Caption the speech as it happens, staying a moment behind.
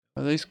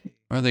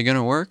Are they going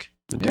to work?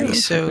 Yeah,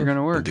 looks so like they're going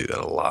to we work. do that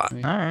a lot. All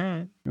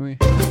right.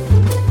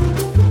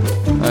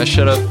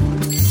 Shut up.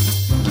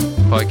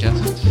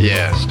 Podcast.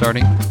 Yeah.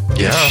 Starting.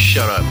 Yeah.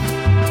 Shut up.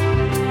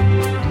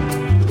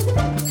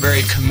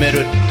 Very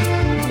committed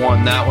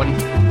one, that one.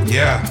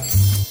 Yeah.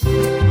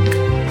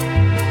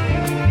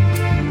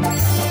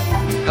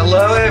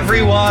 Hello,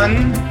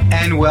 everyone,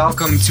 and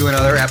welcome to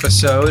another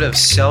episode of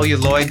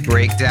Celluloid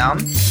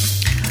Breakdown.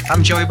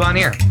 I'm Joey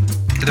Bonnier.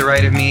 To the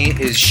right of me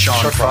is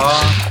Sean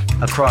Faw.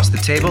 Across the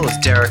table is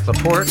Derek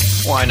Laporte.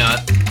 Why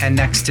not? And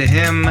next to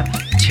him,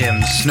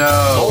 Tim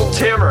Snow. Old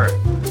Timmer.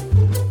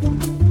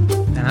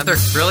 Another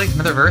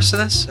verse of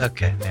this?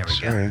 Okay, there we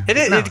go.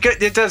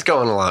 It does go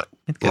on a lot.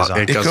 It goes on.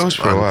 It goes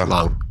for a while.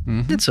 Long.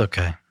 Mm-hmm. It's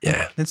okay.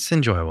 Yeah. It's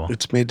enjoyable.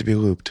 It's made to be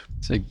looped.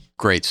 It's a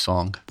great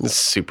song. It's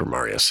Super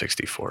Mario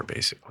 64,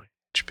 basically.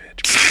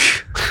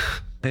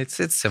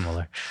 It's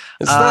similar.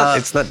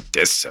 It's not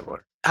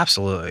dissimilar.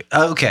 Absolutely.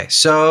 Okay,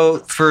 so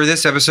for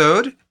this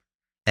episode,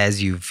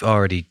 as you've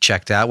already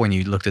checked out when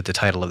you looked at the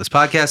title of this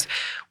podcast,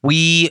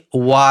 we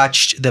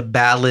watched The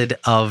Ballad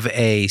of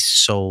a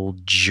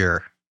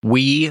Soldier.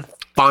 We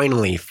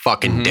finally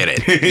fucking did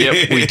it.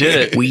 Yep, we did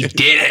it. We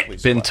did it.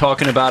 We've been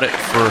talking about it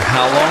for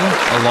how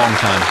long? A long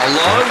time. A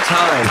long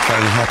time. It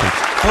finally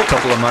happened. A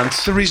couple of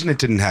months. The reason it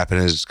didn't happen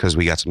is because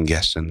we got some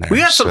guests in there. We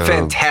got some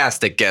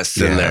fantastic guests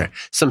in Yeah. there.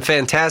 Some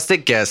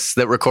fantastic guests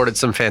that recorded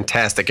some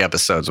fantastic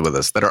episodes with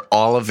us that are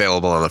all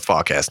available on the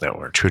Fawcast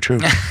Network. True.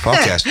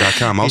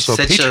 Fawcast.com. Also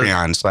You're such a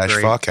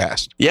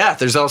Patreon/Fawcast. Yeah,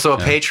 there's also a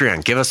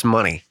Patreon. Give us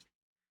money.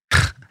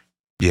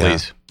 Yeah.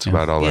 Please. It's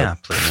about all Yeah,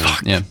 that.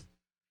 please. Yeah.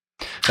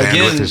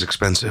 Bandwidth is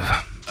expensive.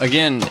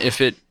 Again, if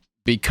it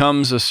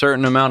becomes a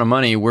certain amount of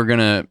money, we're going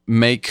to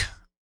make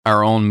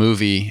our own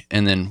movie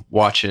and then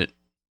watch it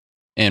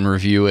and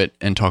review it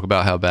and talk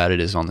about how bad it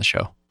is on the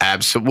show.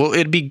 Absolutely. Well,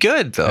 it'd be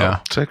good, though. Yeah.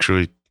 It's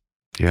actually,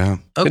 yeah.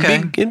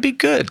 Okay. It'd be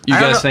good. You I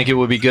don't guys know. think it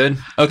would be good?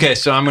 Okay,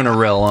 so I'm going to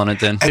rail on it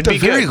then. At the be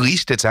very good.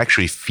 least, it's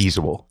actually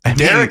feasible.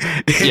 Derek,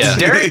 Yeah.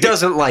 Derek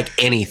doesn't like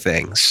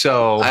anything,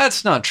 so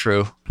That's not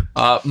true.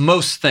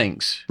 Most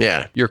things.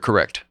 yeah. You're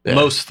correct. Yeah.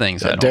 Most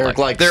things I don't Derek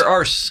like. likes There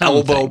are some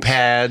Elbow things.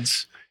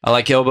 pads. I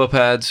like elbow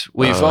pads.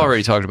 We've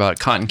already talked about it.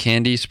 Cotton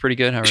candy is pretty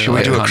good. I really Should we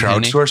like do a cotton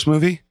candy. crowdsource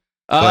movie?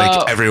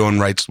 Like everyone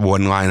writes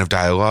one line of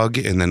dialogue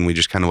and then we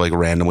just kind of like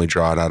randomly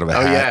draw it out of a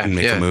hat and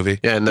make a movie.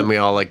 Yeah, and then we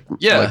all like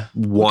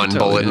one totally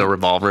bullet in do a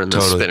revolver and then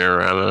Totally. spin it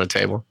around on a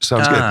table.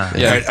 Sounds Ah.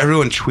 good. Yeah. All right,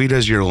 everyone tweet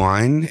us your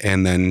line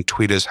and then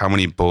tweet us how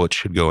many bullets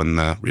should go in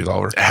the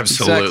revolver.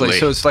 Absolutely. Exactly.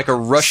 So it's like a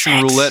Russian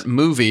Sex. roulette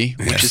movie,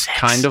 which Yes. is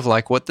kind of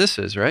like what this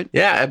is, right?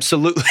 Yeah,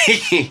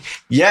 absolutely.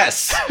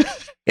 Yes.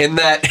 In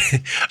that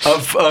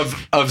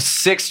of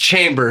 6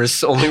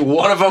 chambers, only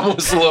one of them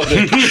was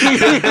loaded.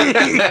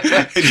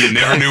 And you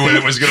never knew when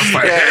it was going to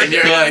fire. Yeah, and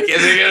you're like,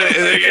 is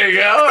it gonna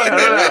go? I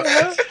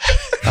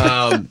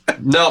don't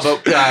know. No,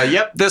 but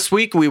yep. This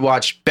week we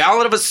watched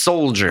Ballad of a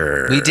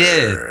Soldier. We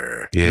did.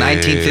 Yay.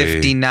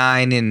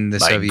 1959 in the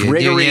By Soviet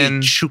Gregory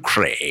Union.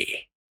 Chukre.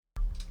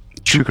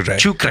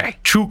 Chukre.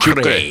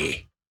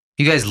 Chukre.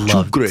 You guys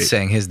love Chukre.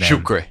 saying his name.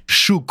 Shukre.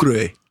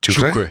 Chukre.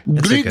 Chukre?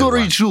 That's a good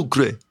one.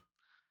 Chukre.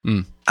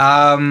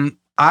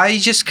 I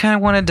just kind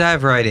of want to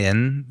dive right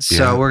in. So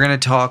Yeah. we're going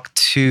to talk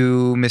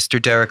to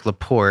Mr. Derek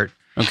Laporte,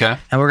 Okay.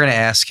 and we're going to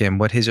ask him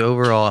what his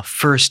overall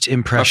first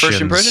impressions. Our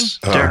first impression?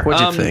 Derek,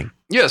 what'd you Um, think?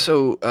 Yeah,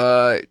 so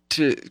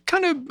to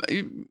kind of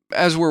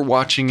as we're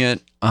watching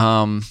it,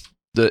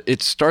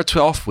 it starts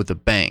off with a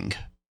bang,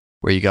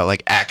 where you got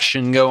like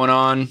action going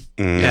on.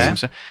 Mm.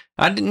 So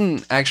I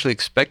didn't actually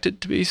expect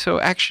it to be so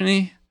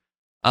actiony,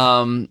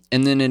 and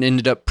then it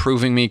ended up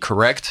proving me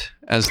correct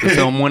as the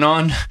film went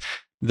on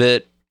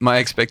that my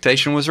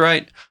expectation was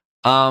right.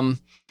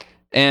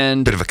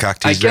 And Bit of a cock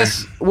I tease there.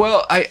 guess,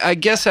 well, I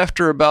guess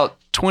after about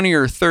 20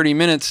 or 30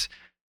 minutes,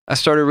 I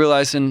started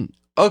realizing,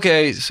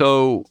 okay,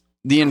 so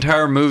the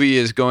entire movie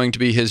is going to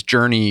be his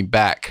journey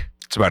back.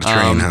 It's about a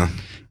train, huh?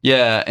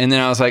 Yeah. And then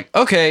I was like,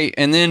 okay.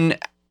 And then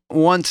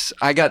once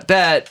I got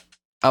that,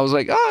 I was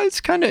like, oh,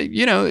 it's kind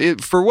of,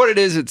 for what it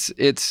is,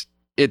 it's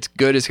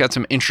good. It's got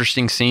some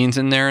interesting scenes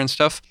in there and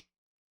stuff.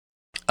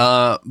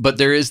 But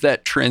there is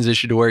that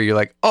transition to where you're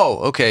like, oh,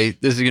 okay,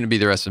 this is going to be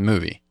the rest of the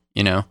movie.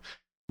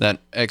 That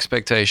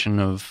expectation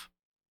of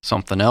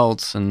something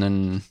else, and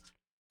then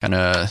kind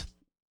of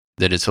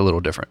that it's a little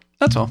different.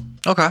 That's all.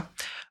 Okay.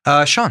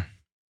 Sean,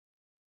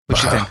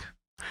 what you think?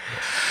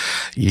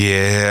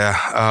 Yeah.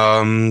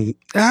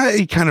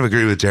 I kind of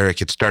agree with Derek.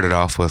 It started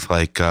off with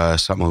like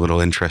something a little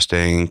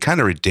interesting, kind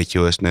of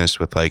ridiculousness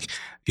with like,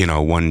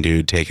 one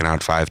dude taking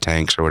out 5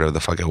 tanks or whatever the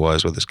fuck it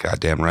was with his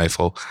goddamn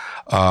rifle.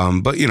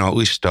 But at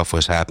least stuff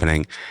was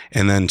happening,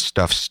 and then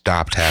stuff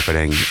stopped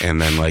happening,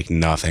 and then like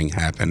nothing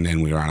happened,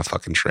 and we were on a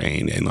fucking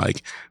train, and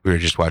like we were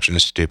just watching a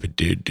stupid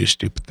dude do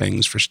stupid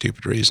things for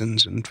stupid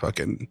reasons, and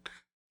fucking,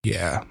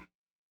 yeah.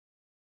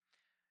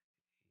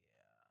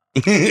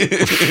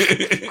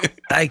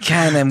 I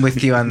kind of am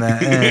with you on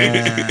that.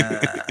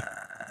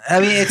 I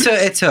mean,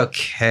 it's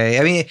okay.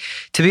 I mean,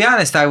 to be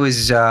honest, I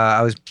was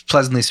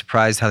pleasantly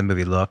surprised how the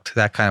movie looked.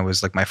 That kind of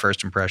was like my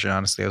first impression.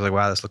 Honestly, I was like,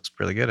 wow, this looks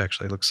really good.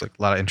 Actually, it looks like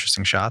a lot of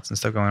interesting shots and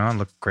stuff going on.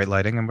 Look, great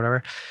lighting and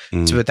whatever.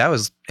 So, but that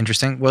was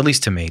interesting. Well, at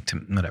least to me,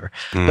 whatever.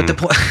 But the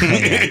point,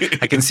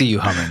 I can see you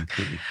humming,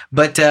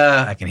 but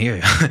I can hear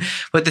you.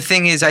 But the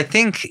thing is, I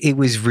think it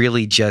was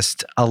really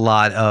just a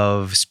lot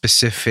of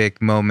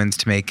specific moments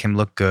to make him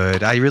look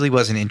good. I really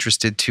wasn't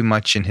interested too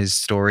much in his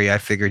story. I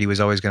figured he was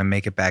always going to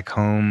make it back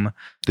home.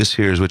 This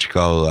here is what you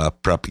call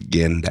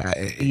propaganda.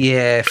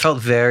 Yeah, it felt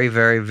very,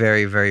 very,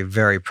 very, very,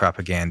 very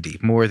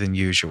propagandy, more than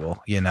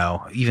usual,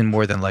 even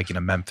more than like,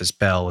 Memphis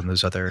Belle and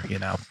those other,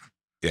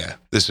 Yeah,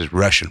 this is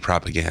Russian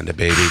propaganda,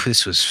 baby.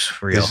 This was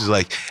real. This is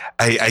like,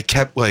 I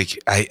kept like,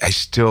 I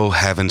still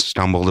haven't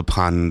stumbled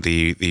upon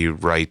the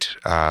right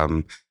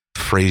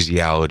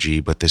phraseology,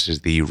 but this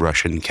is the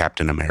Russian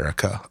Captain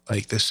America.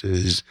 Like, this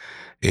is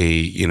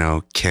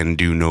a, can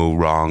do no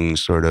wrong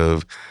sort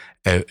of,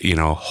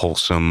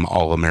 wholesome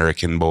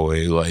all-American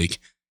boy, like,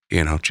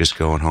 just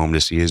going home to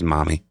see his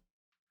mommy.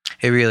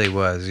 It really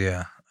was,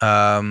 yeah.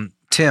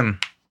 Tim,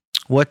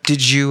 what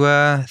did you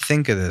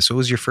think of this? What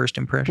was your first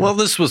impression? Well,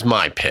 this was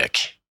my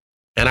pick.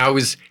 And I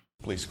was...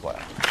 Please clap.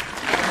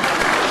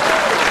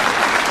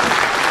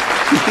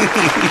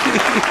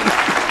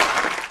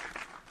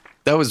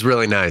 That was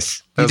really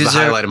nice. That was the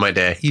highlight of my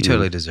day. You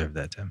totally deserve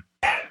that, Tim.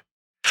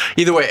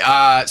 Either way,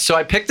 so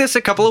I picked this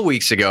a couple of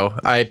weeks ago.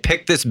 I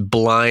picked this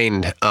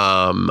blind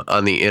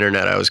on the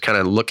internet. I was kind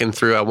of looking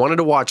through. I wanted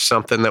to watch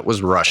something that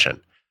was Russian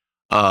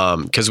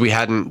because we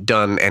hadn't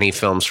done any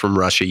films from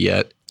Russia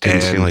yet.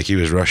 Didn't seem like he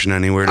was Russian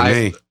anywhere to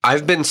me.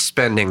 I've been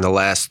spending the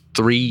last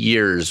 3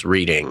 years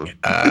reading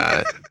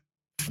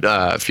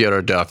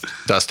Fyodor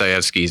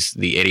Dostoevsky's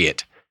The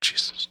Idiot.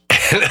 Jesus.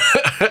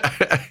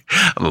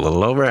 I'm a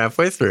little over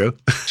halfway through.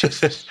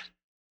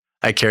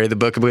 I carry the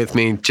book with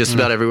me just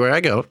about everywhere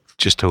I go.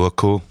 Just to look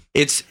cool?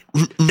 I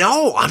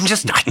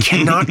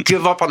cannot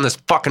give up on this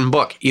fucking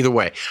book either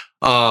way.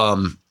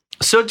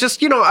 So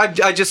just,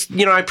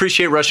 I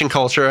appreciate Russian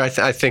culture.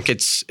 I think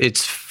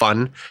it's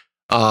fun.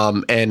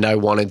 And I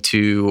wanted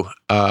to,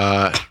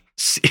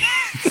 see.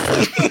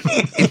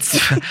 It's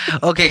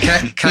okay.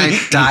 Can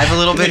I dive a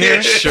little bit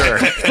here? Sure.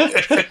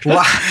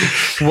 What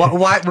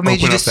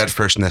made you Open up that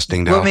first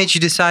nesting doll. What made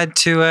you decide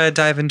to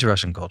dive into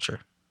Russian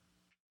culture?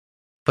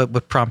 But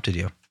what prompted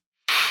you?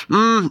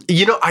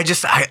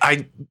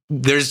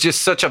 There's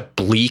just such a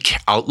bleak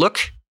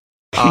outlook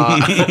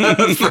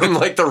from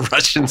like the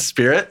Russian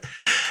spirit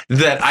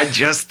that I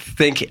just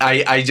think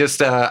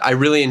I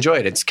really enjoy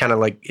it. It's kind of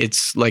like,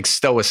 it's like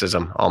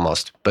stoicism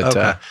almost, but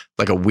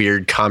like a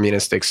weird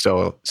communistic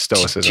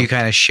stoicism. Do you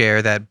kind of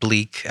share that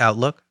bleak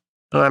outlook?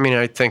 I mean,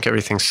 I think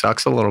everything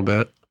sucks a little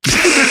bit.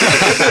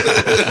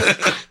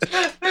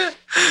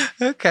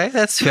 Okay,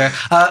 that's fair.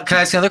 Can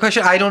I ask another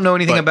question? I don't know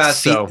anything about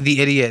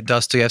the idiot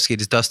Dostoevsky.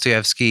 Does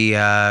Dostoevsky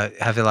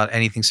have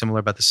anything similar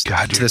about this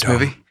to this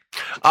movie?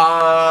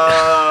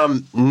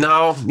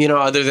 No,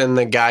 other than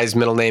the guy's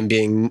middle name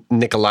being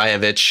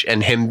Nikolaevich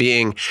and him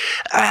being,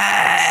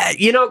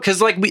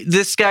 because like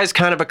this guy's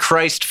kind of a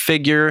Christ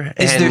figure.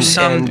 Is there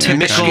some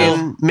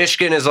typical...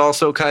 Michigan is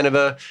also kind of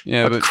a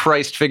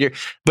Christ figure,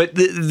 but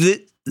this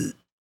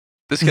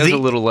guy's a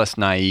little less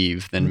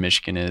naive than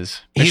Michigan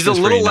is. He's a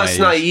little less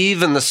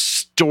naive, and the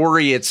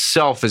story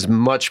itself is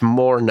much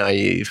more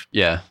naive.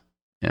 Yeah.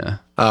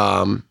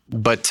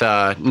 But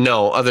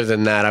no, other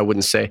than that, I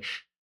wouldn't say.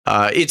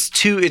 It's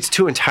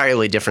two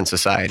entirely different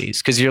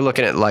societies because you're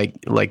looking at like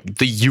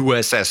the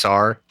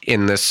USSR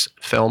in this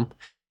film.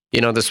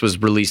 This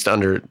was released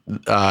under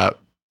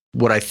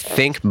what I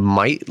think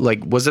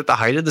was it the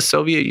height of the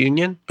Soviet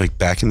Union? Like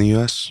back in the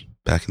US?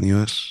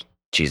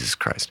 Jesus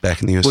Christ. Back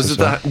in the US. Was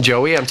it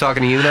Joey? I'm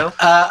talking to you now.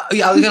 I was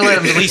going to let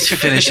him at least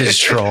finish his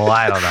troll.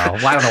 I don't know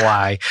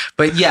why.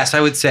 But yes, I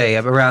would say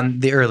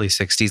around the early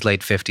 60s,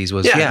 late 50s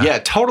was,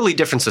 totally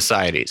different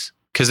societies.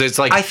 Because it's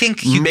like I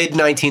think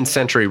mid-19th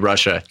century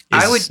Russia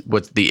is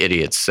what The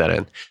Idiot's set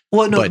in.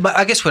 Well, no, but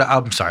I guess what I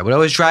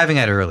was driving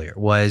at earlier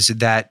was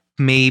that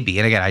maybe,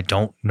 and again, I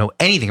don't know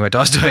anything about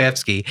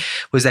Dostoevsky,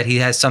 was that he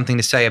has something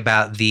to say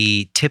about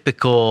the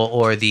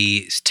typical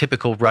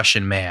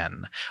Russian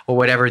man or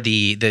whatever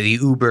the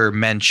uber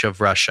mensch of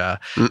Russia.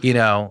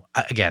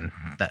 Again,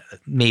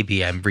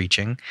 maybe I'm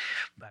reaching.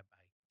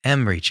 I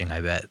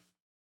bet.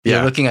 Yeah.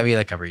 You're looking at me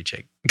like I'm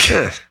reaching.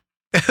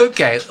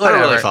 Okay, whatever. I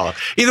don't really follow.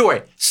 Either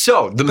way,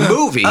 so the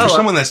movie... For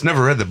someone that's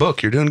never read the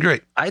book, you're doing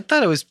great. I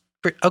thought it was...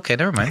 Okay,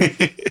 never mind.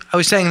 I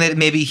was saying that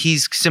maybe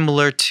he's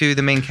similar to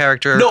the main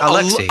character,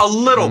 Alexei. A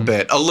little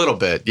bit,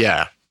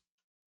 yeah.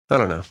 I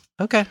don't know.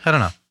 Okay, I don't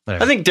know.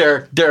 Whatever. I think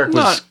Derek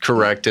was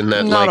correct in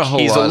that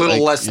he's a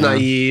little less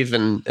naive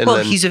and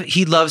then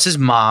he loves his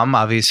mom,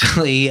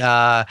 obviously.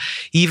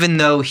 Even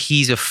though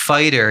he's a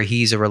fighter,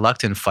 he's a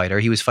reluctant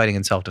fighter. He was fighting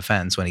in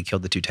self-defense when he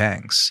killed the 2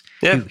 tanks.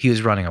 Yeah. He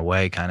was running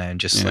away kind of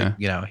and just he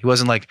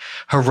wasn't like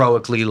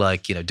heroically he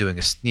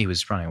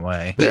was running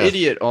away. The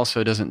Idiot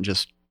also doesn't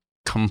just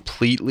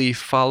completely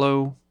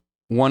follow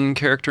one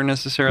character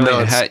necessarily.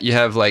 No, You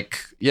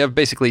have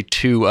basically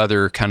two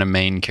other kind of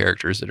main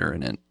characters that are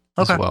in it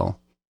Okay. as well.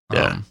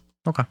 Yeah.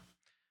 Okay.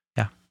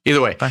 Yeah.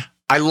 Either way, Fine.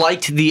 I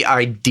liked the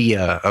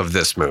idea of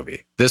this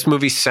movie. This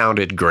movie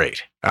sounded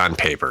great on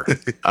paper.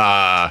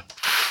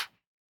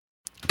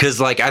 Because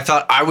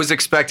I was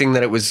expecting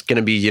that it was going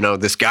to be,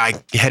 this guy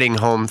heading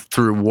home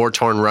through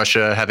war-torn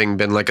Russia, having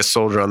been like a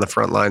soldier on the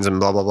front lines and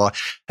blah, blah, blah.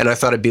 And I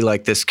thought it'd be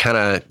like this kind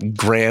of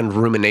grand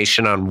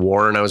rumination on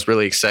war. And I was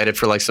really excited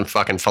for like some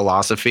fucking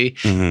philosophy.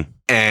 Mhm.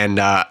 And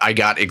I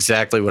got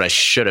exactly what I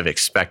should have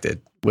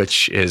expected,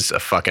 which is a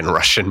fucking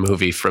Russian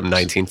movie from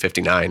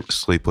 1959.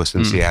 Sleepless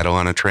in Seattle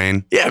on a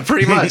train. Yeah,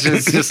 pretty much.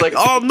 It's just like,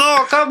 oh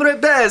no,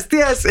 comrade best,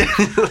 yes.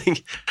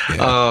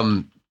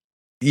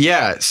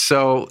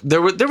 So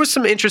there was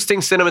some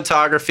interesting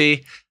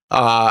cinematography.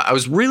 I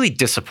was really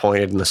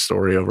disappointed in the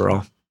story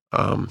overall.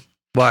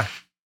 Why?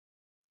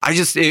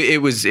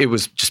 It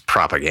was just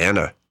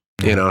propaganda.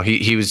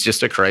 He was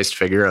just a Christ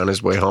figure on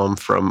his way home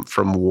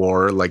from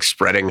war, like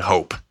spreading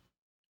hope.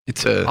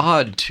 It's to-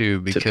 odd too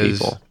because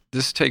people.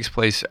 this takes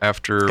place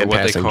after And what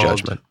they passing called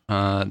judgment.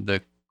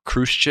 The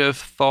Khrushchev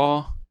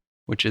thaw,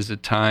 which is a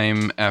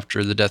time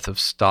after the death of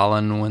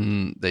Stalin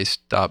when they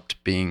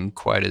stopped being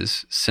quite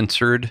as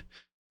censored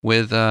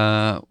with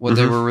what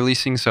they Mhm. were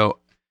releasing. So I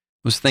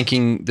was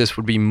thinking this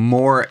would be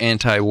more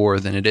anti-war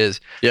than it is.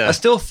 Yeah, I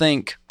still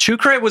think,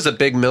 Chukhray was a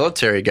big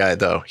military guy,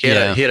 though. He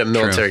had a true.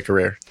 military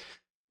career.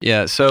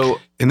 yeah. So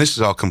And this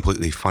is all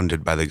completely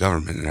funded by the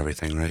government and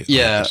everything, right?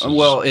 yeah, This is-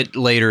 well, it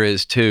later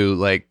is too.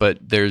 But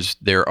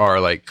there are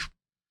like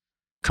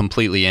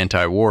completely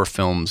anti-war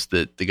films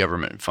that the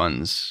government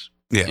funds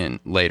Yeah. in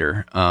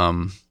later.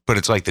 But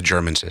it's like the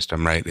German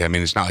system, right? I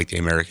mean, it's not like the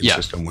American Yeah.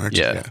 system where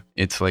it's,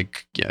 It's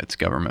like, it's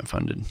government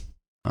funded.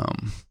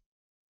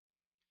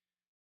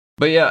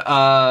 But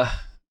yeah,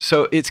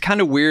 so it's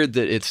kind of weird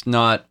that it's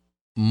not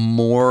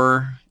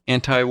more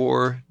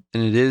anti-war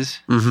than it is.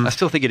 Mhm. I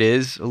still think it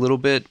is a little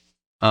bit,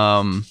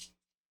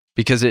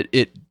 because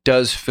it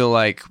does feel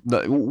like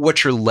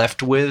what you're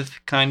left with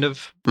kind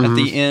of at Mhm.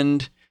 the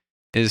end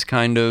is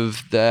kind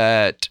of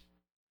that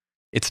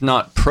it's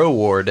not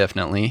pro-war,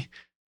 definitely,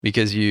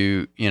 because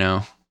you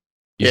Yeah.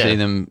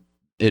 see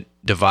it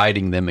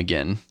dividing them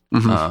again.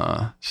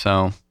 Mhm.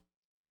 So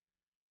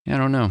yeah, I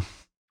don't know.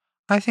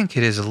 I think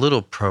it is a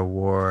little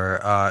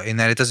pro-war in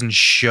that it doesn't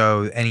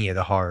show any of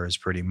the horrors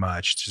pretty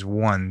much. It's just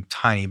one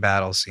tiny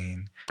battle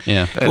scene.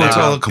 Yeah. Well, it's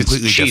all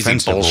completely cheesy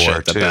defensive war,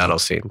 bullshit. The too. battle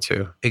scene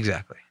too.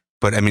 Exactly.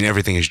 But I mean,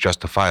 everything is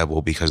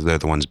justifiable because they're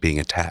the ones being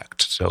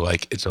attacked. So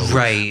like, it's a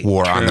Right.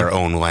 war on True. their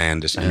own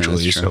land,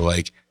 essentially. that's true. So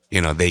like,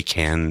 they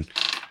can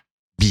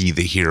be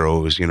the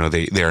heroes.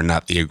 They are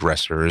not the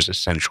aggressors,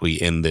 essentially,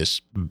 in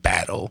this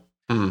battle.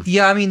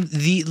 Yeah, I mean,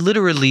 the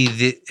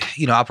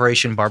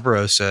Operation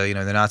Barbarossa,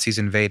 the Nazis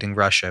invading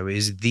Russia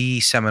is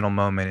the seminal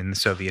moment in the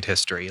Soviet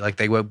history. Like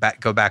they go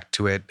back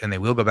to it, and they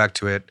will go back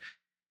to it,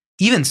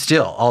 even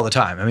still, all the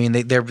time. I mean,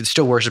 they're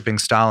still worshiping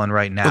Stalin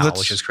right now, that's-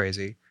 which is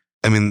crazy.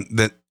 I mean,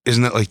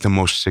 isn't that like the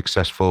most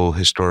successful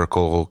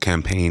historical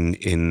campaign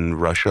in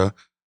Russia?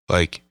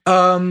 Like,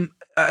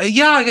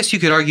 Yeah, I guess you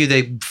could argue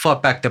they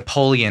fought back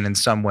Napoleon in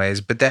some ways,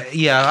 but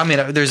I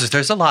mean,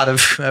 there's a lot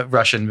of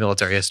Russian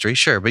military history,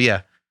 sure, but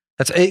yeah,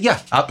 that's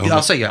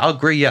I'll say yeah, I'll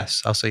agree.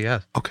 Yes, I'll say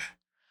yes. Okay.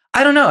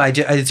 I don't know.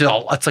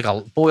 It's like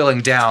a boiling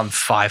down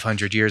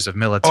 500 years of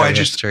military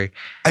history.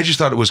 I just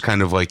thought it was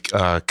kind of like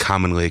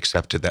commonly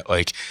accepted that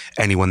like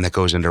anyone that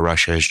goes into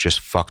Russia is just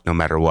fucked no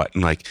matter what.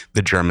 And like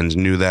the Germans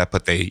knew that,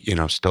 but they,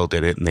 still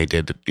did it, and they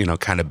did,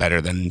 kind of better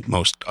than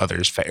most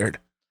others fared.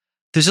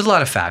 There's a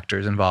lot of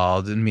factors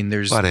involved. I mean,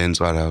 there's A lot of ins,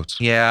 a lot of outs.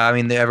 yeah. I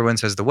mean, everyone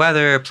says the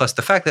weather, plus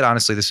the fact that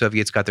honestly, the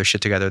Soviets got their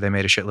shit together. They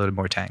made a shitload of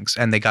more tanks,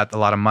 and they got a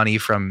lot of money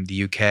from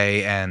the UK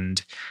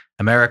and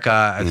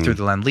America through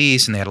the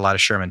Lend-Lease, and they had a lot of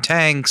Sherman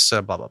tanks.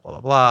 Blah blah blah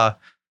blah blah.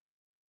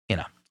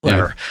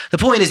 Whatever. The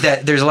point is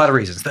that there's a lot of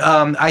reasons.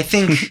 I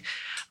think.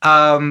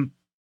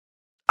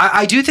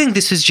 I do think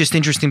this is just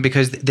interesting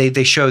because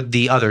they showed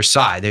the other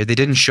side. They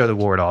didn't show the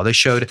war at all. They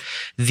showed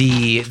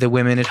the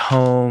women at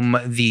home,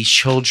 the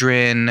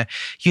children.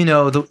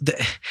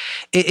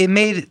 It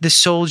made the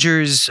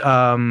soldiers.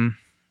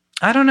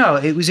 I don't know.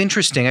 It was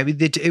interesting. I mean,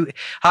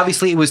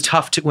 obviously, it was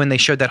tough when they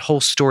showed that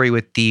whole story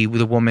with the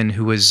woman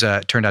who was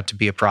turned out to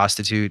be a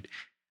prostitute.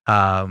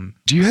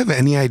 Do you have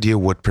any idea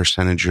what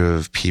percentage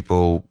of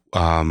people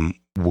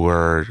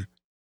were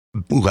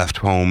left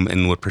home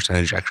and what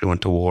percentage actually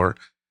went to war?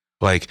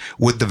 Like,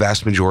 would the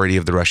vast majority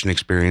of the Russian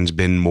experience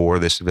been more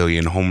the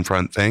civilian home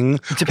front thing?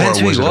 It depends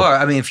Or who was you it are.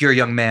 I mean, if you're a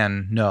young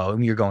man, no,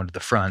 you're going to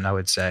the front, I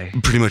would say.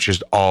 Pretty much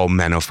just all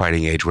men of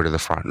fighting age were to the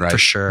front, right? For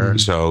sure.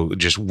 So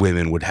just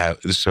women would have.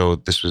 So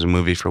this was a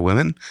movie for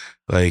women?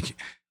 Like,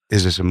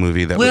 is this a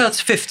movie that Well, it's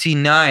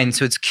 59,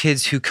 so it's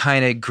kids who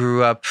kind of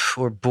grew up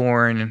or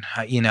born,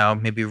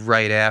 maybe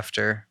right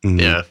after,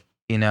 Mhm.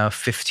 Yeah.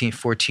 15,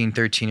 14,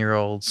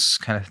 13-year-olds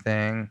kind of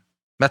thing.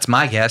 That's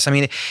my guess. I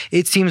mean,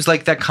 it seems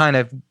like that kind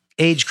of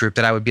age group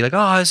that I would be like,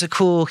 oh, he's a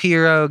cool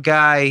hero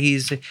guy.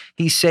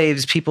 He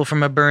saves people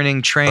from a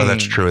burning train. Oh,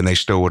 that's true. And they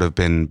still would have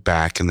been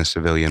back in the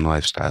civilian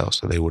lifestyle.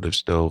 So they would have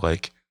still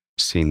like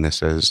seen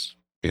this as,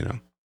 you know,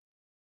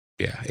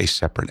 a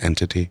separate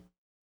entity.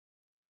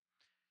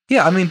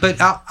 Yeah, I mean, but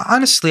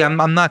honestly,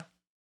 I'm not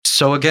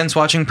so against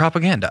watching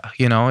propaganda.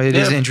 You know, it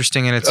is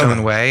interesting in its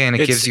own way, and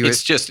it gives you.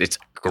 It's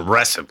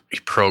aggressively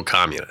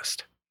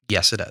pro-communist.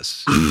 Yes, it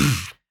is.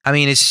 I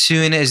mean, as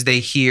soon as they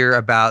hear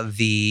about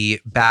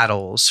the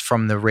battles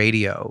from the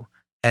radio,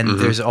 and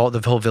there's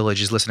the whole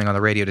village is listening on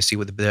the radio to see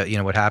what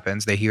what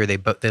happens. They hear they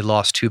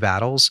lost 2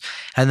 battles,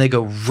 and they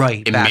go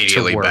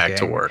immediately back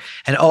to work.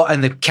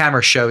 And the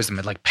camera shows them,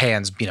 it like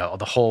pans,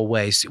 the whole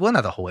way. Well,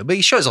 not the whole way, but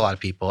he shows a lot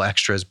of people,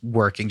 extras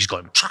working, just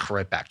going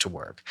right back to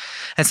work.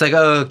 And it's like,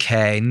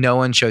 okay, no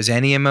one shows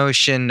any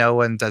emotion. No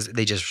one does.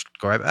 They just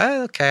go right.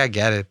 Okay, I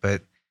get it,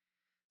 but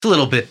it's a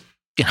little bit,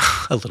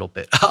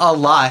 a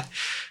lot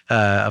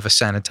of a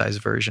sanitized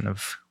version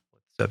of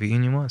what the Soviet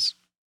Union was,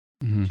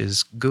 which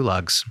is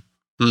gulags.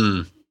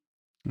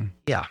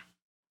 Yeah.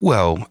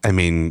 Well, I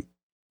mean,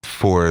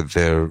 for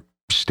the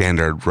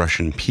standard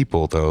Russian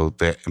people, though,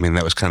 that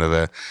was kind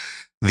of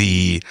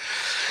the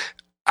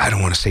I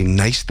don't want to say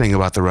nice thing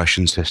about the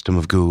Russian system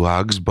of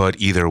gulags, but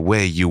either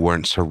way, you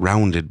weren't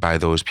surrounded by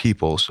those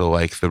people. So,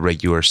 like, the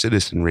regular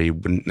citizenry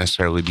wouldn't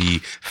necessarily be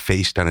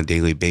faced on a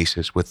daily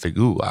basis with the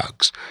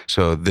gulags.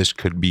 So this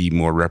could be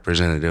more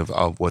representative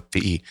of what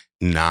the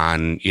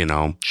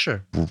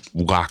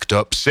locked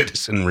up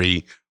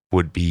citizenry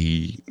would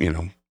be,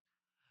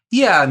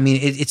 Yeah, I mean,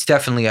 it's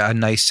definitely a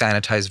nice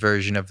sanitized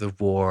version of the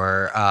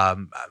war. I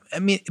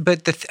mean,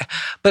 but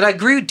I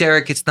agree with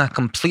Derek. It's not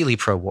completely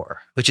pro-war,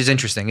 which is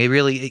interesting. It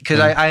really, because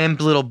I am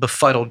a little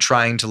befuddled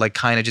trying to like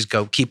kind of just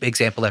go keep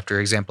example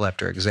after example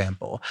after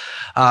example.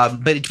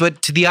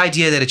 But to the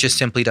idea that it just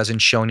simply doesn't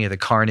show any of the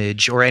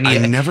carnage or any.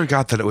 I never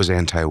got that it was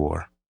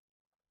anti-war.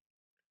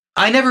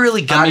 I never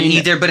really got it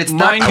either, but it's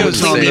not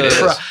completely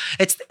pro.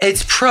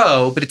 It's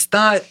pro, but it's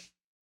not.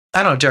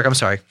 I don't know, Derek. I'm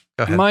sorry.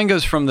 Go ahead. Mine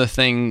goes from the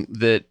thing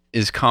that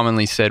is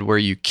commonly said where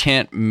you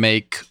can't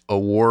make a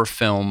war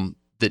film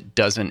that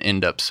doesn't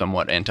end up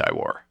somewhat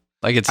anti-war.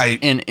 Like it's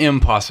an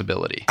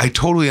impossibility. I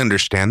totally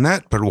understand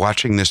that, but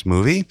watching this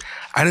movie,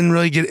 I didn't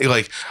really get it.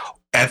 Like,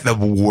 at the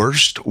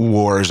worst,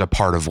 war is a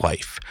part of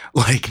life.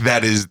 Like,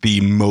 that is the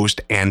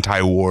most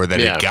anti-war that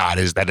it got,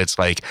 is that it's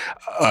like,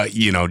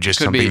 just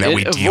Could something be. that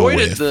we deal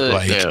with.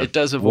 It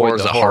does avoid war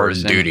is the a hard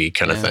horrors duty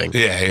kind of thing.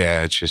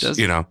 Yeah. It's just,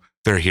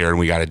 they're here and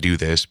we got to do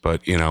this,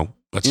 but,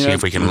 let's see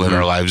if we can live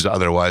our lives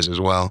otherwise as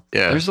well.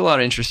 Yeah. There's a lot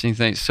of interesting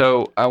things.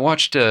 So I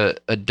watched a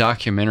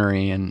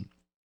documentary, and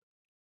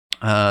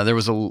there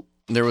was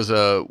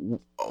a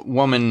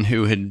woman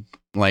who had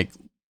like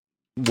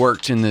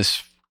worked in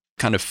this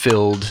kind of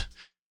field.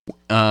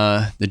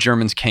 The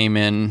Germans came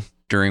in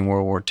during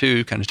World War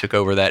II, kind of took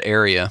over that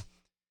area,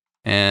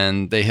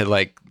 and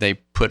they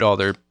put all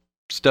their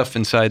stuff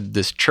inside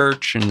this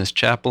church and this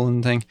chapel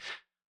and thing.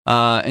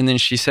 And then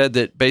she said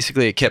that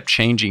basically it kept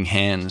changing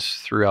hands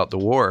throughout the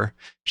war.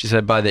 She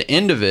said by the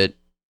end of it,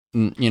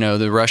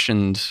 the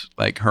Russians,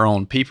 like her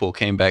own people,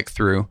 came back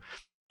through,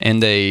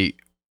 and they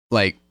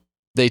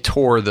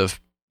tore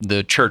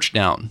the church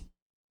down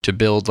to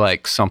build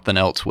like something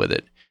else with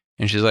it.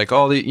 And she's like,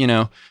 all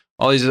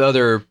these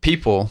other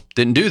people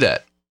didn't do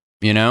that,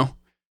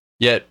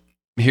 Yet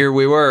here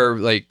we were,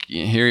 like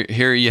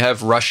here you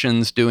have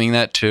Russians doing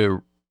that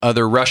to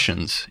other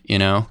Russians,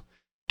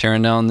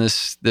 tearing down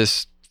this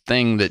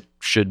thing that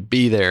should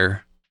be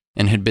there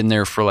and had been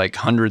there for like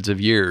hundreds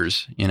of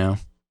years,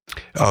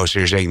 Oh, so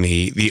you're saying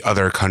the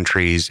other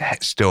countries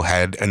still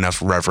had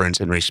enough reverence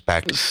and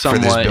respect for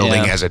this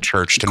building as a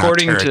church to not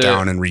tear it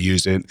down and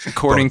reuse it.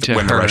 According to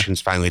when her, the Russians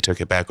finally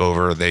took it back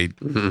over, they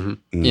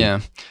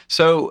yeah.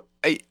 So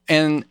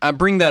I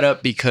bring that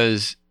up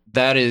because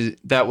that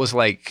was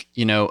like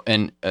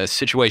a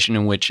situation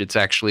in which it's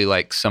actually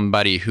like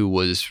somebody who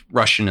was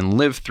Russian and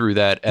lived through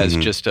that as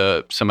just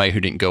somebody who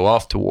didn't go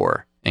off to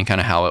war, and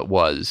kind of how it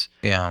was,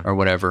 or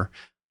whatever.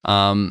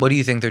 What do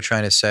you think they're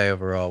trying to say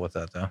overall with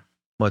that, though?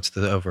 What's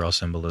the overall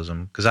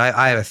symbolism? Because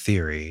I have a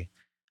theory.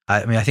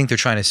 I mean, I think they're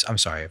trying to. I'm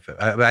sorry,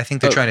 but I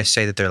think they're trying to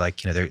say that they're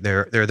like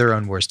they're their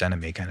own worst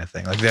enemy kind of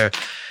thing. Like they're,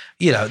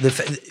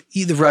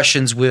 the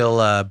Russians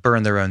will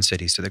burn their own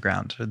cities to the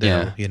ground.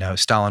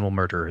 Stalin will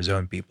murder his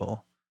own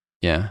people.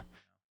 Yeah,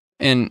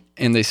 and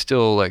they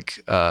still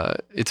like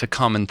it's a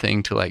common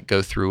thing to like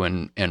go through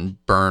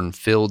and burn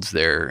fields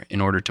there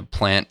in order to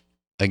plant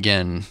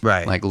again,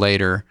 right? Like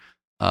later,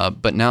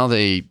 but now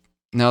they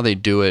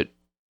do it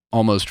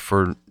almost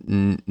for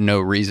no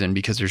reason,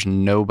 because there's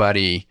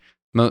nobody.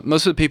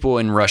 Most of the people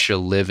in Russia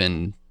live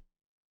in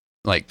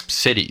like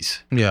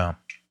cities. Yeah,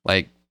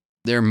 like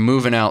they're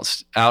moving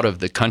out of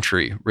the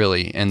country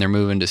really, and they're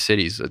moving to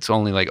cities. It's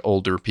only like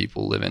older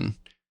people living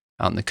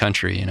out in the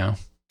country.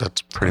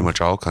 That's pretty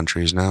much all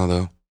countries now,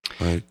 though.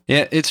 Like,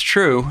 yeah, it's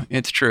true.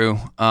 It's true.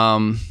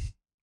 I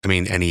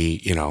mean, any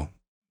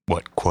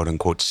what quote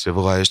unquote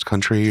civilized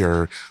country,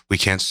 or we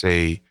can't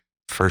say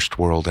first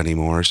world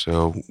anymore.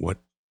 So what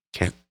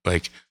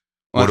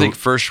Well, I What do- think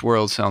first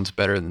world sounds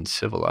better than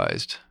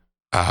civilized.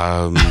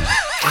 Um,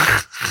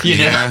 You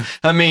know? yeah.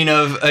 I mean,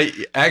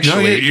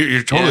 actually, No,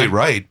 you're totally yeah.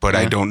 right, but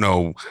I Yeah. don't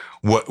know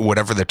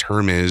whatever the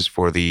term is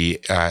for the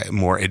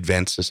more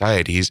advanced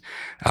societies.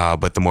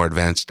 But the more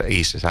advanced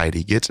a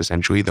society gets,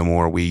 essentially, the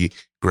more we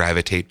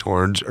gravitate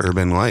towards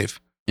urban life.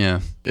 yeah.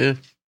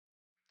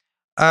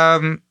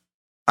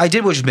 I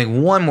did wish to make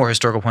one more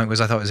historical point, was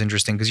I thought was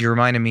interesting because you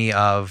reminded me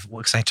of,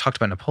 because I talked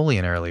about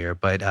Napoleon earlier,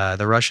 but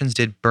the Russians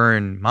did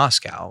burn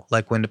Moscow.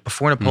 Like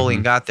before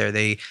Napoleon got there,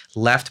 they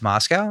left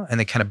Moscow and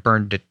they kind of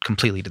burned it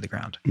completely to the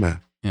ground. Yeah.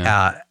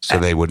 Yeah. So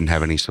they wouldn't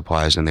have any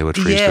supplies and they would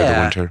freeze through the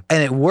winter.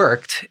 And it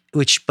worked,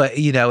 but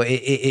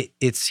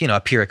it's a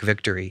Pyrrhic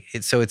victory.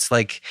 It's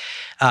like,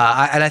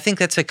 and I think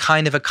that's a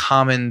kind of a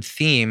common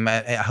theme.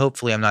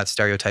 Hopefully I'm not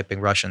stereotyping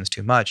Russians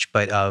too much,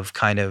 but of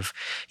kind of,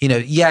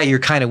 you're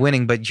kind of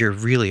winning, but you're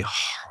really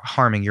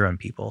harming your own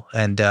people.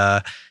 And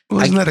Well,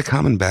 isn't that a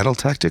common battle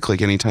tactic?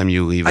 Like anytime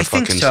you leave a I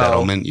think fucking so.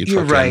 settlement,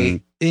 You're right.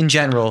 In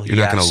general, You're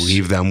not going to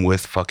leave them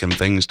with fucking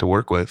things to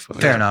work with.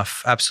 Fair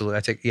enough.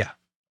 Absolutely.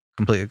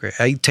 Completely agree.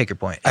 I take your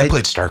point. I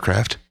played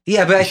StarCraft.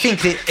 Yeah, but I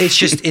think that it's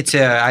just it's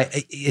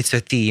a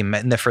theme,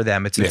 and for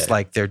them, it's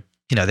like they're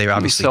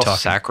obviously talking.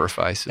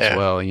 Self-sacrifice as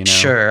well.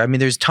 Sure. I mean,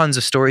 there's tons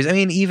of stories. I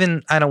mean,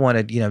 even I don't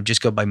want to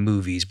just go by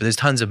movies, but there's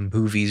tons of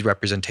movies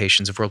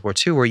representations of World War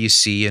II where you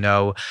see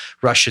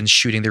Russians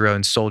shooting their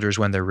own soldiers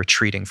when they're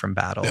retreating from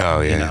battle. Oh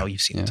yeah.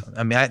 You've seen it.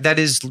 I mean, that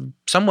is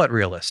somewhat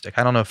realistic.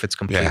 I don't know if it's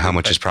completely. Yeah, how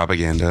much is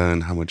propaganda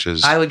and how much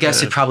is? I would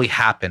guess it probably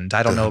happened.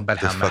 I don't know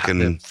about the how fucking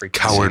the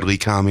cowardly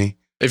commie.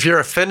 If you're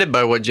offended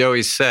by what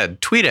Joey said,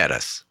 tweet at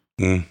us.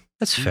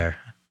 That's fair.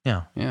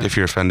 Yeah. If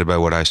you're offended by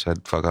what I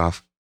said, fuck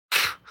off.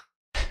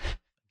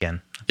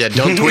 Again. Yeah,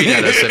 don't tweet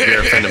at us if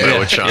you're offended by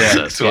what Sean says.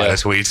 That's a lot of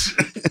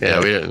tweets.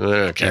 Yeah, we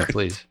don't care. Yeah,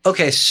 please.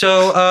 Okay,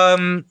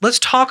 so let's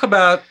talk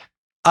about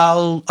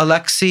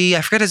Alexei.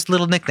 I forget his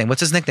little nickname.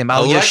 What's his nickname?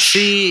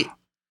 Alexei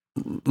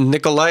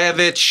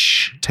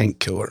Nikolaevich Tank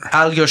killer.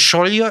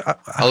 Alyosha.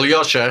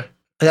 Alyosha.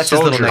 That's his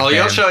little Soldier.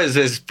 nickname. Alyosha is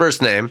his first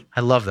name.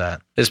 I love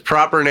that. His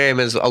proper name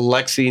is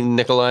Alexei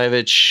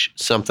Nikolaevich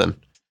something.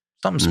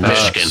 Something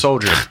special. Michigan.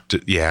 Soldier.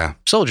 Yeah.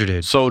 Soldier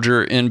dude.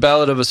 Soldier. In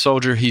Ballad of a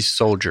Soldier, he's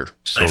Soldier.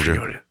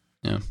 Soldier.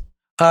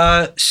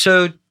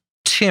 So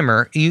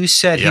Timmer, you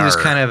said he was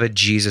Yar. kind of a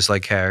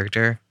Jesus-like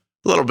character.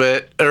 A little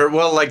bit, or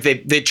well, like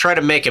they try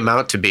to make him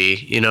out to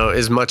be,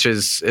 as much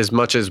as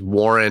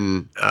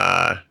Warren.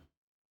 Warren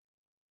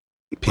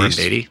Peace.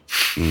 Beatty.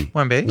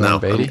 Warren Beatty? No,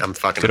 Warren Beatty? I'm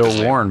fucking. Good up old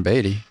his name. Warren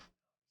Beatty.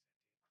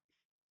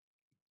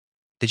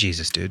 The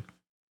Jesus dude.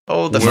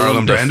 Oh, the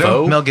Marlon Brando?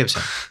 Dafoe? Mel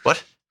Gibson.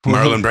 What?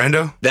 Marlon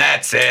Brando?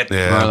 That's it.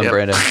 Yeah. Marlon Yep.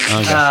 Brando.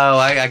 Okay. Oh,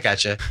 I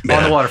gotcha. Yeah.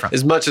 On the waterfront.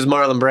 As much as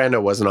Marlon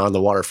Brando wasn't on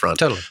the waterfront.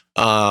 Totally.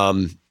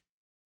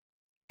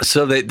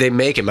 So they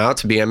make him out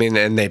to be. I mean,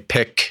 and they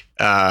pick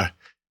an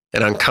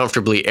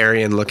uncomfortably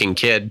Aryan-looking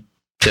kid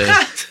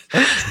to.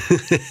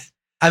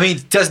 I mean,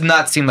 it does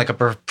not seem like a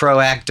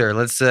pro actor.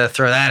 Let's throw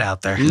that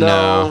out there.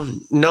 No,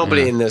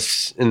 nobody Yeah.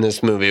 in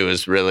this movie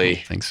was I really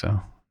don't think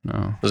so.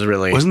 No.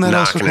 Wasn't that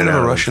also knocking kind it of out a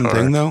of the Russian park.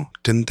 thing, though?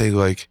 Didn't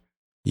they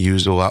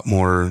use a lot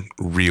more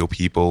real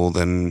people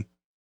than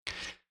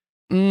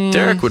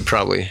Derek would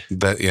probably.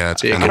 that? Yeah,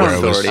 that's Yeah, kind I of don't where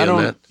I was. authority. I in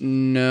don't that.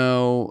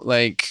 know,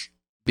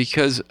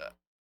 because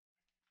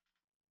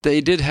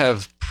they did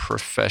have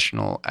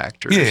professional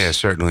actors. Yeah,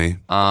 certainly.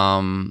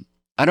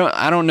 I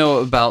don't know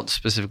about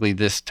specifically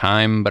this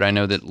time, but I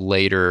know that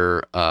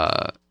later,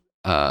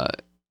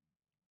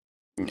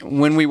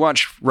 when we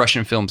watch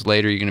Russian films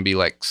later, you're going to be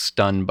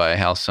stunned by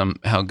how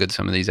good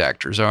some of these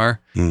actors are.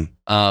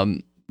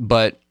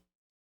 But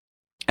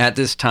at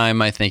this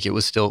time, I think it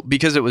was still,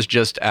 because it was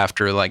just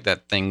after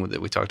that thing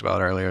that we talked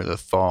about earlier, the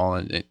fall,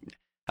 and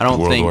I don't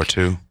World think War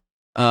II.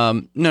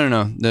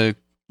 no,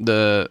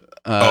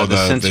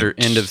 the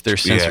end of their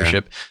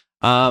censorship.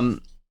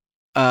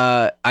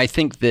 I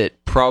think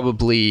that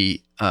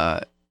probably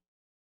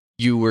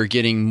you were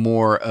getting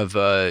more of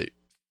a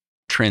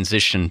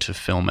transition to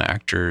film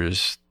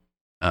actors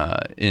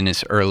in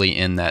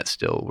that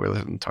still. We're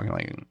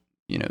talking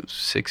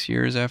 6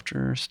 years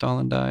after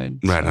Stalin died.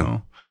 Right.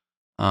 So,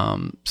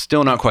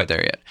 still not quite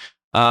there yet.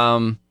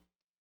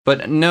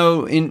 But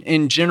no,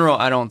 in general,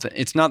 I don't.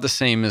 It's not the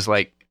same as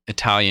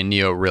Italian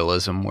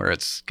neorealism where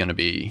it's going to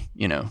be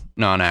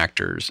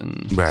non-actors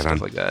and stuff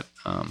like that.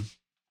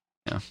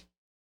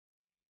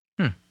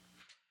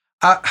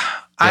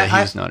 He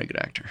was not a good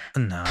actor.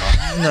 No,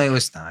 he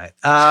was not.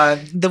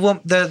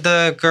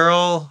 The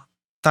girl,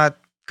 not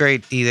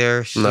great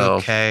either. She's No.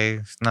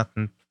 okay.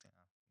 Nothing.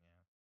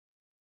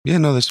 Yeah,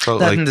 no, this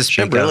felt Nothing like to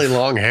She had speak really of.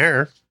 long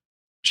hair.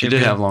 She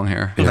did have long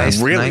hair. Yeah. Nice,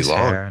 really nice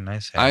long. hair.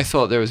 Nice hair. I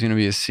thought there was going to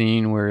be a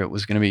scene where it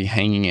was going to be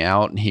hanging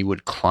out and he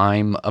would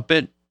climb up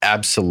it,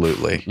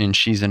 Absolutely. and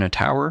she's in a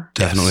tower.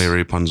 definitely a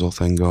Rapunzel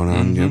thing going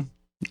on. Mhm.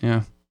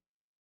 Yeah,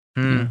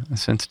 Hmm. yeah, I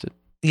sensed it.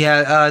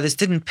 Yeah, this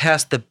didn't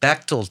pass the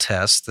Bechdel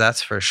test.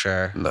 That's for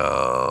sure.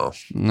 No.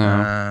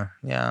 No,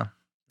 Yeah,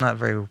 not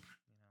very.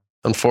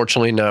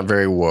 Unfortunately, not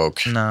very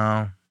woke.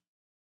 No.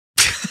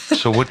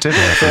 So what did For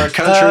a happen?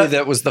 country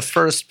that was the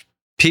first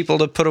people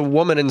to put a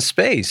woman in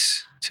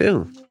space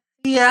too,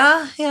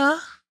 Yeah.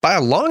 by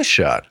a long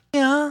shot.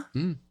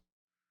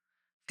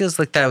 Feels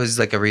like that was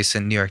like a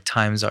recent New York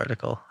Times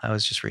article. I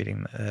was just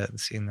reading,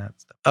 seeing that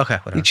stuff. Okay,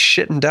 whatever. Eat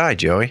shit and die,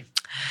 Joey.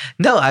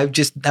 No,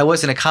 that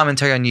wasn't a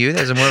commentary on you.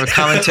 That was more of a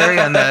commentary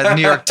on the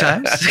New York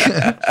Times.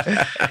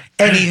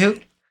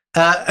 Anywho,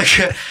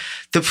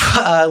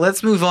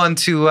 let's move on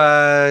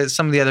to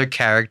some of the other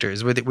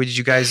characters. Did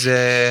you guys?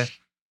 I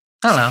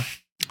don't know.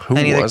 Who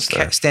Any other was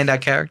there?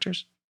 standout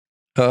characters?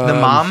 The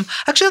mom.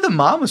 Actually, the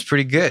mom was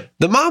pretty good.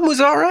 The mom was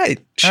all right.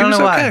 She I don't was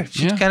know okay. why.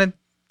 She kind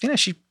of,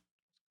 she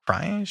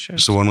crying.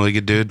 It's the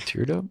one-legged dude.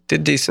 Teared up.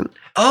 Did decent.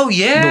 Oh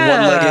yeah, The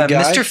one-legged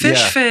guy? Mr.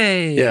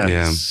 Fishface. Yeah.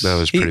 Yeah, that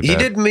was pretty He bad.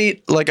 did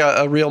meet like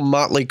a real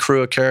motley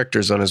crew of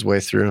characters on his way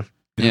through.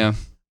 Yeah.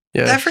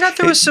 Yeah. I forgot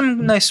there was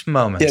some nice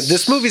moments. Yeah,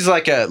 this movie's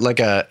like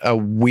a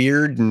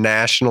weird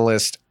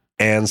nationalist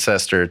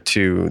ancestor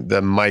to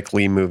the Mike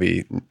Leigh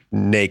movie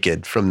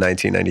Naked from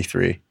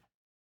 1993,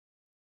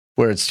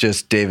 where it's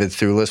just David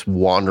Thewlis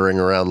wandering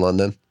around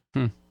London.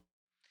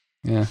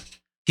 Yeah.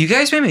 You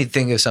guys made me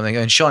think of something,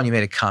 and Sean, you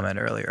made a comment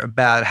earlier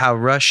about how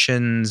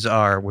Russians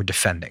were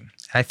defending.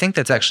 And I think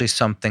that's actually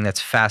something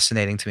that's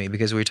fascinating to me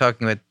because we were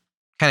talking about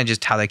kind of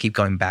just how they keep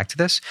going back to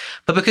this,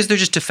 but because they're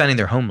just defending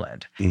their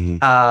homeland. Mhm.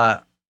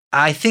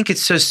 I think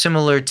it's so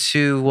similar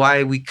to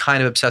why we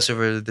kind of obsess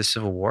over the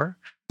Civil War,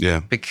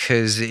 Yeah,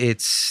 because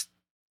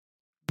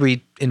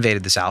we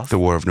invaded the South. the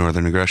War of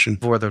Northern Aggression.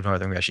 War of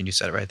Northern Aggression. You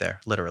said it right there.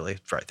 Literally,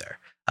 it's right there.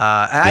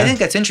 I think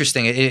that's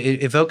interesting.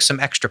 It evokes some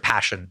extra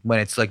passion when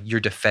it's like you're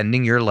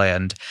defending your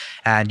land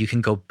and you can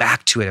go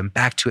back to it and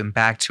back to it and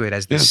back to it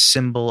as this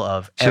symbol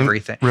of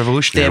everything.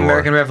 Revolutionary The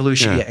American War.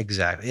 Revolution. Yeah. Yeah,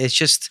 exactly. It's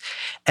just,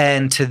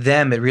 and to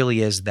them, it really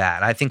is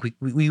that. I think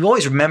we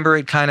always remember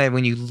it kind of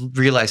when you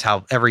realize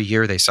how every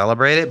year they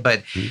celebrate it.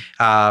 But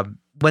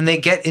when they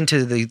get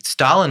into the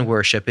Stalin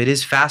worship, it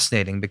is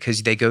fascinating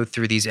because they go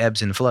through these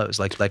ebbs and flows.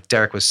 Like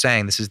Derek was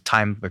saying, this is a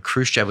time where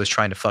Khrushchev was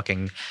trying to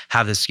fucking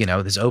have this,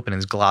 this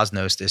openings,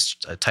 glasnost, this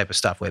type of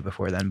stuff way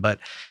before then. But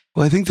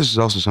Well, I think this is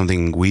also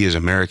something we as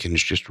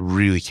Americans just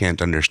really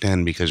can't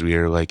understand because we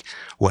are like,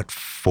 what,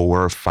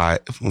 5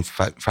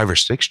 or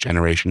 6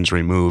 generations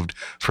removed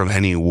from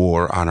any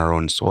war on our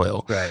own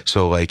soil. Right.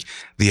 So like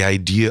the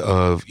idea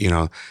of,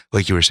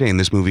 like you were saying,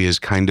 this movie is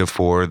kind of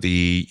for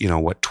the,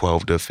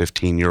 12 to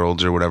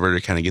 15-year-olds or whatever to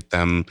kind of get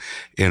them,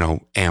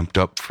 amped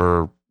up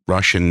for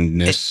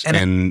Russianness.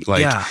 And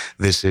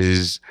this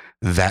is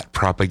that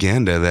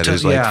propaganda that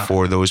is like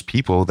for those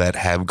people that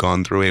have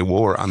gone through a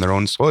war on their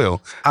own soil.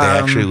 They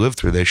actually lived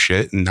through this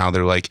shit, and now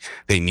they're like,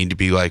 they need to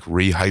be like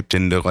rehyped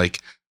into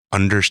like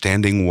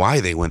understanding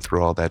why they went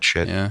through all that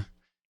shit. Yeah.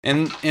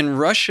 And in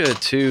Russia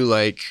too,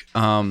 like,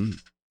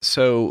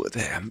 so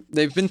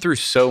they've been through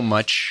so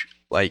much,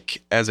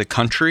 like, as a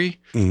country,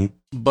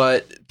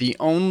 but the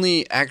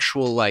only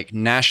actual like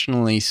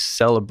nationally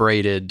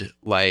celebrated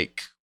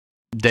like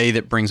day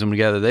that brings them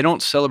together, they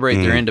don't celebrate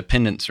their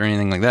independence or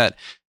anything like that.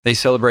 They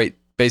celebrate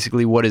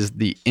basically what is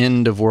the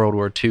end of World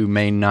War II,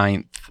 May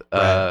 9th,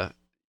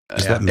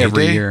 Is that May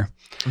every Day? year.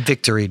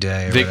 Victory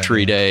Day. or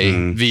Victory whatever.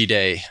 Day,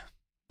 V-Day.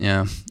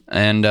 Yeah.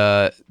 And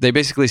they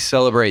basically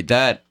celebrate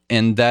that,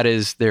 and that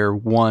is their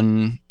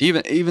one,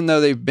 even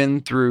though they've been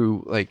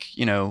through, like,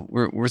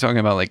 we're talking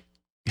about like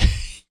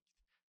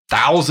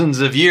thousands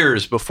of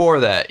years before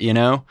that,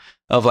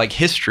 of like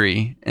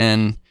history.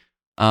 And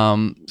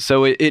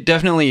so it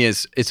definitely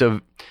is,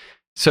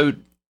 so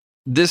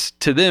this,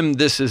 to them,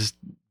 this is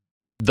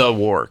the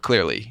war,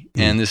 clearly.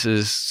 And this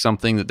is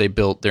something that they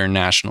built their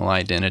national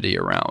identity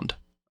around.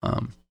 I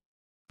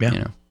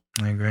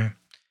agree.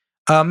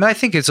 I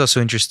think it's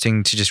also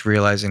interesting to just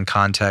realize in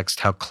context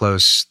how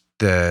close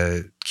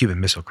the Cuban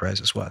Missile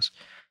Crisis was.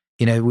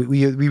 We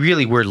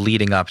really were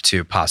leading up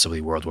to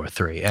possibly World War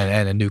III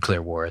and a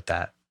nuclear war at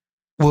that.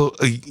 Well,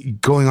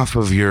 going off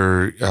of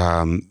your,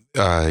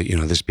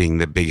 this being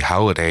the big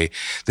holiday,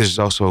 this is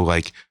also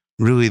like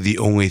really the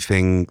only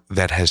thing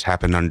that has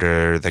happened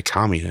under the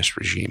communist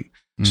regime.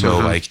 So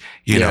like,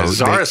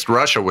 Tsarist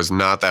Russia was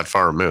not that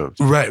far removed.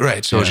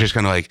 Right. So it's just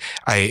kind of like,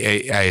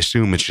 I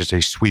assume it's just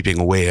a sweeping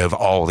away of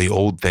all the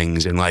old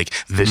things. And like,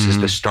 this is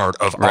the start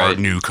of our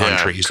new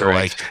country. Yeah, so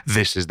like,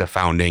 this is the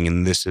founding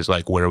and this is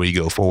like where we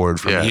go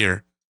forward from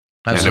here.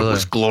 Absolutely. And it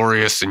was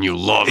glorious and you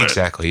love it.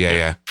 Exactly.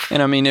 Yeah.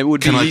 And I mean, it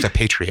would Kind be of like the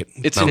Patriot.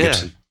 It's Mel an,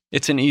 Gibson.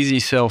 it's an easy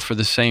sell for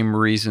the same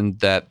reason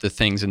that the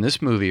things in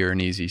this movie are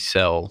an easy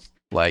sell.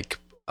 Like,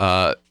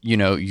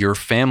 your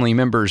family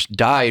members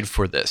died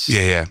for this.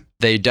 Yeah.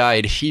 They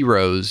died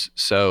heroes.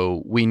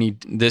 So we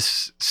need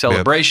this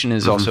celebration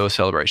is also a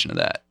celebration of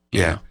that.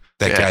 you know?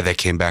 That guy that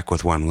came back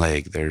with one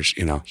leg, there's,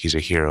 he's a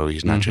hero.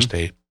 He's not just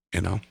a,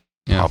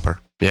 pauper.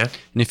 Yeah.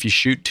 And if you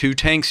shoot 2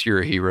 tanks,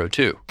 you're a hero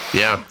too.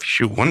 Yeah.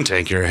 Shoot one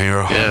tank, you're a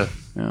hero. Yeah.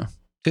 Yeah.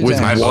 With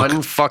my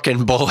one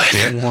fucking bullet.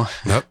 Yeah.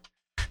 Yep.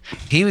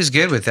 He was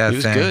good with that He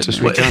was thing. good. It's a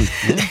sweet gun.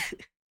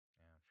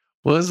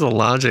 What is the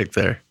logic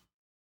there?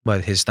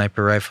 What, his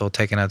sniper rifle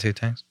taking out 2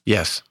 tanks?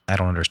 Yes. I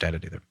don't understand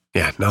it either.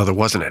 Yeah. No, there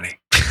wasn't any.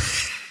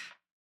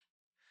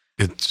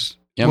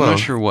 Yeah, I'm Well, not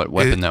sure what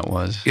weapon that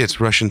was. It's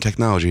Russian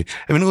technology.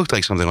 I mean, it looked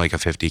like something like a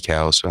 50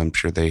 cal, so I'm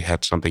sure they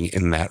had something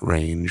in that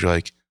range.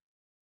 Like,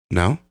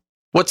 no?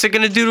 What's it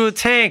going to do to a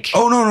tank?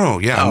 Oh, no.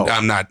 Yeah, Oh.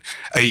 I'm not.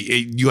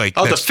 You like.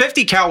 Oh, the that's-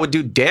 50 cal would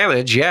do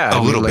damage. Yeah.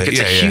 A little bit, It's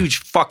a yeah. huge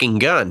fucking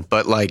gun,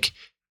 but like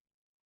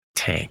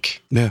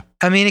tank.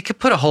 I mean, it could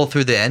put a hole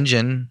through the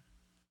engine,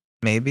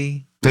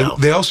 maybe.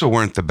 They also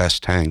weren't the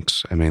best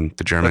tanks. I mean,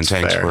 the German That's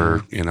tanks fair.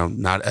 were,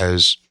 not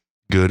as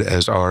good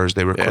as ours.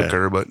 They were Yeah.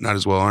 quicker, but not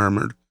as well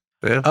armored.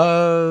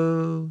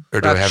 Oh.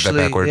 Or do I have that actually,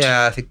 backwards?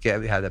 Yeah, I think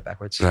we have that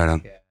backwards. Right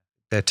on. Yeah.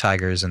 The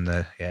Tigers and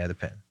the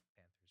pin.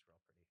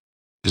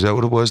 Is that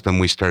what it was? Then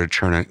we started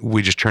churning.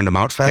 We just churned them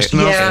out fast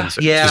Yeah. enough.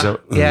 Yeah, Is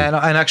that-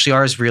 and actually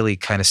ours really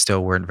kind of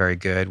still weren't very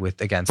good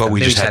against But them. we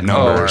They just had more.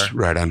 numbers.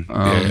 Right on.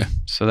 Yeah.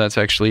 So that's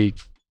actually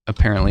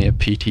apparently a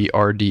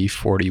PTRD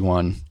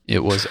 41.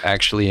 It was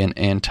actually an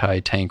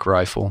anti-tank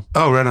rifle.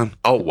 Oh, right on.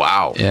 Oh,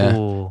 wow. Yeah,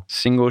 Ooh.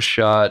 single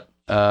shot.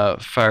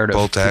 Fired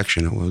Bolt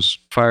action. It was.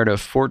 Fired a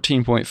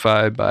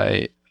 14.5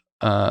 by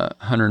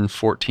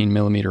 114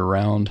 millimeter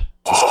round.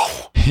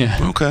 Whoa. Yeah,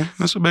 Okay,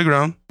 that's a big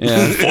round.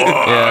 yeah,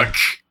 yeah. Fuck.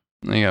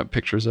 I got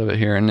pictures of it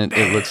here, and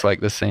it looks like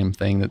the same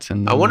thing that's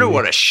in the I wonder movie.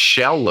 what a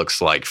shell looks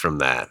like from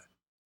that.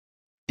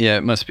 Yeah,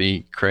 it must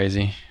be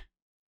crazy.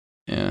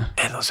 Yeah,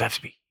 Man, those have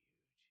to be.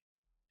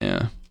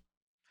 yeah.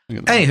 Look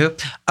at that.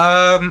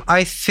 Anywho,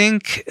 I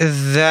think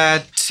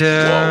that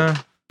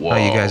Whoa.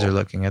 you guys are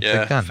looking at the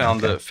Yeah,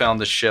 gun. found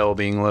the shell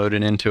being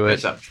loaded into it.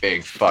 It's a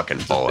big fucking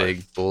It's a bullet.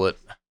 big bullet.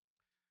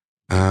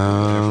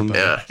 Yeah. Yeah,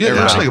 it looks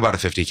Everybody. like about a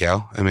 50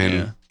 cal. I mean,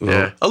 Yeah.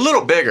 Yeah. A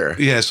little bigger.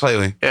 yeah,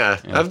 slightly. Yeah.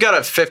 Yeah. I've got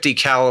a 50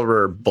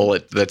 caliber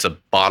bullet that's a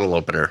bottle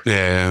opener.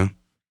 Yeah.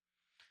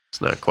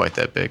 It's not quite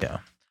that big. Yeah.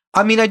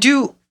 I mean, I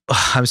do.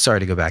 I'm sorry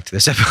to go back to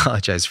this. I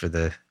apologize for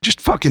the Just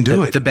fucking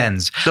do it. the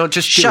bends. No,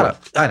 just do Shut it.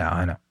 up.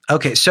 I know.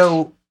 Okay,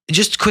 so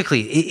just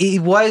quickly,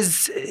 it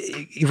was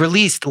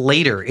released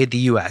later in the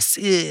U.S.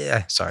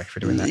 Sorry for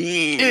doing that.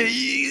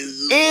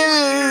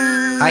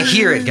 I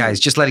hear it, guys.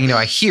 Just letting you know,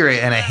 I hear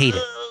it and I hate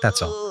it.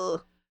 That's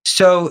all.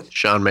 So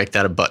Sean, make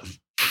that a button.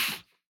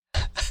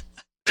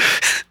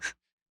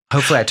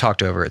 hopefully I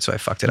talked over it, so I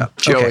fucked it up.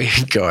 Joey,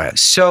 Okay. go ahead.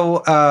 So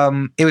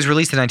it was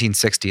released in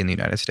 1960 in the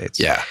United States.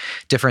 Yeah.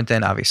 Different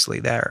than obviously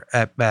there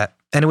at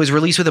and it was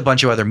released with a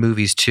bunch of other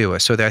movies too.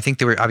 So I think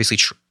they were obviously.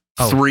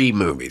 Oh. 3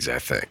 movies, I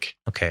think.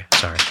 Okay,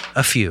 sorry.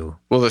 A few.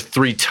 Well, the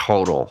 3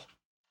 total.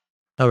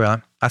 Oh,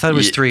 really? I thought it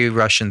was Yeah. 3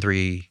 Russian,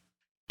 3.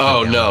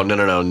 Oh, yeah. no.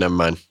 Never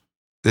mind.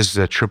 This is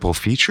a triple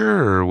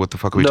feature, or what the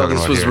fuck are we No, talking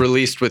this about was here?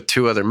 released with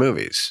 2 other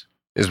movies,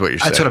 is what you're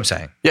saying. That's what I'm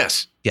saying.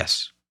 Yes.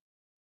 Yes.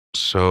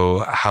 So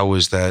how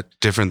is that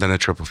different than a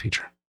triple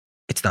feature?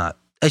 It's not.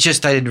 It's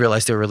just I didn't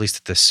realize they were released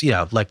at this,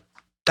 like,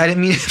 I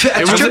didn't mean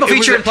It was, triple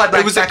feature implied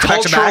back it was a back to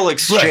back to cultural back.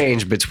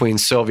 exchange between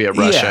Soviet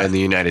Russia Yeah. and the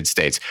United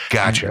States.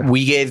 Gotcha.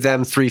 We gave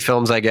them 3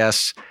 films, I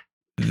guess.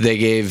 They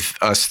gave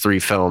us 3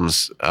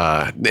 films,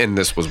 and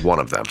this was one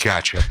of them.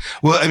 Gotcha.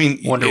 Well, I mean,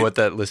 Wonder what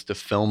that list of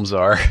films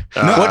are.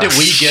 Uh, What did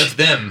we give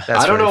them?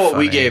 That's I don't know very what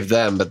we funny. gave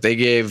them, but they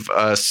gave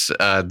us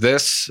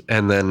this,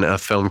 and then a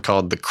film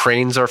called "The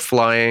Cranes Are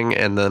Flying,"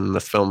 and then a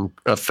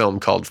film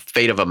called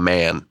 "Fate of a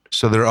Man."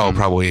 So they're all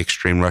probably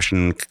extreme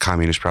Russian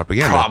communist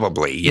propaganda.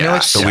 Probably, You know, yeah.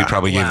 it's So we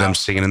probably gave Wow. them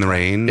 "Singing in the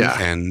Rain"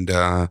 Yeah. and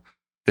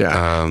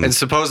Yeah, and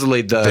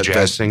supposedly the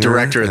Jazz Singer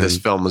director of this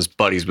and- film was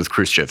buddies with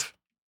Khrushchev.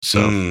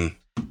 So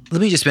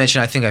Let me just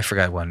mention, I think I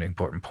forgot one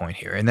important point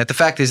here. And that the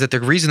fact is that the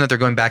reason that they're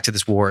going back to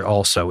this war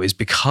also is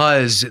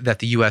because that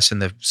the US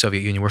and the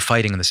Soviet Union were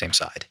fighting on the same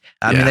side.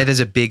 I mean, Yeah. that is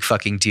a big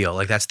fucking deal.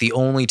 Like, that's the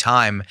only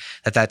time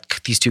that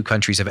these two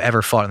countries have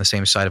ever fought on the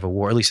same side of a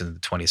war, at least in the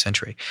 20th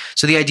century.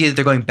 So the idea that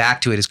they're going back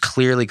to it is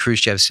clearly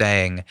Khrushchev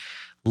saying,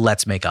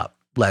 let's make up,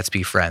 let's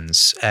be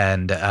friends.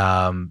 And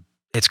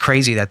it's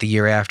crazy that the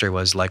year after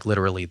was like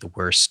literally the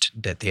worst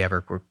that they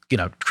ever were.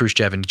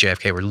 Khrushchev and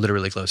JFK were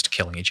literally close to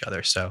killing each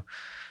other. So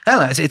I don't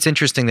know. It's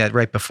interesting that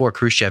right before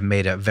Khrushchev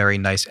made a very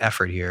nice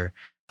effort here,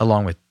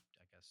 along with,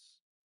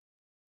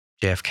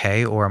 I guess,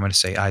 JFK, or I'm going to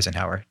say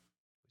Eisenhower,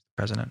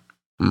 president.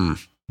 mm.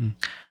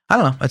 I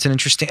don't know. It's an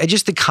interesting,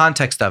 just the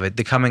context of it,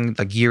 the coming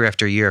like year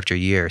after year after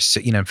year,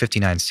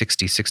 59,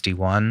 60,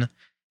 61. It's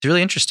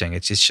really interesting.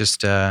 It's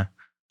just, I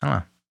don't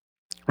know.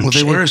 well,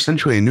 they were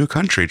essentially a new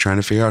country trying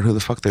to figure out who the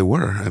fuck they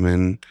were. I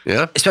mean,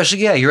 yeah. Especially,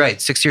 yeah, you're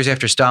right. 6 years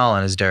after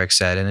Stalin, as Derek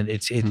said, and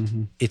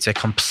Mhm. it's a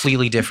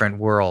completely different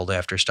world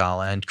after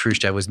Stalin. And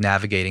Khrushchev was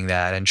navigating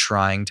that and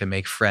trying to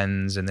make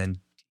friends, and then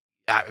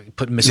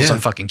put missiles Yeah. on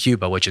fucking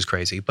Cuba, which is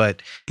crazy.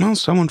 But well,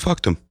 someone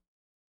fucked him.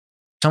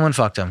 someone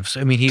fucked him.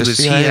 So, I mean, he The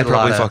CIA had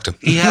probably a lot fucked him.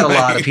 He had a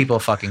lot of people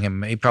fucking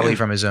him. He probably Yeah.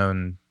 from his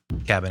own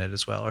cabinet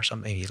as well, or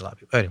something. He had a lot of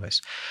people.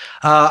 Anyways,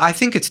 I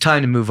think it's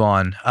time to move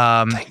on.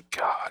 Thank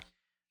God.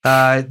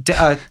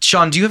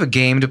 Sean, do you have a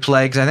game to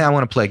play? Because I think I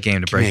want to play a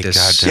game to Give me break a this.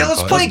 goddamn Yeah,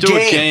 let's button. play Let's do a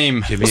game.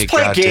 game. Give me Let's a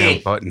play a goddamn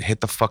game. button.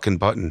 Hit the fucking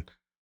button.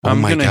 Oh I'm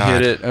my gonna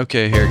God. hit it.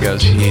 Okay, here it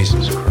goes.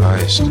 Jesus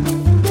Christ.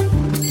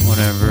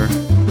 Whatever.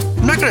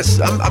 I'm not gonna.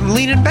 I'm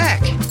leaning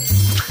back.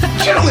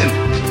 Gentlemen,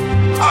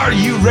 are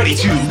you ready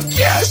to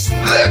guess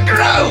the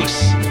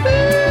gross?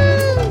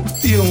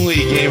 the only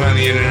game on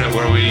the internet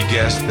where we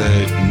guess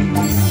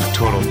the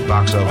total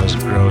box office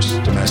gross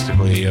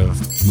domestically of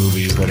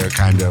movies that are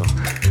kind of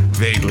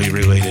vaguely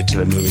related to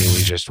the movie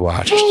we just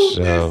watched.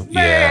 So,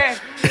 yeah.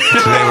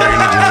 Today we're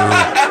going to do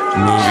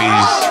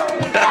movies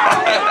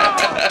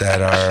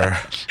that are...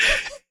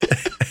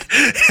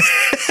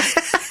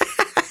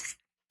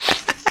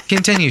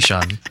 Continue,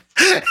 Sean.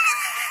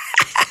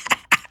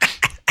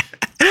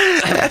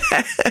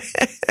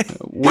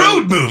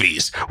 Road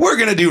movies. We're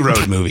going to do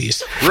road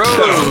movies.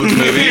 Road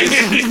movies.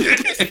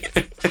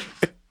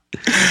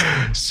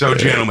 So,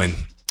 gentlemen,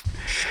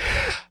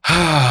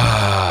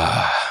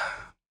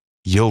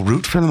 you'll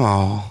root for them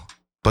all,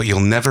 but you'll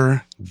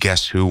never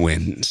guess who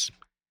wins.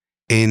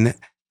 In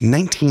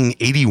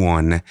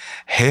 1981,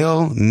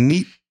 Hale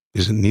Needham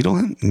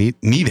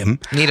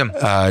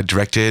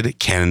directed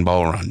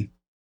Cannonball Run.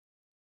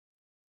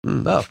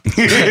 Oh,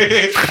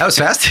 that was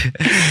fast.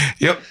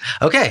 Yep.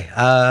 Okay.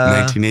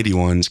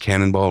 1981's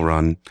Cannonball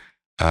Run.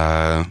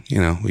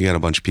 We got a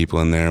bunch of people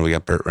in there. We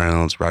got Burt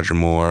Reynolds, Roger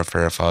Moore,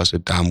 Farrah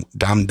Fawcett, Dom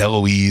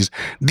DeLuise,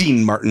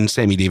 Dean Martin,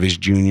 Sammy Davis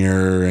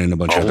Jr., and a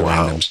bunch of other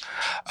randoms.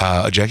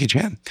 Jackie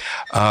Chan.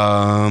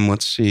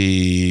 Let's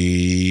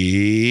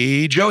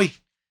see. Joey.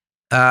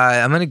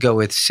 I'm going to go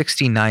with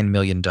 $69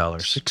 million.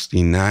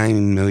 $69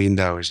 million.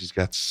 He's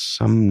got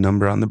some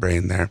number on the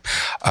brain there.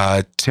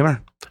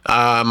 Timmer.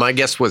 My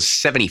guess was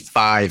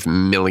 $75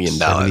 million.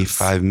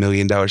 $75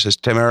 million says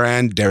Timmer,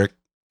 and Derek.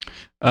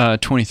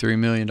 $23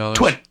 million.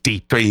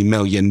 $23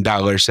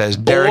 million says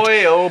Derek.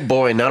 Boy, oh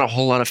boy, not a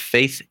whole lot of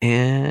faith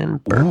in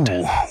Burt.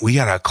 Ooh, we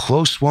got a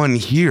close one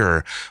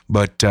here,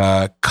 but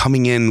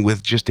coming in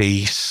with just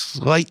a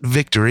slight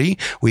victory,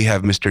 we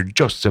have Mr.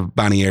 Joseph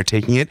Bonnier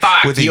taking it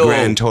with a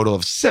grand total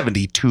of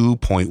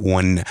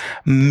 $72.1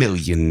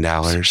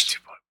 million.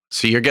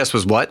 So your guess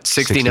was what?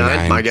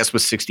 69? My guess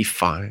was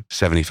 65.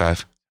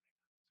 75.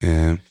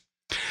 Yeah.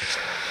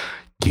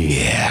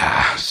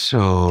 Yeah.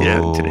 So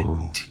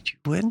Did you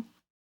win?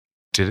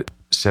 Did it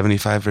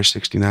 75 versus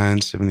 69,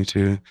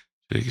 72,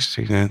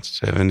 69,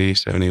 70,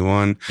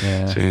 71.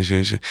 Yeah.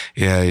 70,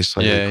 yeah, he's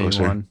slightly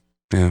closer. He won.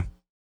 Yeah.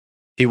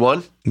 He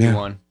won? Yeah. He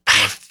won.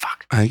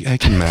 Fuck. I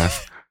can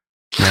math.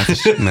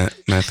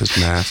 Math is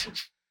math.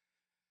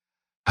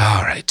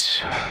 All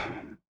right.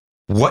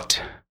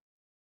 What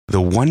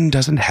the one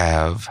doesn't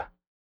have,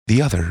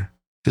 the other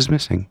is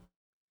missing.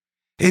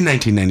 In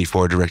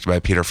 1994, directed by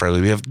Peter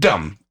Farrelly, we have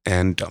Dumb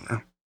and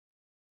Dumber.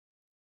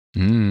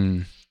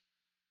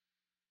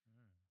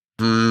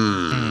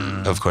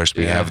 Of course,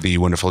 we have the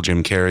wonderful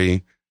Jim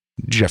Carrey,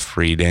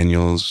 Jeffrey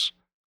Daniels,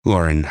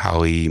 Lauren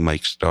Holly,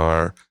 Mike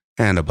Starr,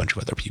 and a bunch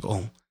of other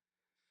people.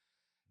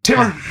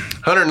 Timmer.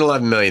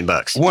 $111 million.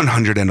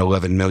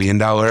 $111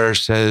 million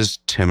says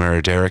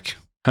Timmer. Derek.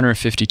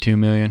 $152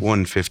 million.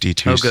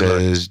 152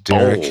 says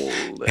Derek.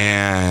 Old.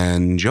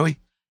 And Joey.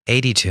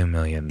 $82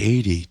 million.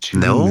 $82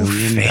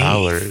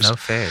 million. No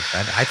faith.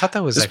 I thought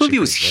that was This actually movie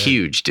was pretty good.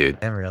 huge, dude. I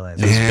didn't realize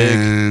It was big.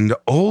 And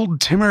old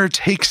Timmer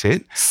takes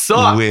it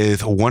Suck. with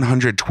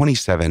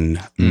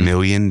 $127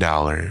 million.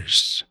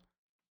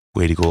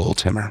 Way to go, old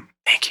Timmer.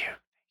 Thank you.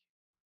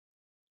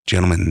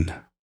 Gentlemen,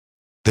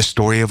 the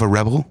story of a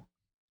rebel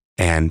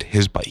and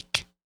his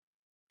bike.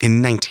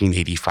 In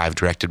 1985,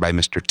 directed by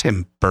Mr.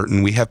 Tim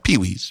Burton, we have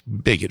Pee-wee's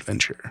Big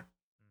Adventure.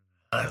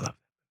 I love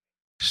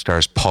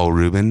Stars Paul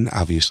Rubin,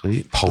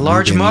 obviously.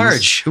 Large Rubens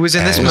Marge, who was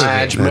in this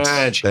as- movie.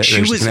 Marge. There's She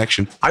a was-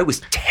 connection. I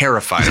was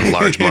terrified of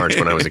Large Marge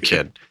when I was a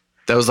kid.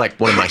 That was like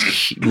one of my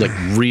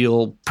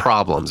real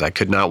problems. I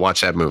could not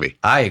watch that movie.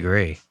 I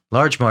agree.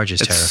 Large Marge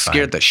is It terrifying.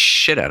 scared the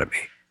shit out of me.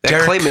 That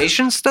Derek.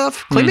 claymation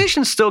stuff?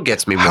 Claymation still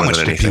gets me How more much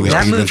than did anything Pee-wee's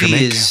else. that Big Adventure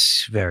movie make?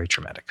 is very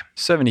traumatic.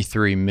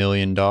 $73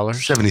 million.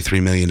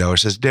 $73 million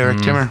says Derek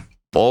Timmer.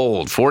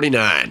 Bold.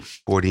 49.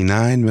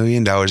 $49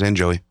 million and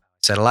Joey.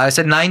 Said a lot. I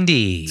said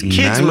 90.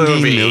 Kids $90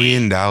 movie.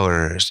 million.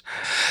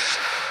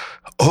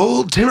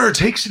 Old Timmer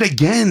takes it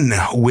again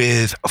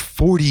with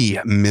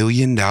 $40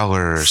 million.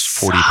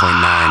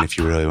 40.9 if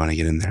you really want to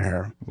get in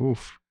there.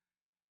 Oof.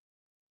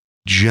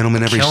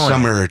 Gentlemen, every Killing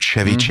summer,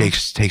 Chevy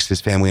Chase takes his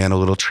family on a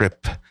little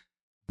trip.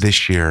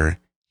 This year,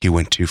 he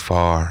went too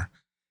far.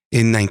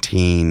 In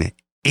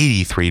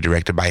 1983,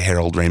 directed by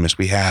Harold Ramis,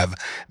 we have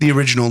the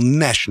original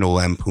National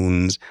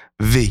Lampoon's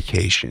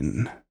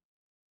Vacation.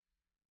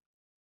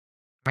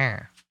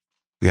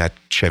 We got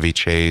Chevy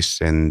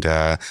Chase and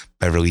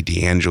Beverly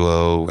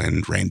D'Angelo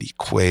and Randy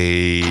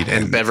Quaid.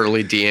 And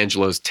Beverly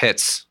D'Angelo's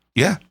tits.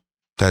 Yeah,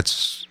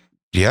 that's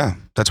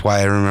why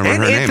I remember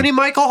And her Anthony name.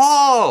 Michael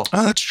Hall.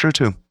 Oh, that's true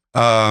too.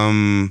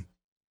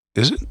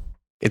 Is it?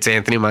 It's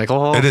Anthony Michael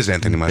Hall. It is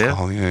Anthony Michael Yeah.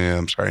 Hall. Yeah,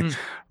 I'm sorry.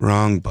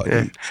 Wrong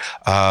button.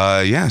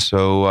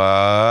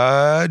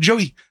 So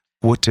Joey,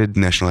 what did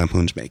National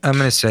Lampoon's make? I'm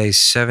going to say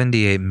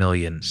 $78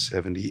 million.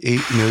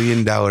 $78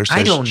 million.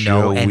 I don't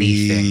know Joey.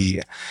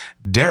 anything.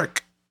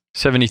 Derek,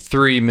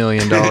 $73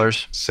 million.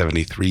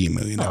 $73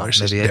 million. Oh,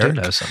 says maybe I do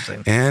Derek. know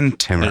something. And I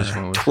Timmer, just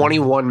went with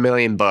 $21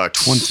 million.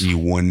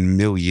 $21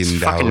 million.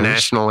 Fucking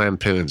National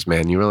Lampoons,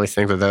 man. You really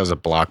think that was a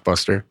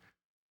blockbuster?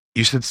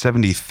 You said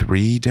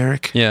 73,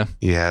 Derek? Yeah.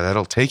 Yeah,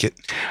 that'll take it.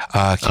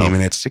 Came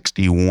in at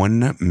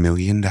 $61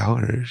 million.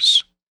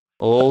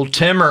 Old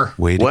Timmer.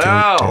 Way to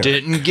Wow. go,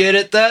 Derek. Didn't get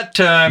it that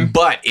time.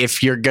 But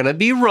if you're going to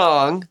be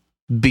wrong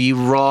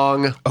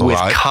A with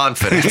lot.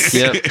 confidence.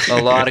 Yep.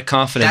 A lot of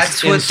confidence.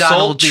 That's what Insult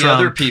Donald the Trump-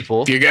 other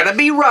people. If you're going to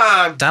be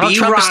wrong, Donald be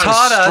Trump wrong has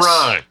taught us.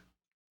 strong.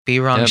 Be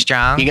wrong, Yep.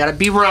 strong. You got to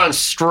be wrong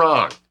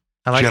strong.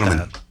 I like Gentlemen,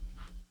 that.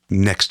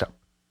 next up,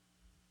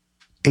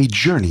 A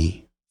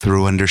Journey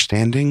Through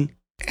Understanding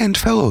and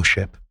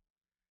Fellowship.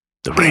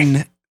 The ring.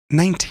 In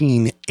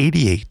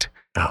 1988,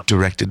 Oh.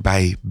 directed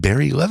by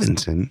Barry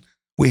Levinson,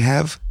 we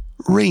have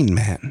Rain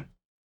Man.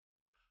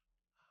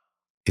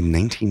 In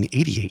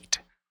 1988,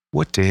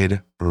 what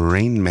did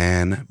Rain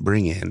Man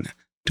bring in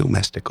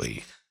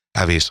domestically?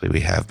 Obviously,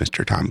 we have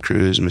Mr. Tom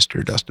Cruise,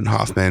 Mr. Dustin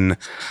Hoffman,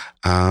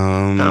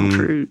 Tom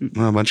Cruise.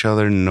 a bunch of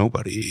other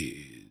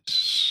nobodies.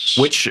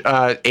 Which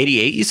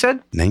 88 you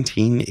said?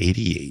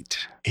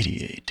 1988.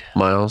 88.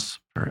 Miles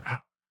per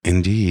hour.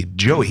 Indeed.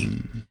 Joey,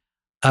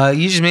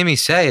 You just made me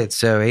say it,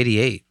 so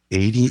 88.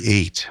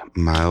 88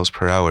 miles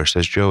per hour,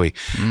 says Joey.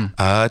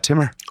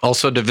 Timmer,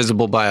 Also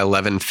divisible by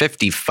 11,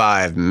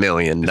 $55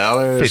 million.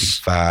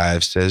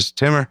 55, says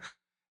Timmer.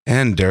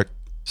 And Dirk,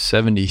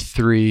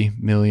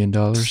 $73 million.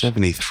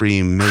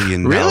 $73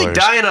 million. Really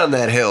dying on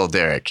that hill,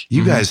 Derek.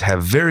 You guys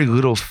have very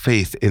little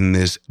faith in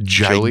this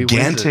Joey wins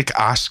gigantic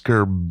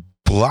Oscar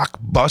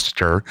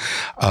blockbuster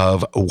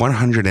of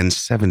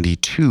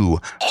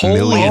 $172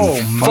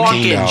 million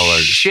fucking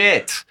dollars.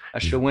 shit. I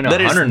should win That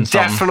 100 and is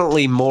something.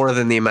 definitely more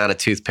than the amount of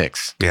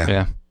toothpicks.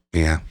 Yeah,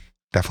 Yeah.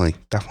 definitely.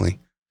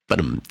 But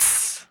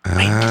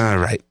All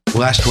right.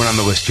 Last one on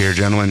the list here,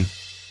 gentlemen.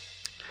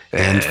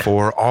 And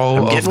for all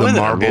I'm of getting the with it,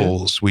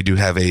 marbles, we do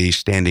have a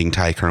standing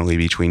tie currently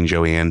between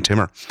Joey and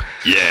Timmer.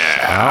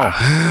 yeah.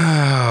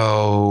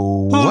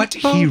 What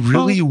he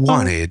really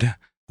wanted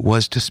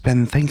was to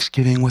spend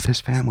Thanksgiving with his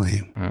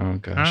family. Oh,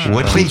 gosh.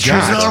 What he Please choose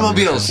got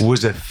automobiles.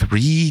 was a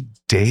 3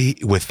 days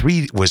with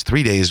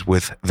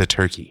the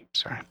turkey.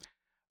 Sorry.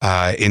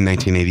 In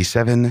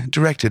 1987,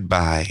 directed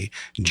by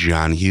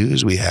John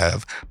Hughes, we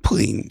have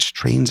Planes,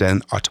 Trains,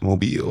 and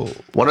Automobiles.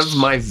 One of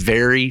my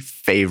very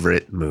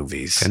favorite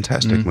movies.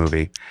 Fantastic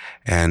movie.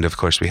 And of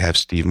course, we have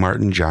Steve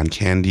Martin, John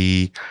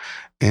Candy,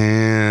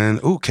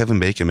 and Kevin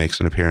Bacon makes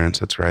an appearance.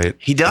 That's right.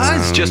 He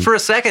does, just for a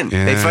second.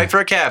 They yeah. fight for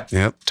a cab.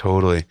 Yep,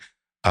 totally.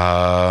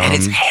 And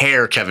it's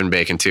hair Kevin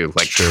Bacon, too.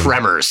 Like True.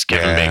 Tremors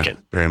Kevin yeah,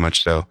 Bacon. very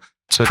much so.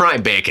 So,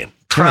 Prime Bacon.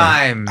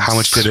 Prime. how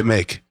much did it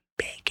make?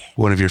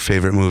 One of your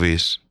favorite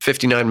movies.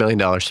 $59 million.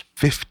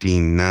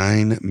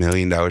 $59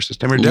 million.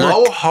 September. Derek.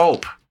 Low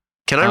hope.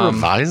 Can I Um,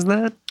 revise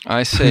that?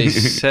 I say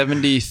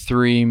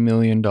 $73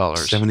 million.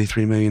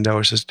 $73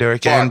 million, says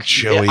Derek. And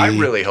Joey. I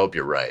really hope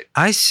you're right.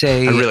 I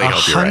say I really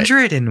hope you're right.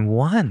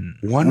 101.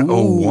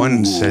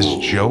 101, says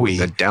Joey.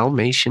 The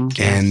Dalmatian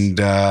Cat.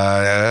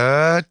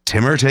 And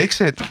Timmer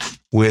takes it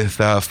with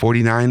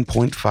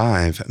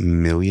 $49.5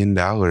 million.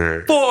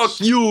 Fuck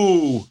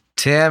you.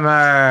 Timmer.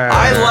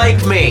 I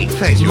like me.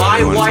 Thank you, My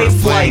everyone, wife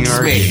for playing likes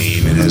our me.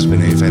 game. It has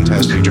been a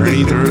fantastic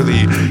journey through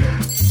the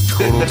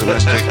total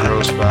domestic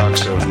gross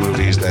box of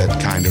movies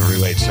that kind of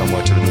relate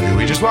somewhat to the movie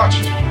we just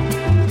watched.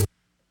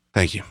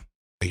 Thank you.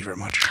 Thank you very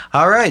much.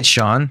 All right,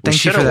 Sean. We Thank you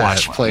should for have that.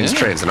 watched Planes,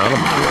 Trains, and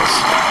Automobiles.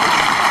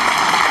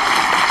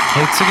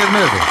 It's a good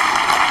movie.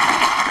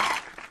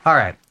 All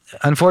right.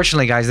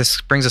 Unfortunately, guys, this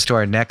brings us to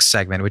our next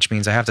segment, which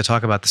means I have to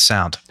talk about the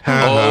sound.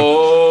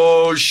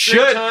 Oh,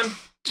 shit.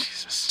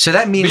 So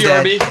that means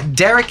BRB. that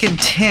Derek and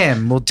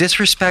Tim will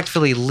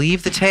disrespectfully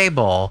leave the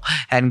table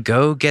and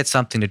go get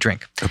something to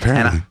drink.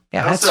 Apparently.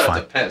 And that's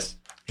fine.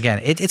 Again,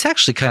 it's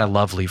actually kind of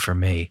lovely for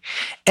me.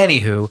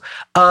 Anywho,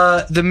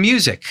 the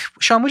music.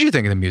 Sean, what did you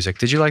think of the music?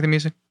 Did you like the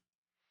music?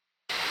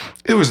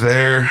 It was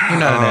there. You're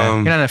not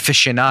an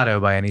aficionado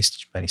by any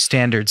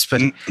standards,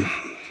 but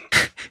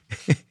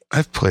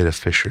I've played a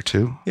fish or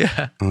two.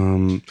 yeah.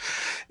 I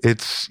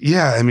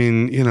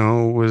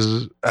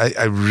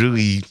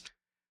really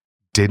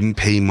didn't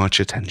pay much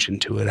attention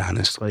to it,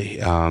 honestly.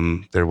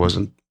 There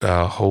wasn't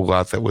a whole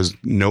lot that was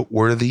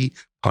noteworthy,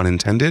 pun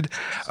intended,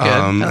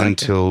 I liked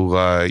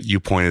until you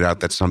pointed out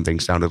that something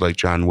sounded like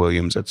John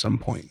Williams at some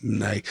point,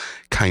 and I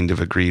kind of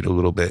agreed a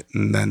little bit,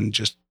 and then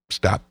just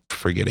stopped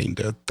forgetting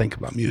to think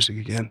about music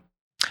again.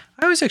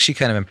 I was actually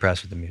kind of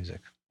impressed with the music.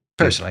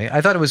 Personally,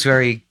 I thought it was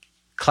very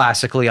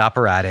classically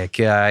operatic.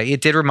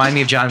 It did remind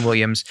me of John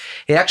Williams.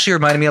 It actually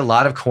reminded me a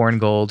lot of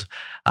Korngold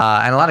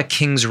and a lot of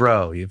King's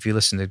Row. If you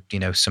listen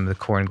to some of the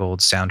Korngold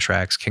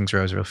soundtracks, King's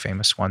Row is a real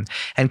famous one.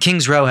 And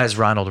King's Row has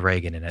Ronald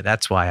Reagan in it.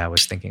 That's why I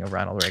was thinking of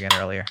Ronald Reagan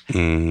earlier.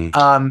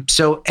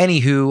 So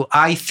anywho,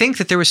 I think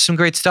that there was some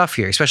great stuff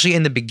here, especially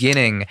in the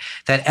beginning,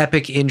 that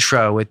epic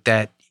intro with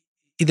that.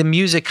 the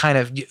music kind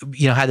of,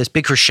 had this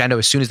big crescendo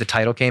as soon as the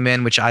title came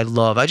in, which I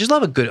love. I just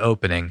love a good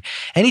opening.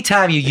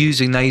 Anytime you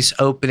use a nice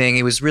opening,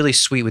 it was really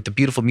sweet with the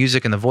beautiful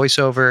music and the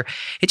voiceover.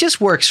 It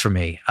just works for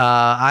me.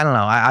 I don't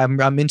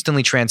know. I'm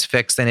instantly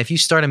transfixed. And if you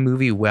start a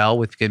movie well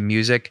with good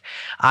music,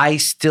 I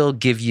still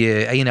give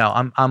you,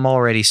 I'm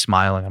already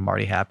smiling. I'm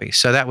already happy.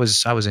 So that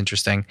was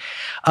interesting.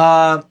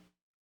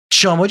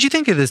 Sean, what'd you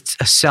think of the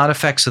sound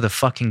effects of the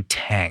fucking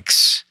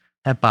tanks?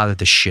 That bothered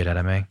the shit out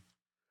of me.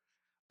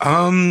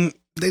 I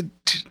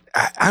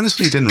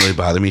honestly didn't really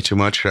bother me too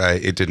much.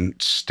 It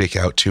didn't stick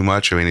out too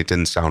much. I mean, it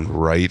didn't sound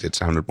right. It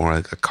sounded more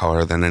like a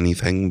car than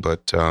anything.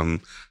 But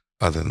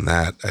other than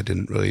that, I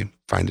didn't really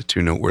find it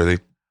too noteworthy.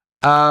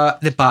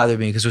 That bothered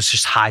me because it was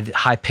just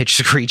high pitched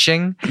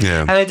screeching.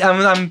 Yeah, and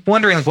I'm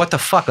wondering, like, what the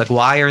fuck? Like,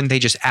 why aren't they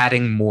just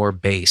adding more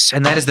bass?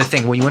 And that is the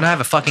thing. When you want to have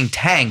a fucking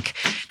tank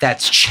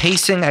that's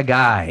chasing a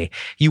guy,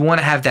 you want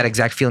to have that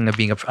exact feeling of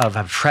being of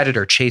a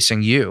predator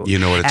chasing you. You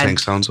know what a tank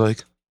sounds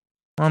like?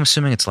 Well, I'm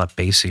assuming it's a lot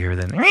bassier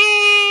than.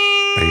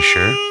 Are you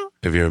sure?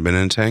 Have you ever been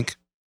in a tank?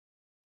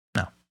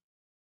 No.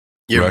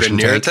 You ever been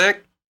near a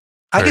tank?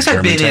 I guess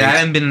I've been tank? I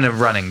haven't been in a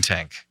running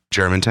tank.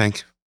 German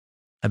tank?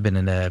 I've been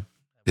in a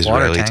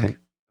Israeli water tank.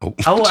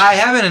 Oh, I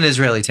have been in an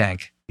Israeli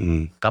tank.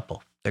 Mm.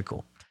 Couple. They're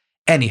cool.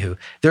 Anywho,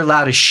 they're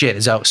loud as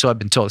shit, so I've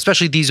been told.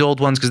 Especially these old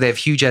ones because they have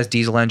huge ass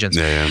diesel engines.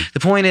 Yeah. The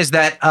point is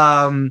that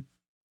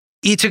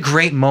it's a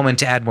great moment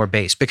to add more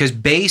bass because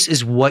bass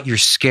is what you're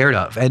scared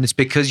of, and it's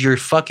because you're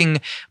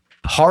fucking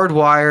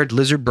hardwired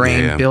lizard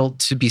brain built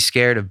to be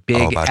scared of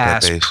big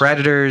ass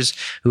predators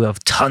who have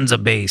tons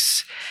of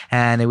bass.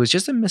 And it was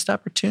just a missed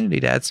opportunity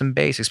to add some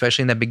bass,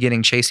 especially in that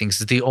beginning chasing.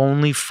 Because it's the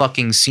only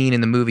fucking scene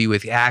in the movie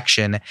with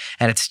action,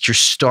 and you're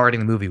starting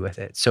the movie with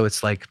it. So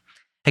it's like,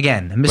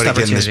 again, a missed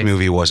opportunity. This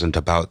movie wasn't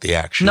about the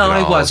action. No, at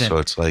it all, wasn't. So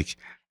it's like,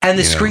 and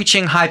the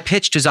screeching high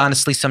pitched is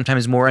honestly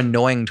sometimes more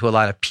annoying to a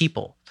lot of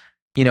people.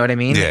 You know what I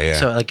mean? Yeah.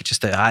 So like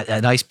just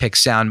a nice pick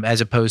sound as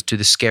opposed to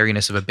the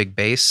scariness of a big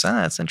bass.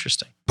 That's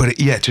interesting. But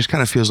it just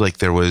kind of feels like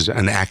there was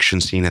an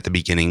action scene at the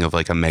beginning of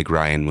like a Meg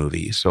Ryan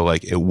movie. So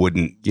like it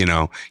wouldn't,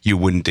 you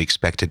wouldn't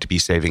expect it to be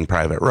Saving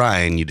Private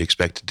Ryan. You'd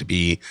expect it to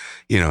be,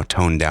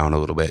 toned down a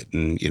little bit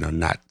and,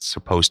 not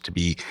supposed to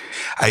be.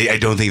 I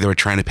don't think they were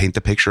trying to paint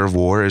the picture of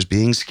war as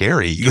being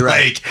scary.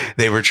 Right. Like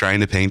they were trying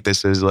to paint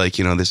this as like,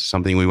 this is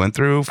something we went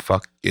through.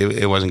 Fuck,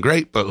 it wasn't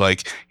great, but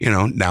like,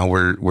 now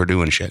we're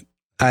doing shit.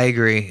 I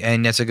agree,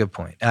 and that's a good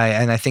point.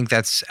 I think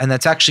that's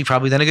actually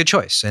probably then a good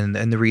choice, and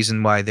the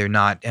reason why they're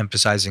not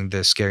emphasizing the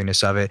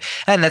scariness of it,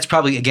 and that's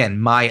probably again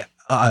my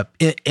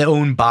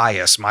own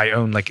bias, my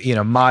own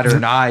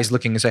modern eyes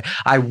looking and say,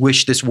 I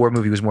wish this war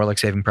movie was more like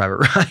Saving Private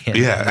Ryan.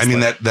 Yeah, I mean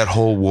that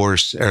whole war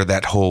or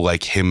that whole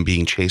like him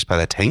being chased by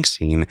the tank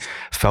scene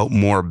felt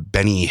more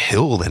Benny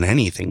Hill than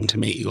anything to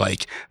me.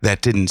 Like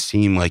that didn't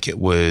seem like it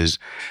was.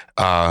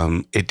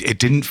 It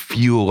didn't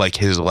feel like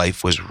his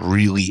life was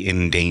really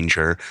in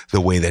danger the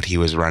way that he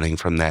was running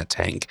from that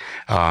tank.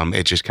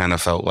 It just kind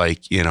of felt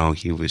like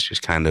he was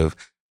just kind of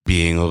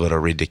being a little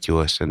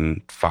ridiculous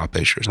and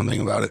foppish or something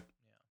about it.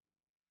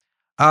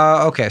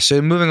 Okay,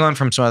 so moving on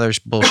from some other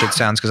bullshit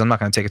sounds, because I'm not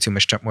going to take it too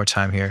much more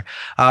time here.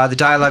 The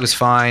dialogue was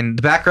fine.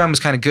 The background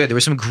was kind of good. There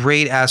was some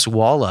great ass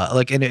walla,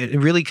 and it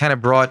really kind of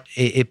brought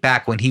it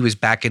back when he was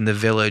back in the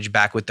village,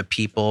 back with the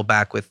people,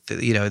 back with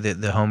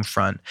the home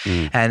front,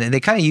 and they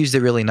kind of used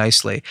it really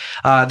nicely.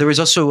 There was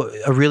also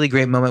a really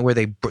great moment where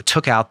they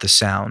took out the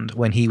sound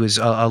when he was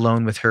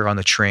alone with her on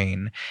the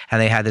train,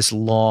 and they had this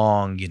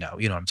long, you know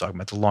what I'm talking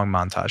about, the long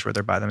montage where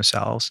they're by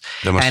themselves.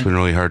 That must have been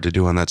really hard to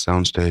do on that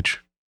soundstage.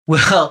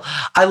 Well,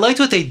 I liked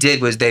what they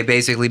did was they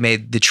basically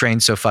made the train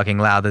so fucking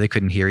loud that they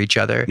couldn't hear each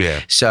other.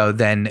 Yeah. So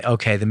then,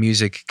 the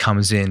music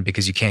comes in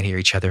because you can't hear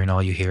each other and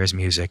all you hear is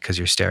music because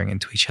you're staring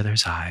into each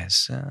other's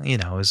eyes.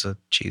 It was a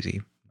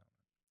cheesy.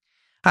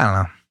 I don't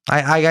know.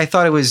 I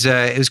thought it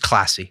was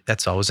classy.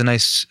 That's all. It was a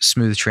nice,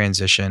 smooth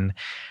transition.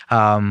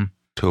 To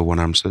a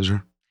one-arm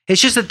scissor?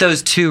 It's just that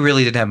those two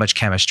really didn't have much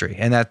chemistry,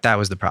 and that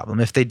was the problem.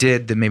 If they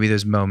did, then maybe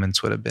those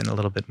moments would have been a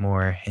little bit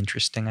more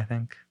interesting, I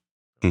think.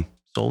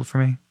 Sold for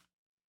me.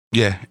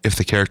 Yeah, if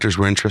the characters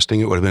were interesting,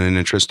 it would have been an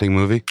interesting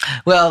movie.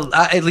 Well,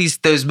 at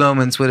least those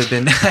moments would have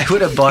been, I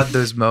would have bought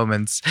those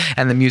moments,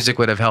 and the music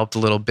would have helped a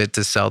little bit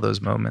to sell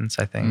those moments,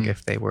 I think,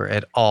 if they were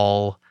at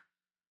all,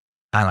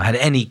 I don't know, had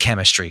any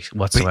chemistry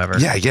whatsoever.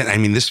 But yeah, again, I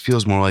mean, this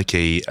feels more like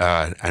an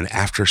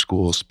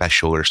after-school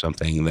special or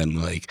something than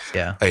like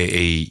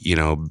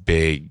a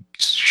big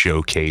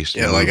showcase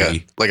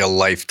movie. like a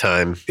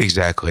Lifetime.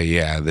 Exactly,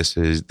 yeah. This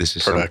is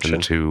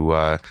production. Something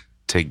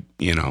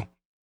to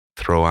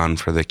throw on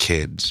for the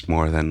kids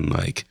more than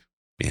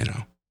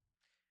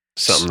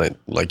something that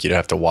like you'd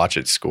have to watch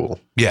at school.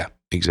 Yeah,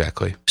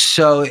 exactly.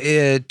 So,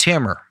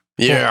 Tammer,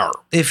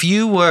 if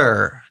you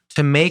were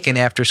to make an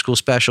after-school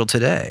special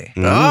today,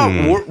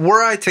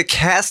 were I to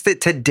cast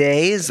it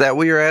today? Is that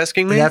what you're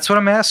asking me? That's what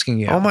I'm asking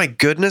you. Oh my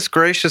goodness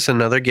gracious!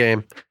 Another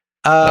game.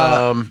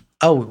 Another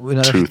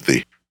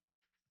Toothy.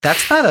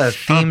 That's not a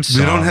theme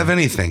song. We don't have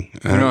anything.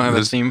 We don't have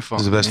a theme song.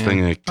 It's the best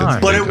thing I could All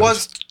right. But think it of.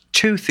 was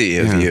toothy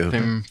of you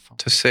Theme-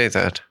 to say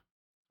that.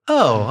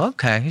 Oh,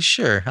 okay,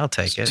 sure, I'll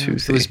take it.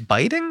 toothy. It was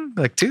biting,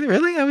 like tooth.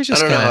 Really? I was I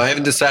just. don't know. I Kinda,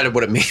 haven't decided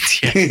what it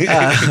means yet.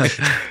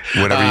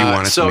 Whatever you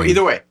want it So to mean.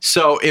 either way,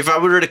 so if I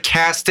were to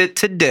cast it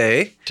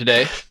today,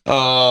 Today,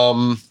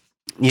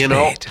 you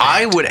know, Today.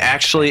 I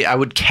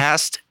would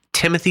cast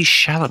Timothy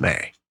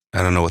Chalamet.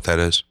 I don't know what that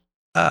is.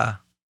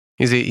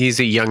 He's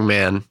a young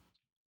man.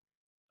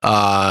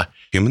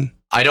 Human?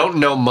 I don't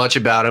know much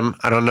about him.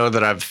 I don't know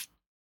that I've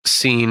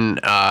seen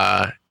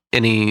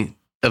any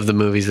of the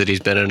movies that he's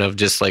been in. I've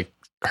just like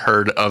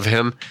heard of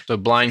him. so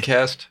blind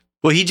cast.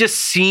 Well, he just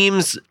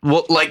seems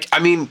like I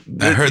mean,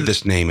 I heard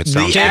this name. It The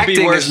sounds Can't be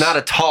acting worse. is not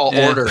a tall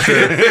Yeah. order. Sure,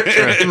 In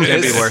can't be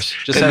this- worse.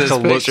 Just in has this to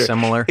look picture.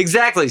 similar.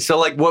 Exactly. So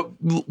like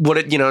what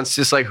it, you know, it's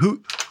just like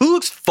who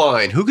looks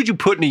fine? Who could you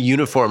put in a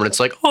uniform? And it's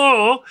like,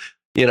 oh,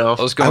 you know,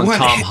 I was going I want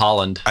Tom Ha-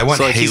 Holland. I want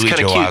So, like, he's Haley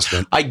kinda Joel cute.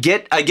 Osment.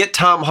 I get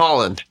Tom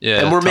Holland.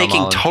 Yeah, And we're Tom making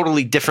Holland.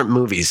 totally different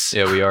movies.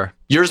 Yeah, we are.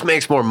 Yours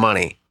makes more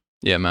money.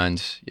 Yeah,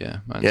 mine's Yeah.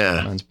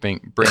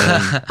 bringing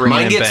in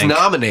Mine gets bank.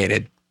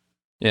 nominated.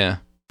 Yeah,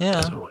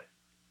 yeah.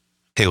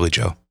 Haley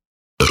Joe.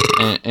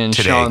 and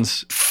Today.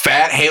 Sean's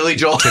Fat Haley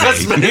Joel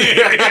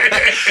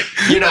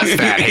Osment. You're not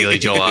fat Haley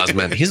Joel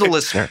Osment. He's a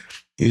listener.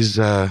 He's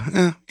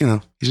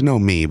he's no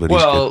me, but he's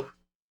good. well.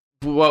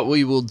 What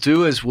we will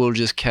do is we'll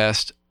just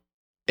cast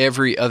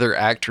every other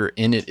actor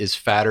in it is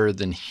fatter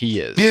than he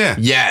is. Yeah.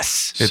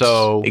 Yes.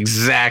 So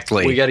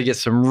Exactly. we got to get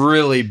some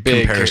really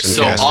big. Comparison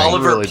so casting.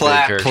 Oliver really big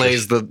Platt characters.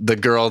 plays the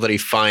girl that he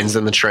finds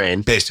in the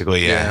train.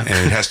 Basically, yeah. And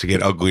it has to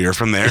get uglier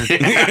from there.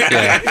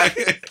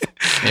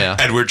 Yeah.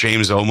 Edward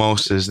James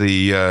Olmos is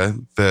the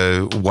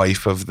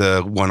wife of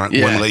the one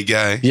leg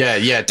guy.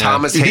 Yeah.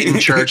 Thomas Hayden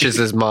Church is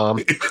his mom.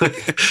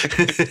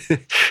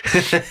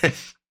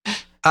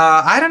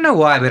 I don't know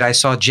why, but I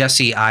saw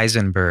Jesse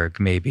Eisenberg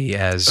maybe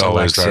as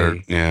Always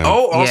Alexei. yeah.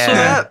 Also Yeah.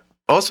 that.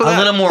 Also A that.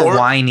 little more or,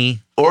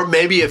 whiny. or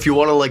maybe if you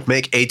want to like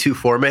make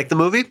A24 make the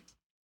movie,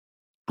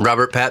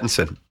 Robert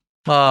Pattinson.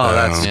 Oh,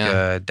 that's Yeah.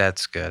 good.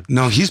 That's good.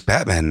 No, he's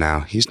Batman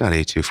now. He's not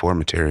A24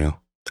 material.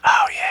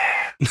 Oh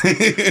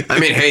yeah. I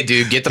mean, hey,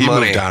 dude, get the he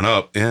money. moved on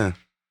up. Yeah.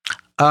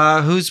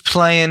 Who's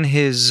playing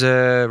his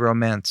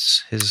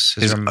romance? His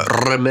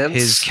Remens?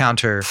 his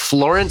counter.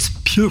 Florence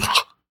Pugh.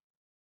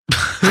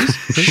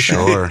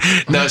 Sure.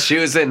 No, she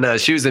was in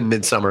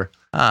Midsummer.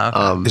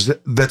 Oh, okay.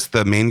 That's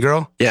the main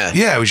girl? Yeah.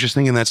 Yeah, I was just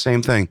thinking that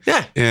same thing.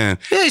 Yeah. Yeah.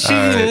 Yeah, She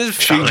can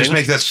just fine.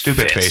 make that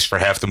stupid Fits. face for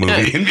half the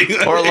movie.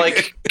 Or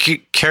like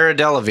Cara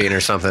Delevingne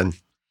or something.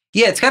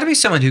 Yeah, it's got to be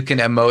someone who can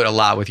emote a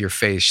lot with your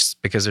face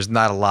because there's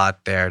not a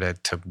lot there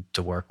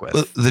to work with.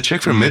 Well, the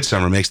chick from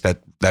Midsummer makes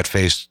that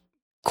face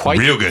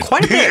real good.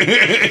 Quite a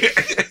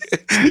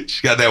bit.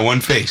 She's got that one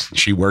face.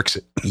 She works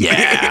it.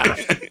 Yeah.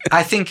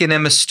 I think in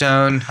Emma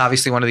Stone,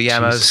 obviously one of the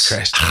Emmas. Jesus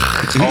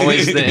Christ.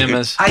 Always the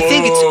Emmas. I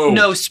think Whoa. it's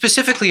no,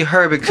 specifically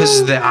her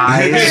because of the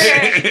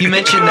eyes. You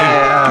mentioned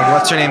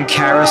what's her name,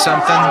 Cara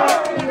something.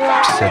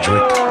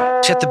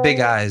 Cedric. She had the big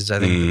eyes. I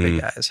think the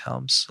big eyes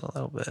helps a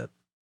little bit.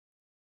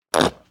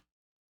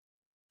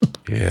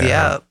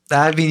 Yeah,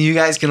 I mean, you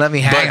guys can let me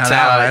hang on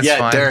that one. That's yeah,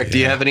 fine. Derek, do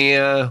you have any?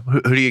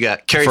 Who do you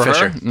got? Carrie For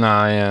Fisher, her?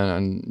 No, yeah,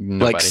 nobody.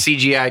 like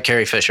CGI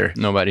Carrie Fisher.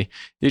 Nobody.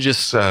 You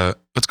just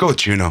Let's go with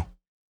Juno.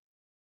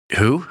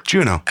 Who?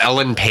 Juno.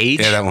 Ellen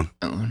Page. Yeah, that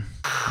one.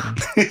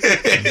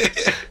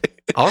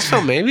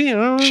 Also, maybe. I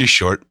don't know. She's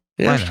short.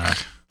 Yeah. Why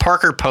not?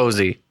 Parker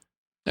Posey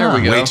there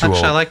we Oh, go. way too Actually,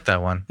 I old. like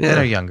that one. Yeah. In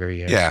her younger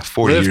years. Yeah,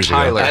 40 Liv years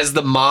Tyler. ago. as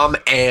the mom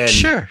and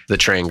Sure. the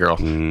train girl.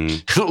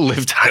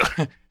 Liv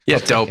Tyler. Yeah, I'll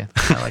take dope. it.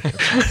 I like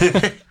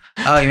it.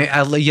 Oh, you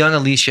mean young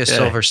Alicia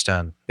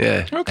Silverstone.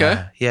 Yeah.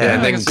 Okay. Yeah.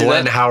 And I then can see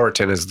Glenn that.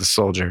 Howerton is the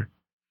soldier.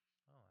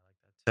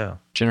 So.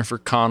 Jennifer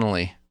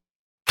Connelly.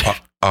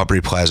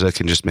 Aubrey Plaza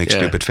can just make Yeah.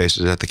 stupid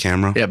faces at the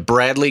camera. Yeah,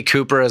 Bradley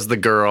Cooper as the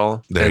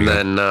girl. There and you go.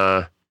 then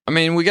I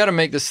mean, we got to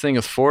make this thing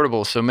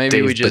affordable, so maybe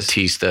Dave we just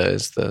Bautista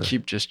is the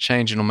keep just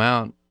changing them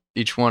out.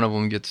 Each one of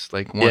them gets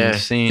like one yeah,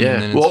 scene. Yeah.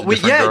 And then it's Well, a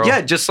different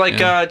girl. just like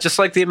Yeah. just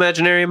like the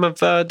Imaginarium of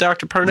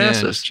Dr. Yeah,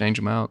 Parnassus. just change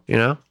them out. You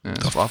know, Yeah,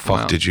 The swap them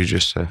fuck out. did you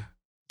just say?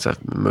 it's a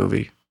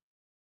movie.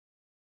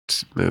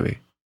 It's a movie.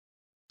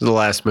 It's the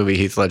last movie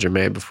Heath Ledger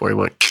made before he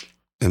went.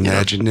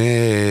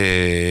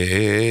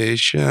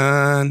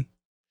 Imagination.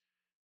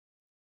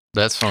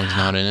 That song's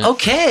not in it.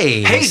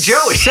 Okay. Hey,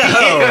 Joey. So,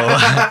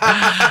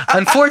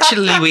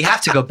 unfortunately, we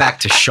have to go back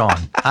to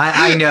Sean.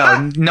 I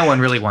know no one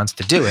really wants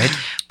to do it,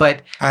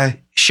 but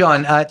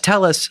Sean,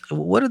 tell us,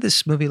 what did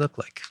this movie look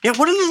like? Yeah,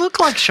 what did it look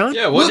like, Sean?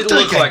 Yeah, what did it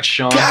look a like,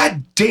 Sean?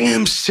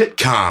 Goddamn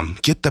sitcom.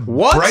 Get the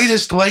What?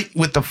 brightest light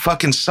with the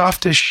fucking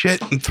softest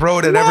shit and throw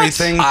it at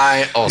everything.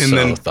 I also And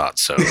then- thought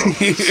so.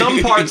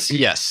 Some parts,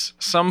 yes.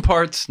 Some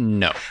parts,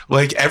 no.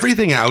 Like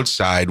everything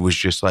outside was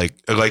just like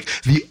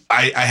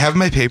I have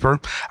my paper.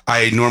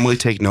 I normally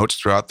take notes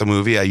throughout the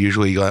movie. I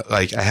usually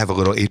I have a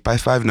little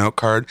 8x5 note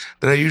card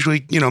that I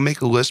usually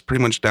make a list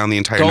pretty much down the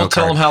entire Don't note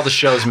tell card. them how the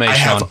show's made, I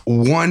Sean. have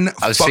one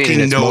I've seen fucking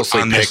it's note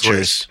mostly on this pictures.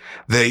 list.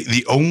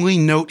 The only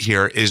note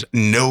here is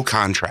no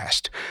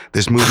contrast.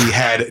 This movie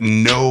had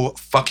no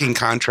fucking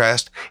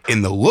contrast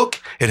in the look.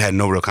 It had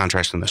no real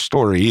contrast in the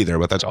story either,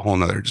 but that's a whole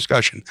nother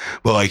discussion.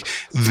 But like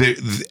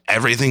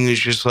everything is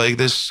just like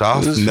this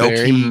soft, It was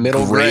very milky,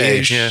 middle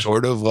grayish gray, yeah.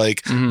 sort of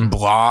like Mhm.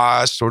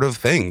 blah sort of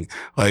thing.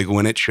 Like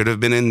when it should have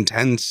been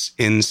intense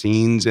in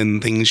scenes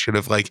and things should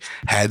have like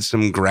had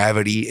some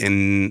gravity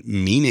and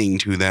meaning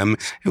to them.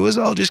 It was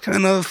all just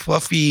kind of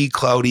fluffy,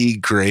 cloudy,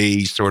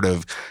 gray sort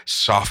of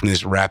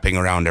softness wrapping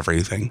around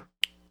everything.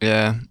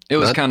 Yeah, it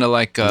was Not- kind of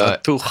like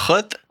Not too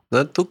hot,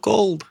 not too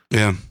cold.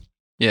 Yeah.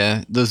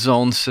 the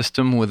zone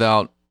system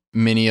without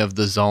many of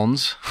the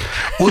zones.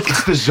 Well,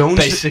 it's the zone.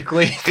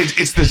 Basically,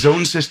 It's the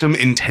zone system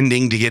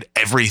intending to get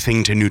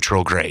everything to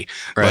neutral gray.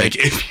 right? Like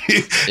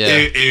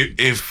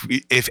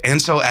if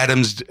Ansel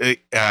Adams'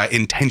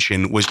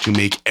 intention was to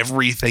make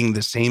everything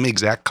the same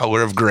exact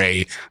color of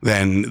gray,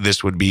 then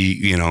this would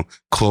be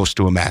close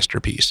to a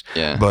masterpiece.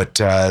 Yeah, But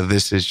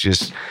this is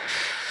just.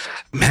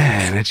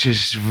 Man, it's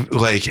just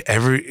like I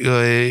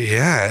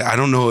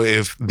don't know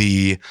if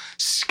the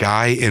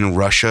sky in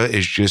Russia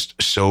is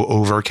just so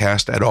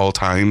overcast at all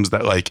times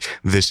that like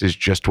this is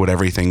just what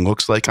everything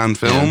looks like on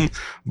film.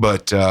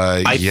 But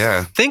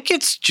I think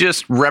it's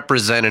just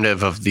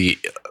representative of the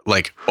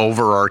like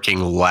overarching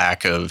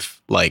lack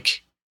of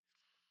like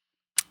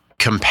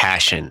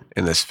compassion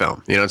in this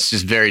film. It's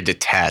just very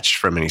detached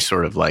from any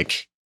sort of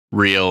like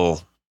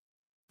real.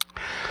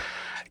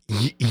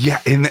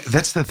 Yeah, and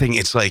that's the thing.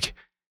 It's like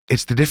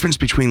it's the difference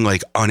between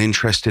like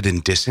uninterested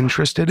and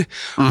disinterested,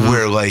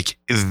 where like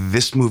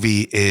this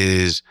movie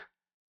is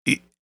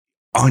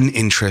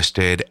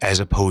uninterested as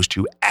opposed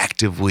to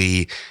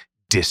actively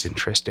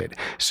disinterested.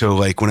 So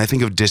like when I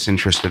think of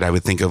disinterested, I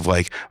would think of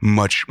like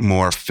much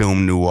more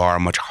film noir,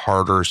 much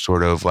harder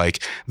sort of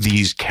like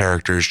these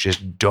characters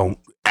just don't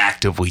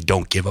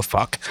give a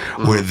fuck.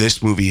 Where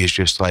this movie is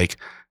just like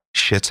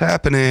shit's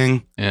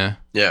happening. yeah.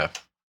 Yeah.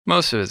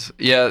 Most of it's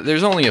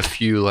there's only a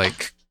few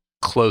like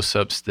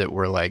close-ups that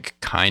were like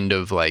kind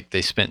of like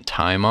they spent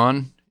time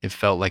on. It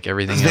felt like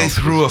everything They else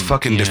threw a was-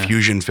 fucking yeah.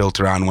 diffusion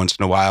filter on once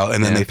in a while,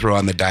 and then Yeah. they threw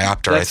on the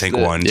diopter, I That's think,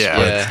 the- once. Yeah.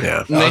 but-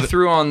 Yeah. And they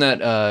threw on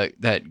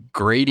that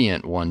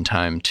gradient one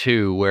time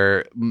too, where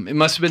it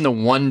must have been the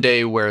one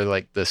day where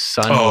like the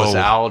sun was Oh.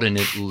 out and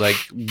it like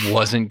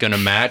wasn't gonna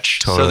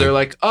match. So Totally. they're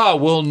like, oh,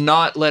 we'll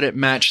not let it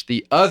match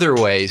the other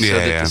way, so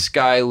that Yeah. the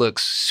sky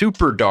looks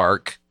super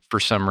dark for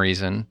some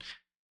reason.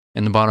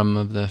 And the bottom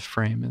of the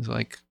frame is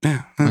like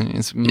Yeah.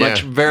 it's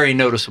very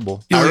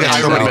noticeable. Yeah, I we got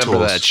so many remember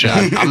tools. that shot.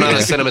 I'm not a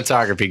Yeah.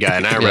 cinematography guy,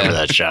 and I remember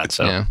that shot.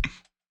 So, Yeah.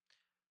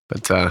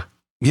 but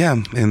Yeah,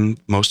 and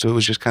most of it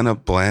was just kind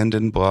of bland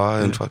and blah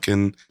and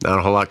fucking not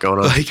a whole lot going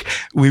on. like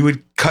we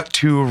would cut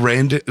to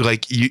random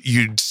like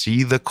you'd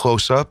see the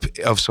close up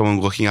of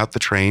someone looking out the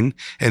train,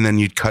 and then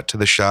you'd cut to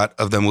the shot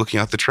of them looking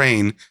out the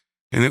train,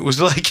 and it was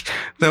like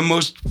the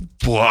most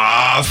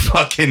blah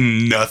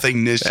fucking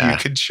nothingness Yeah. you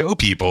could show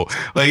people.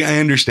 Like I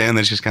understand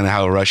that's just kind of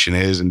how Russian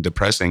is and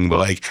depressing, but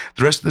like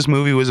the rest of this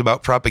movie was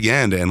about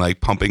propaganda and like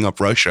pumping up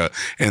Russia,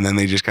 and then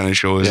they just kind of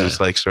show us Yeah. this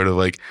like sort of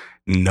like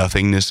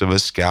nothingness of a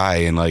sky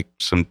and like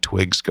some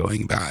twigs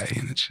going by,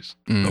 and it's just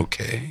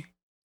okay.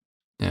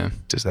 Yeah.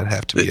 Does that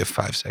have to be a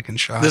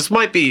 5-second shot? This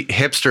might be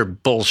hipster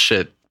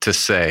bullshit to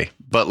say,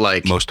 but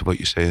like Most of what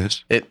you say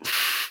is it.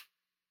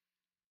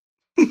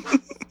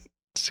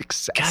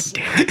 success.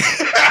 God damn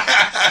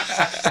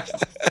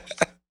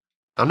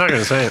I'm not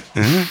gonna say it.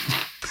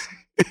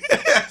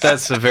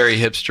 That's a very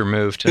hipster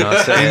move to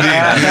not say it.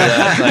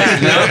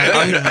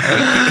 Indeed.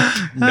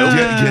 Nope.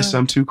 Guess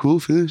I'm too cool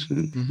for this.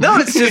 No,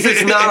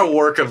 it's not a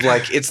work of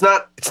like it's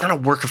not a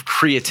work of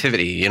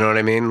creativity. You know what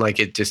I mean? Like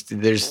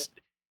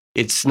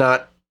it's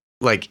not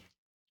like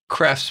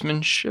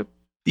Craftsmanship.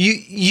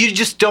 you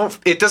just don't.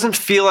 It doesn't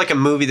feel like a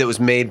movie that was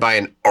made by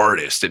an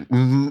artist.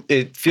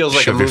 It feels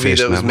like Shove a your movie face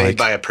that in was that made mic.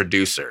 by a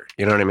producer.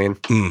 You know what I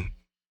mean?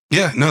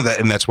 Yeah, no,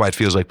 and that's why it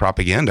feels like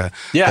propaganda.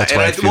 Yeah, That's and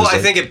why I it feels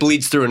like- think it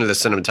bleeds through into the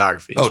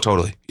cinematography. Oh,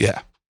 totally.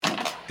 Yeah,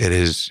 it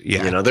is.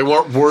 Yeah, You know, they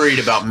weren't worried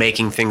about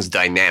making things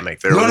dynamic.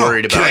 They were No,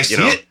 worried can I about, see you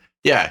know, it?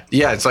 yeah,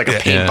 it's like a Yeah.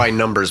 paint by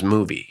numbers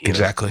movie. you know?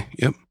 exactly.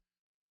 Yep.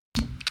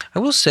 I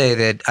will say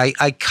that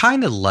I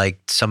kind of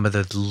liked some of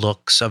the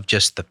looks of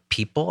just the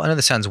people. I know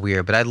this sounds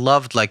weird, but I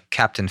loved like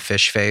Captain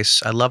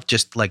Fishface. I loved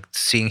just like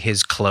seeing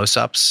his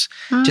close-ups,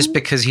 just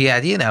because he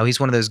had, he's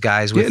one of those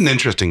guys He with. had an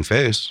interesting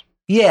face.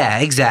 Yeah,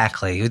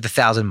 exactly. With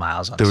 1,000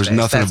 miles on There his was face,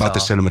 nothing that's about the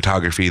all.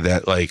 cinematography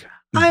that like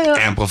I,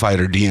 amplified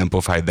or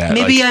de-amplified that.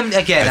 Maybe Like, I'm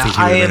again. I think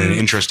he I would have been am. an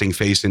interesting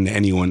face in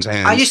anyone's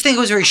hands. I just think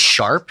it was very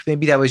sharp.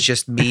 Maybe that was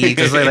just me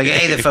because like,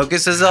 hey, the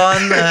focus is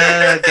on.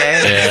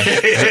 Okay.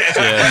 Yeah,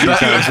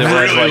 sometimes it was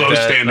Really like low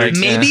that. standards.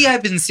 Maybe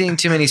I've been seeing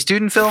too many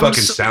student films.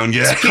 fucking sound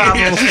guy.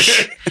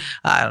 Probably.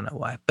 I don't know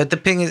why, but the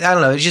thing is, I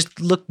don't know. It just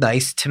looked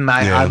nice to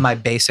Yeah. my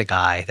basic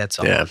eye. That's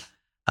all. Yeah.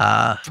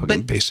 Fucking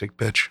But basic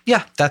bitch.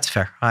 yeah, that's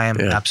fair. I am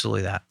Yeah.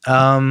 absolutely that.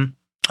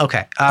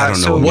 Okay. I don't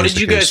know So what What music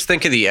did you guys is.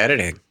 think of the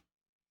editing?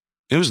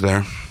 It was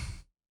there.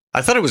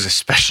 I thought it was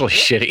especially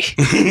shitty.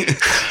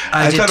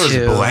 I did thought it was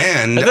too.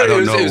 bland. I thought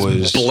don't it know.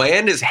 was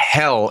bland as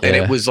hell, and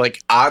Yeah. it was like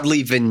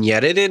oddly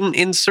vignetted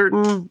in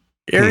certain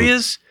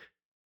areas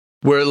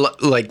where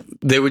like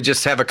they would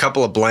just have a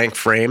couple of blank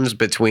frames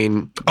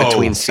between I see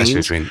what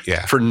scenes you mean.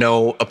 Yeah. for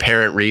no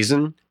apparent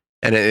reason,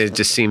 and it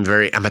just seemed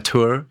very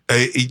amateur.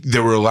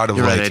 There were a lot of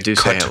You're right, I like do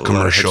say cut a to lot of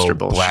commercial hipster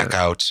bullshit.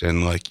 blackouts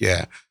and like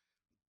it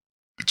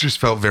just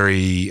felt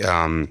very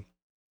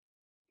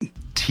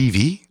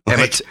TV.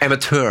 Like,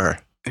 Amateur.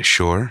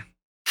 sure.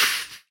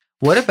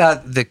 What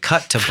about the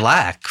cut to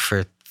black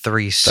for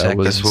 3 seconds?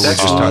 was what we That's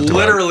just talked about.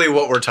 literally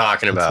what we're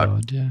talking about.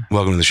 Odd, yeah.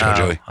 Welcome to the show,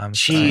 Joey. I'm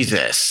sorry.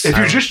 Jesus. If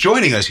you're just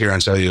joining us here on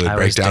Celluloid I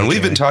was Breakdown, we've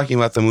been thinking- talking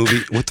about the movie.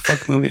 What the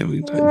fuck movie have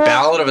we done?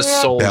 Ballad of a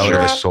Soldier. Ballad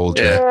of a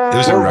Soldier. Yeah. It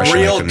was a We're Russian.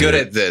 real I couldn't good do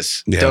at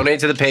this. Yeah. Donate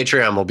to the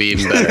Patreon. We'll be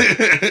even better.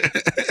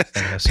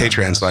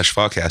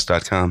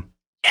 Patreon.com/Fallcast.com.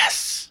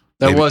 Yes.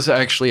 That Maybe. was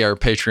actually our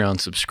Patreon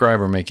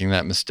subscriber making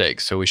that mistake,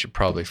 so we should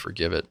probably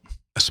forgive it.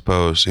 I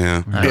suppose,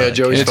 yeah. All Yeah, right.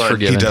 Joey's It's fine.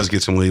 forgiven. He does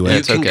get some leeway You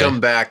It's can okay. come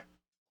back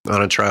on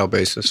a trial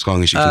basis. as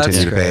long as you That's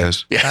continue to pay great.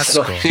 us. Yeah, That's as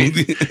long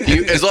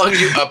cool. as long as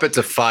you up it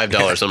to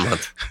 $5 a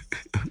month.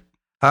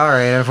 All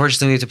right,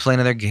 unfortunately, we have to play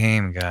another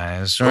game,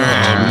 guys. no.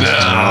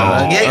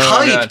 Get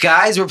Oh, hyped, God.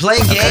 guys. We're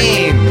playing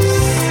games.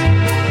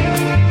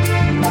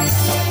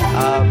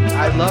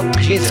 I love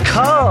It's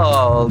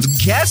called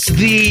Guess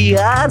the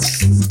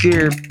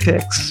Oscar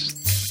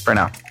Picks for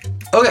now.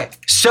 Okay,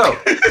 so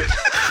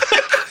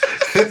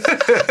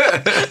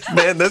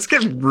Man, that's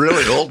getting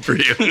really old for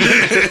you.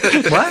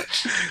 what?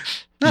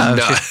 No,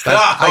 No. it's just-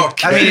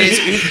 I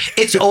mean,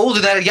 it's older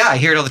than I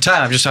hear it all the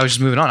time. I was just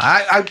moving on.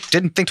 I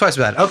didn't think twice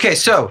about it. Okay,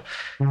 so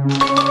Wrong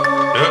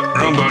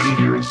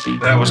button.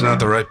 That was not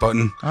the right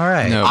button. all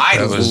right. No, I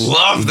that was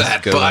love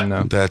that good button.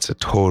 one, though. That's a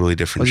totally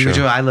different Was you show.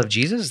 doing I Love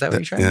Jesus? Is that what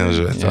you're trying Yeah, to that was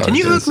do? what I thought. Can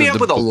you hook It's me the up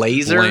with a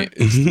laser? Blank,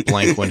 it's the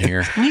blank one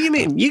here.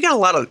 You got a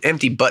lot of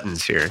empty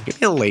buttons here. Give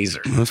me a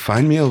laser. Well,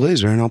 find me a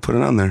laser and I'll put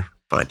it on there.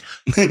 Fine.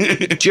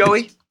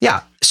 Joey?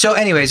 Yeah. So,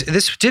 anyways,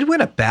 this did win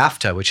a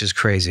BAFTA, which is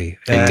crazy.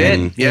 It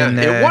did. Yeah. in,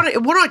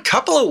 It won a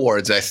couple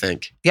awards, I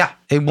think. Yeah,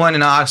 it won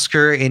an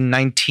Oscar in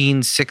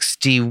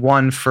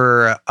 1961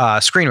 for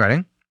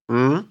screenwriting.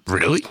 Mhm.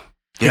 Really?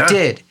 Yeah. It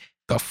did,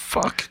 The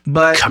fuck?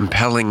 but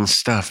Compelling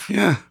stuff.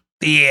 Yeah.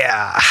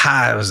 yeah,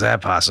 how is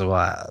that possible?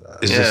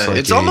 Is Yeah, this like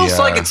it's a, almost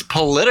like it's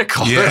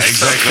political. Yeah, or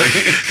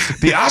something.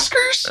 exactly. The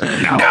Oscars?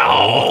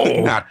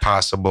 No. Not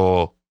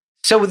possible.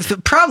 So the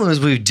problem is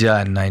we've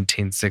done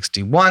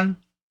 1961.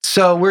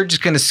 So we're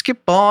just going to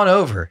skip on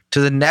over to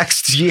the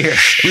next year.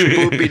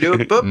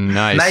 Boopy-doop-boop.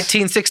 Nice.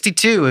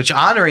 1962, which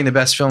honoring the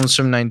best films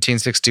from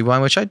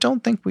 1961, which I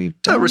don't think we've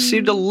I done.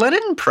 received a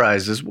Lenin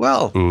Prize as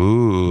well Ooh.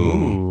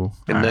 Ooh.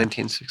 in All right.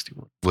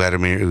 1961.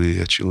 Vladimir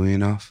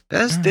Ilyich.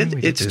 That's we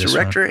did it's do this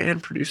director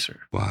and producer.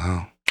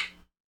 Wow.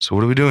 So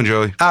what are we doing,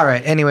 Joey? All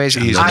right. Anyways,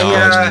 Jeez,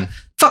 I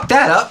fucked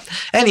that up.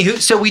 Anywho,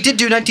 so we did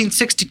do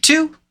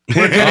 1962. We're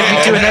going to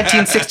be doing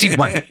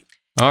 1961.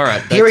 All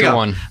right. Back Here we to go.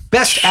 one.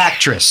 Best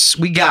Actress.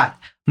 We got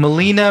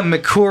Melina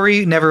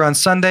McCrory, Never on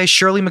Sunday,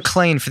 Shirley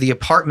MacLaine for The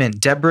Apartment,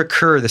 Deborah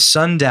Kerr, The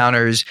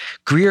Sundowners,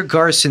 Greer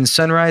Garson,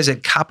 Sunrise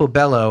at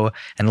Capobello,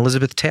 and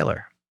Elizabeth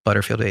Taylor,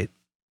 Butterfield 8.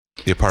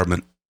 The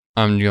Apartment.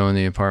 I'm going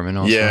the apartment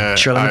also.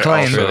 Shirley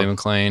MacLaine. Shirley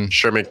MacLaine.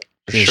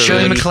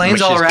 Shirley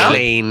MacLaine's all around?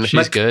 McLean.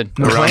 She's good.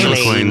 MacLaine.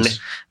 McLean.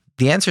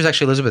 The answer is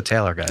actually Elizabeth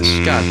Taylor, guys.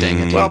 God dang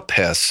it. Well,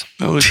 piss.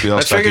 Oh, we all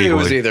I stuck figured it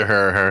was equally. either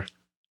her or her.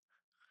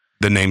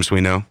 The names we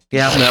know.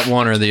 Yeah. That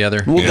one or the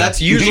other. Well, Yeah. that's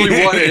usually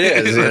what it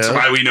is. you That's know?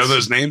 why we know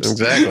those names.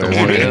 Exactly. The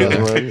one or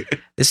the Yeah.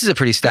 This is a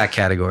pretty stacked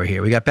category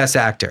here. We got Best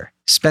Actor.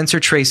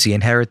 Spencer Tracy,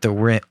 Inherit the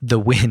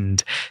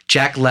Wind.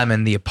 Jack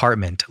Lemmon, The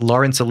Apartment.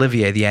 Laurence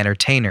Olivier, The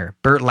Entertainer.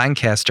 Burt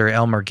Lancaster,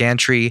 Elmer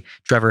Gantry.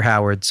 Trevor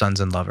Howard, Sons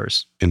and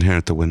Lovers.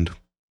 Inherit the Wind.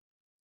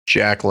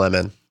 Jack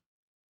Lemmon.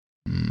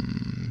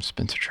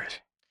 Spencer Tracy.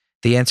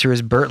 The answer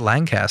is Burt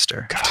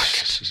Lancaster.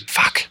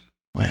 Fuck.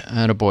 Wait,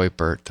 I had a boy,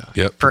 Bert, though.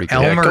 Yep. For Pretty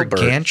good. Elmer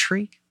Burt.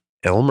 Gantry?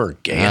 Elmer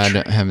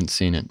Gantry. I haven't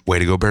seen it. Way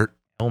to go, Bert.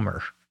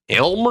 Elmer.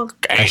 Elmer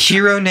A Gantry.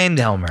 hero named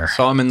Elmer.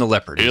 Saw him in The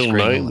Leopard. He's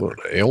great in The Leopard.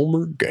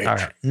 Elmer Gantry. All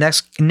right.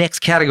 Next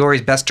category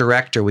is Best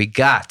Director. We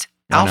got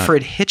Why not?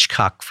 Alfred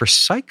Hitchcock for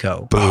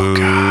Psycho.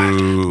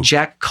 Boo.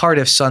 Jack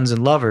Cardiff, Sons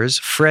and Lovers.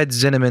 Fred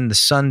Zinnemann, The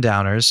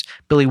Sundowners.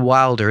 Billy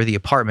Wilder, The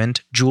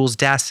Apartment. Jules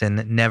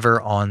Dassin,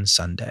 Never on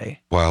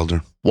Sunday.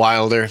 Wilder.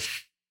 Wilder.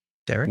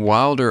 Derek?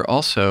 Wilder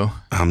also.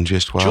 I'm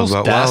just wild Jules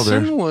about Dassin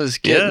Wilder. was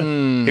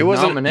getting He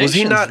wasn't. Was nominations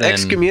he not then.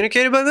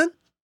 excommunicated by then?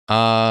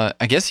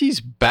 I guess he's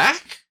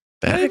back.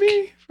 Back?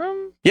 Maybe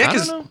from. Yeah, I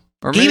 'cause- don't know.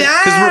 Or He maybe,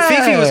 back! Because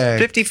Rafifi was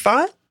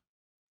 55.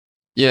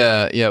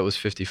 yeah, it was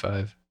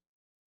 55.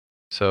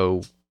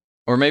 So,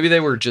 or maybe they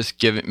were just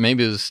giving.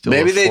 Maybe it was still.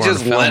 Maybe a they foreign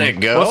just film. let it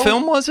go. What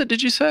film was it?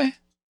 Did you say?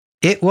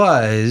 It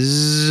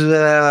was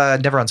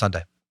Never on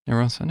Sunday. Never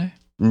on Sunday.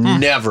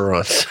 Never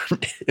on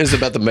Sunday. It was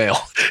about the mail.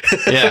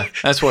 Yeah,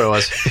 that's what it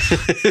was.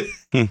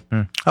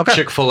 Okay.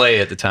 Chick-fil-A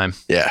at the time.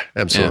 Yeah,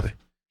 absolutely.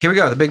 Here we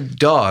go. The Big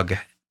Dog.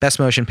 Best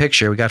Motion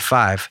Picture. We got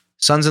 5.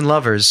 Sons and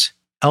Lovers.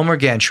 Elmer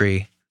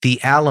Gantry. The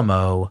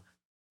Alamo.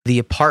 The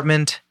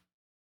Apartment.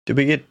 Did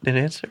we get an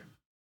answer?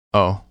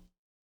 Oh,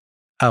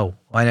 Oh,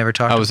 I never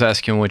talked. I was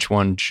asking which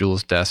one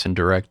Jules Dassin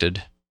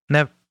directed.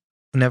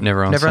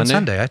 Never on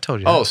Sunday? I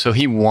told you. Oh, so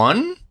he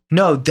won?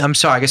 No, I'm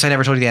sorry. I guess I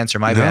never told you the answer.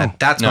 My No. bad.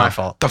 That's No. my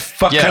fault. The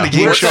fuck Yeah, kind of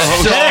game we're show so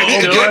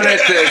host? good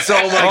at this.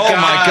 Oh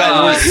my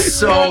god. We're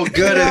so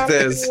good at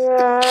this.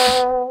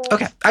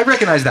 Okay, I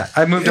recognize that.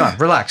 I moved on.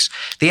 Relax.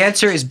 The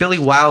answer is Billy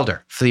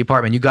Wilder for The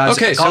Apartment. You guys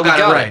Okay, so all we got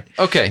it right.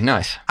 Okay,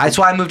 nice. That's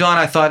why I moved on.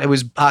 I thought it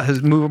was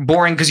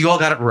boring because you all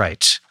got it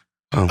right.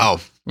 Oh,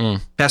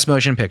 Best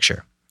motion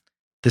picture.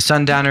 The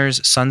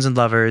Sundowners, Sons and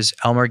Lovers,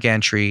 Elmer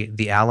Gantry,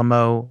 The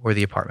Alamo, or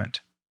The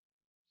Apartment?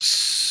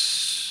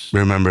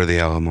 Remember the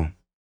Alamo.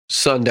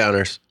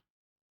 Sundowners.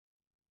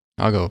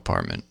 I'll go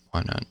Apartment.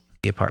 Why not?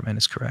 The Apartment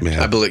is correct.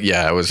 Yeah. I believe.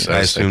 Yeah, I was. I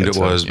was assumed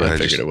thinking it was, so. but I I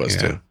figured just- it was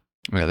yeah. too.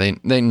 Yeah,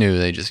 they knew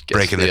they just guessed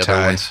Breaking the other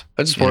tie. ones.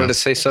 I just You wanted know, to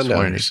say just wanted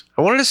Sundowners.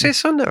 I wanted to say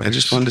Sundowners. I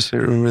just wanted to say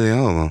remember the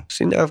Alamo.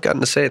 See, now I've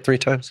gotten to say it 3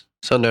 times.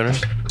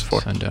 Sundowners. It's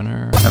 4.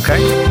 Sundowner.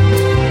 Okay.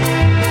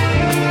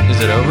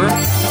 Is it over?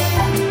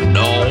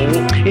 No.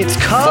 It's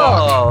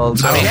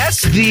called. I mean,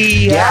 Yes,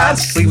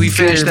 yes. We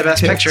finished the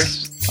best picture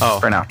Oh,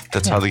 for now.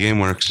 That's how the game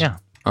works. Yeah.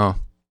 oh,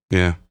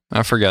 Yeah.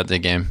 I forgot the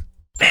game.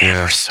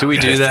 Yeah. Do we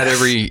do that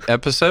every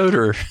episode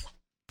or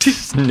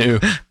just new?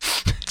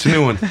 It's a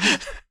new one.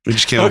 We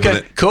just came up with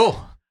it. Cool.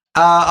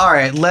 All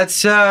right,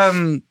 let's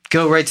go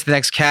right to the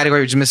next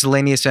category, which is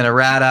miscellaneous and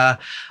errata.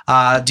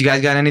 Do you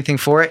guys got anything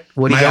for it?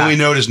 What do you My got? only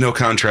note is no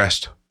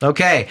contrast.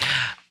 Okay.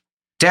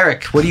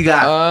 Derek, what do you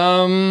got?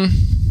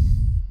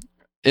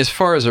 As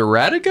far as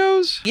errata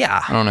goes,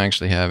 Yeah. I don't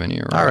actually have any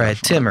errata. All right,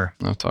 for- Timmer.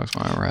 I'll talk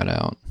my errata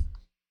out.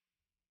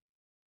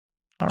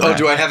 All Oh, right.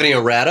 do I have any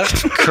errata?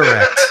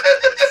 Correct.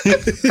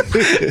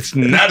 It's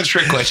not a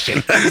trick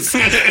question. I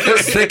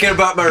was thinking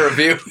about my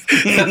review.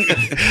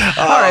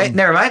 All right,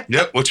 never mind.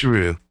 Yep. What's your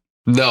review?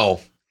 No.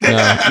 No,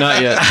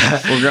 not yet.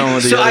 We're going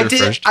with the So other I did.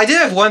 first. I did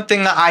have one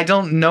thing that I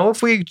don't know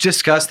if we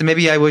discussed, and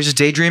maybe I was just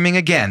daydreaming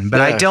again.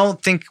 But I Yeah.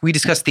 don't think we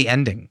discussed the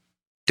ending.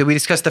 Did we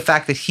discuss the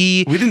fact that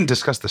he? We didn't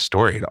discuss the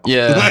story at all.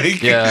 Yeah,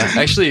 Like- yeah.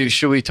 Actually,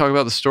 should we talk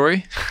about the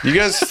story? You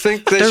guys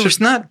think they There should? was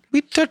not.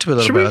 We talked a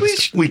little Should bit. we- about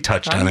this. We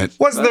touched on it.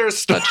 Was there a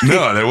story?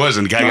 No, there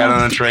wasn't. Guy got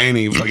on a train.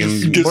 He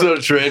fucking. Gets on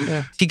a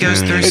train. He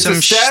goes through It's some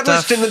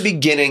established stuff. in the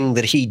beginning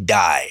that he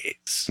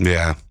dies.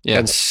 Yeah. Yeah.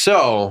 And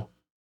so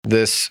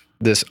this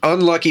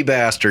unlucky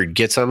bastard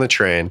gets on the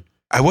train.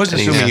 I was And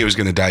he's- assuming he was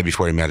going to die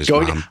before he met his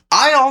Going, mom.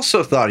 I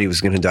also thought he was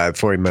going to die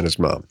before he met his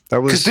mom. That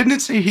Because was didn't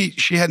it say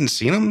she hadn't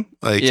seen him?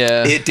 Like,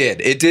 Yeah, it.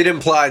 It did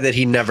imply that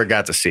he never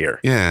got to see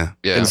her Yeah.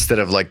 yeah. instead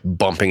of like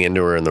bumping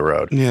into her in the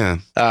road. Yeah.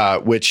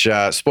 Which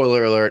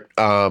spoiler alert.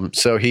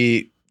 So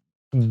he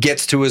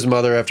gets to his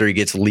mother after he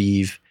gets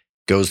leave,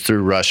 goes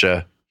through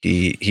Russia.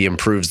 He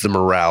improves the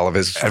morale of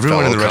his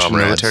Everyone in the fellow Russian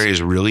comrades. military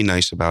is really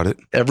nice about it.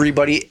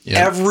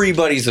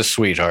 Everybody's a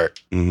sweetheart.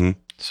 Hmm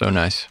So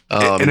nice.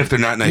 and if they're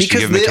not nice, you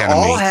because give them a they can of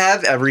all meat.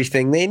 have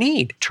everything they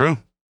need. True.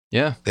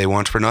 Yeah, They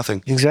want for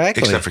nothing.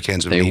 Exactly. Except for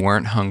cans of they meat.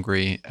 weren't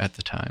hungry at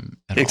the time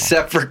at all.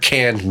 Except for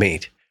canned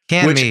meat.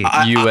 Can which be.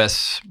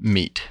 U.S.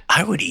 meat.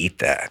 I would eat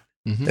that.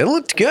 Mhm. It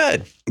looked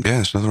good. Yeah,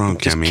 there's nothing wrong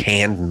with Just canned meat.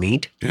 canned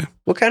meat. Yeah.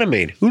 What kind of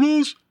meat? Who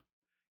knows?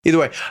 Either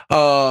way,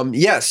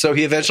 so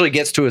he eventually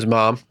gets to his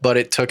mom, but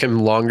it took him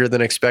longer than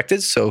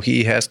expected, so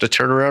he has to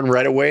turn around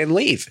right away and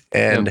leave.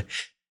 And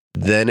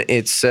then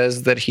it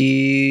says that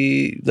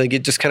it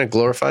just kind of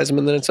glorifies him,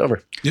 and then it's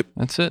over.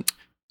 That's it.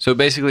 So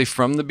basically,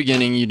 from the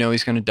beginning, you know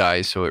he's going to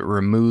die. So it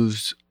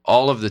removes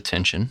all of the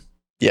tension.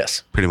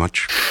 Yes, Pretty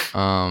much.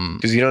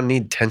 because you don't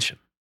need tension.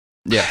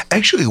 Yeah,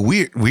 Actually,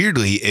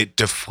 weirdly, it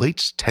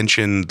deflates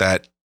tension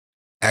that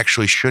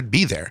actually should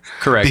be there.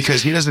 correct.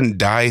 Because he doesn't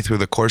die through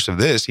the course of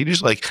this. He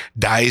just like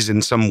dies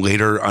in some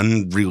later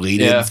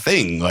unrelated Yeah.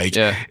 thing. Like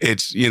Yeah,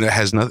 it's,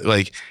 has nothing,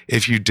 like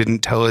if you didn't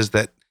tell us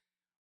that,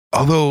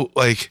 although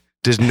like,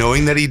 does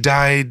knowing that he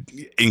died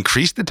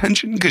increase the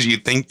tension? Because you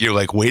think you're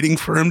like waiting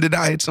for him to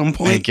die at some I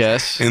point.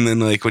 guess. And then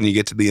like when you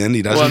get to the end,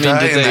 he doesn't Well, I mean,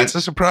 die did and they- that's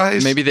a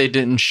surprise. Maybe they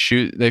didn't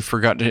shoot. They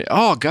forgot to.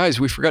 Oh, guys,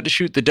 we forgot to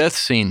shoot the death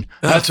scene.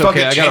 That's fuck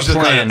okay. it, I got change a the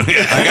plan. title.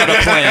 I got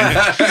a plan.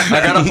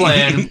 I got a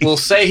plan. We'll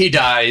say he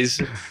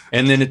dies,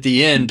 and then at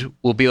the end,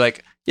 we'll be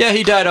like, "Yeah,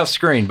 he died off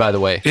screen." By the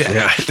way,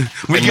 Yeah.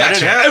 We And got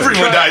then you. it happened.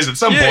 Everyone dies at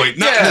some Yeah, point.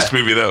 Not in yeah. this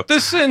movie though.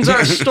 this ends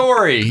our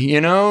story.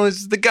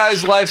 It's the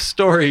guy's life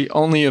story,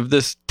 only of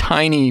this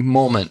tiny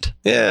moment.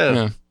 Yeah.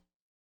 Yeah.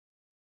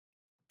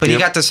 But he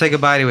Yep. got to say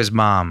goodbye to his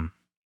mom.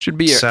 Should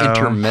be an So,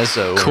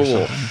 intermezzo. or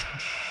cool.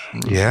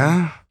 something.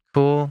 Yeah.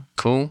 Cool.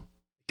 Cool.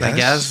 I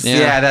guess. Yeah.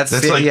 Yeah, that's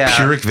That's it, like yeah.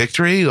 Pyrrhic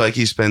victory. Like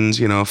he spends,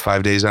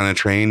 5 days on a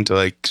train to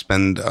like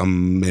spend a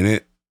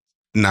minute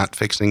not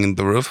fixing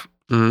the roof.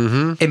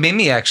 Mm-hmm. It made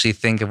me actually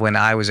think of when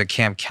I was a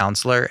camp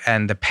counselor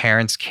and the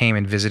parents came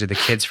and visited the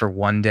kids for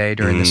one day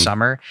during the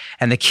summer,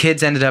 and the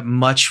kids ended up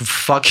much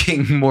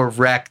fucking more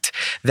wrecked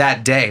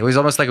that day. It was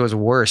almost like it was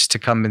worse to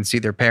come and see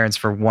their parents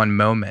for one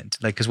moment.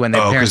 Like, because when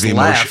their parents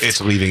left, it's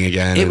leaving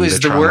again. it was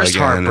the worst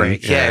again,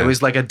 heartbreak. and, Yeah, it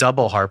was like a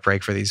double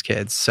heartbreak for these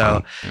kids.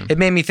 So it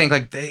made me think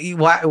like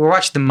we're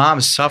watching the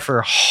moms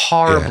suffer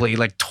horribly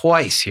like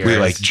twice here. We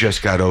like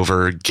just got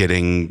over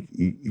getting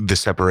the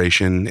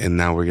separation, and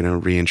now we're gonna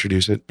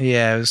reintroduce it.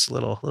 Yeah, it was a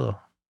little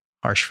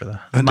harsh for the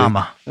did.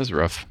 mama. That was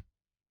rough.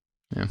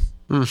 Yeah.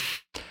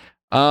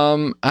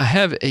 I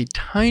have a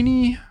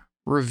tiny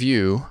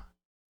review.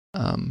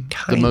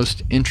 The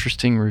most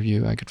interesting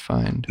review I could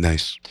find.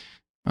 Nice.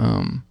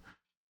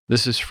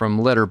 This is from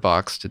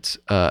Letterboxd. It's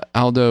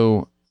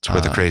Aldo It's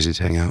where the crazies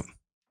hang out.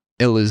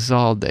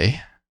 Elizalde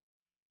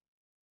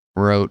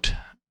wrote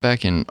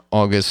back in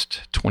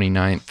August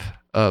 29th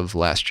of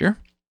last year.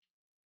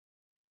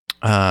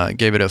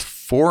 Gave it a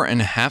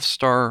 4.5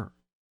 star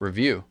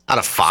review. Out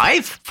of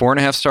 5?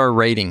 4.5 star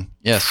rating.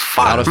 Yes.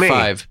 Fuck out of me.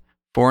 5.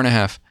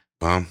 4.5.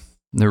 Wow.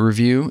 The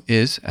review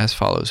is as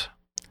follows.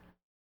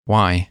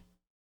 Why?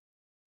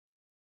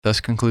 Thus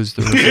concludes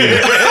the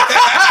review.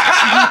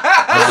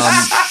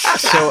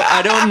 So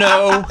I don't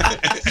know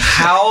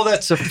how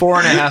that's a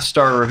 4.5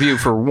 star review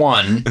for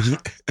one,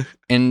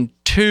 and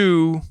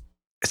two,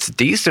 It's a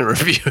decent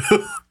review.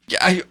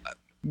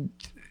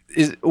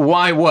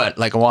 why what?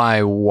 Like,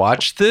 why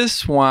watch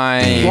this?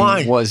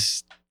 Why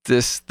was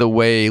this the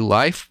way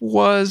life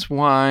was?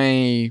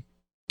 Why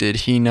did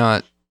he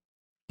not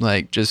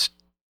like just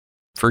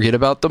forget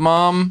about the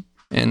mom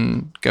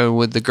and go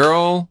with the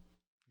girl?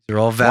 They're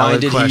all Why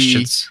valid did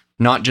questions.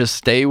 he not just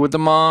stay with the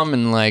mom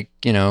and like,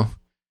 you know,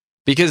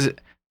 because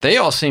they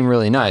all seem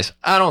really nice.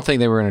 I don't think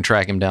they were going to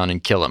track him down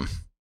and kill him,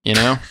 you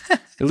know?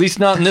 At least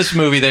not in this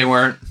movie they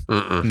weren't.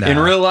 Mm-mm. No. In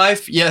real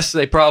life, yes,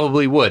 they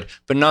probably would,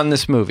 but not in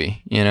this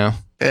movie, you know?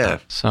 Yeah.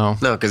 So,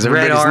 No, because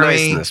Red everybody's nice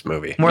Army. in this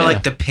movie. More Yeah.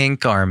 like the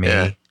Pink Army.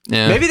 Yeah.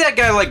 yeah. Maybe that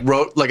guy like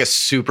wrote like a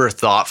super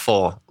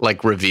thoughtful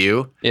like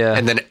review Yeah.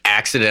 and then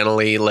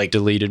accidentally like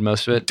deleted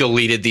most of it.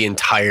 deleted the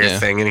entire Yeah.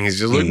 thing, and he's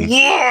just like,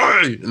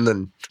 why? And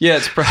then Yeah,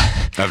 it's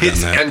I've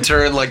hits done that.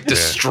 enter and like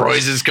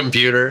destroys his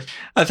computer.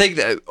 I think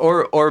that,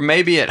 or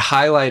maybe it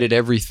highlighted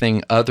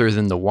everything other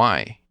than the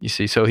why. You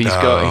see, so he's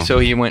going. So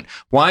he went,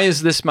 "Why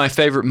is this my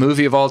favorite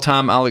movie of all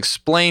time? I'll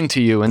explain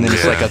to you." And then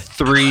it's Yeah. like a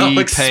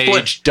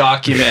 3-page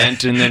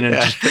document, and then it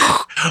Yeah.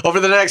 just, Over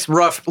the next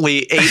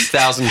roughly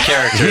 8,000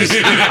 characters,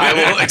 I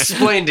will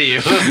explain to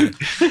you.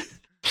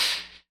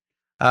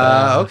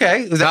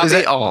 Okay. Was Not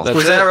that all. That's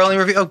was that it. our only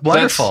review? Oh,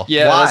 wonderful.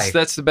 Why?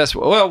 that's the best.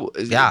 Well,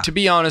 Yeah. to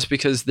be honest,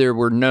 because there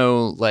were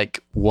no like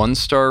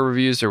 1-star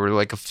reviews, there were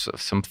like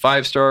some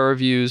 5-star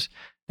reviews,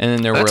 and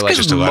then there That's were like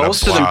because just a lot of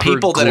most of the plot.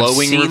 people that have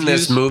glowing seen reviews.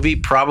 this movie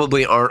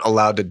probably aren't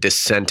allowed to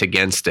dissent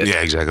against it.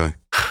 Yeah, exactly.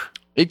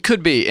 It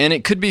could be, and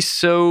it could be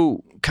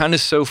so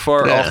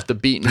far Yeah. off the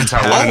beaten That's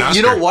how path. Won an Oh,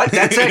 you know Oscar. what?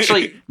 That's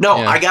actually no.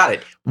 Yeah. I got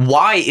it.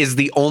 Why is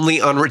the only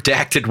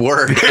unredacted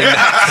word in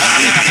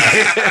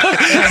that?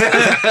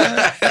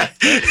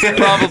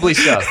 Probably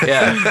so.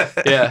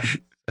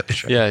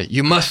 Yeah.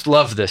 You must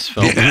love this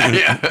film.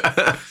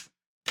 Yeah.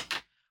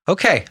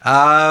 Okay.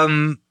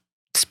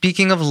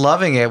 Speaking of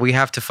loving it, we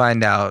have to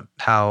find out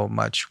how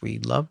much we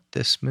loved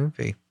this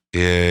movie.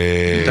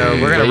 Yeah.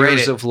 So we're gonna rate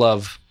Layers it. of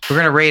love. We're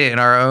gonna rate it in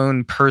our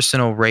own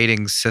personal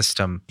rating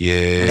system. Yeah.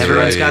 And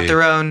everyone's got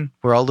their own.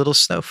 We're all little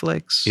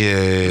snowflakes.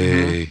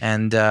 Yay.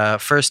 And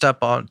first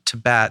up on to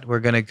bat, we're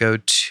gonna go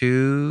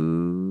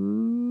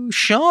to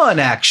Sean.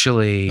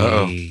 Actually,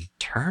 Uh-oh.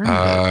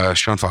 Turn.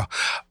 Sean Fall.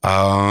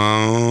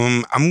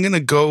 I'm gonna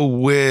go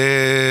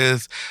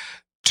with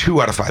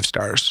 2 out of 5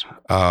 stars.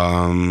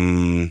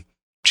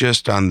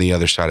 Just on the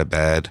other side of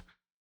bad,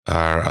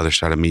 other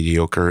side of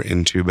mediocre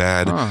into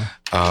bad.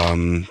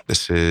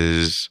 This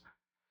is.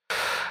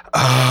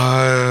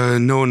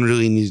 No one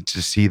really needs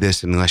to see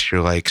this unless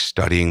you're like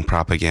studying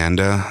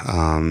propaganda.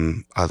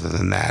 Other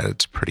than that,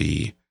 it's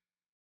pretty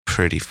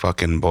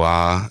fucking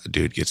blah. A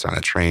dude gets on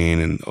a train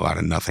and a lot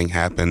of nothing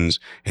happens,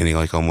 and he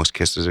like almost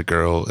kisses a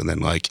girl, and then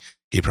like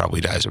he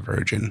probably dies a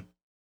virgin.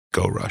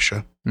 Go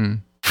Russia.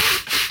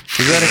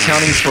 Is that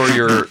accounting for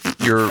your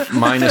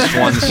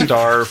 -1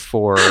 star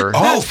for?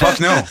 Oh fuck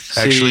no!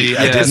 Actually,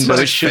 I didn't. So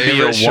it should be a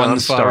favorite Sean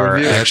 1-star.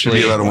 Favre That should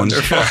be a lot of ones.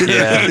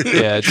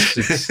 Yeah.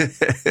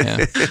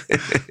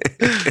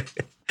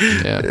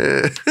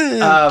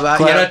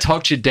 Glad I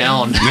talked you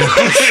down.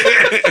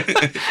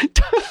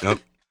 Nope.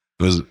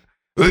 It was.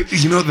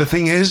 You know, the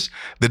thing is,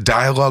 the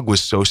dialogue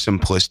was so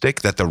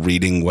simplistic that the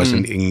reading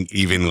wasn't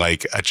even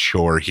like a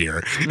chore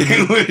here.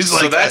 It was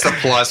like So that's a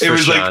plus It for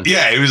was Sean. like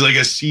it was like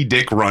a C.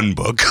 Dick run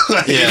book.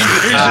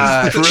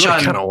 It really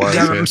Sean, kinda was,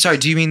 yeah, yeah. I'm sorry.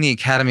 Do you mean the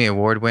Academy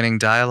Award-winning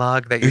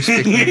dialogue that you're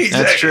speaking?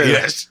 That's true.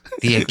 Yes.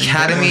 The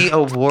Academy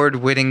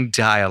Award-winning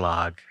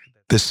dialogue.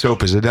 The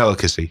soap is a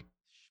delicacy.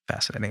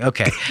 Fascinating.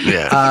 Okay,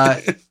 Yeah.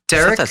 I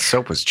Derek. thought that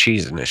soap was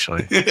cheese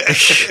initially.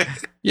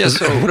 Yeah,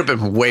 so it would have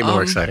been way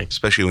more exciting.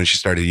 Especially when she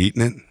started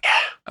eating it.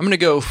 I'm gonna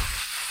go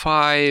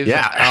 5 Yeah,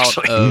 out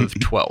actually. of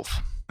 12.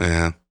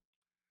 Yeah.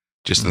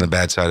 Just on the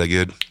bad side of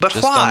good. But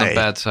Just why? on the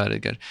bad side of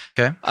good.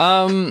 Okay.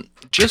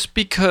 Just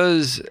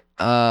because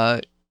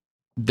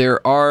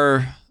there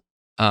are,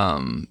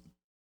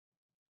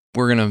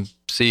 we're gonna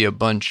see a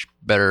bunch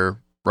better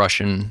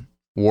Russian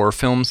war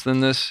films than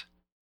this,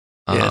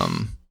 Yeah.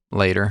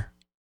 later,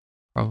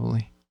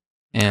 probably,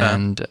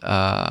 and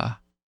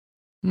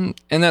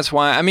that's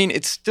why. I mean,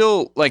 it's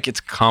still like it's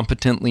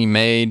competently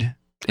made.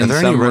 Are In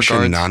there some any Russian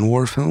regards.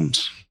 non-war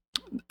films?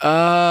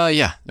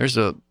 Yeah. There's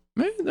a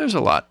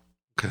lot.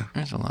 Okay.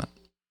 There's a lot.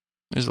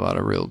 There's a lot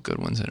of real good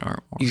ones that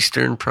aren't war.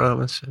 Eastern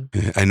Promise.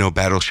 Yeah, I know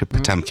Battleship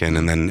Potemkin,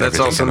 and then That's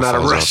everything also kinda not a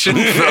falls off. Russian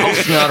film.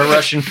 It's not a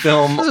Russian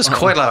film. There's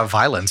quite a lot of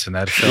violence in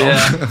that film.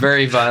 Yeah,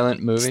 very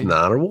violent movie. It's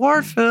not a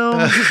war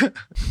film.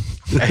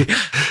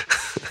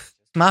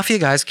 Mafia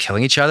guys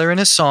killing each other in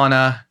a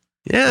sauna.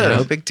 Yeah.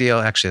 No big deal.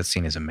 Actually, that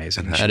scene is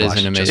amazing. You That should is watch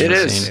an it. amazing It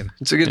is. scene.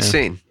 It's a good Yeah.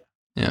 scene.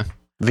 Yeah.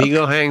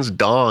 Vigo hangs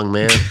dong,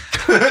 man.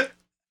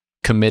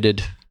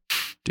 Committed.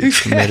 Dude,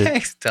 committed.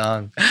 Thanks,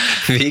 Dong.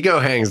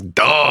 Vigo hangs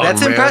dong. That's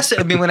man. impressive.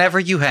 I mean,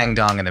 whenever you hang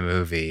dong in a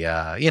movie,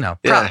 Yeah,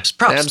 props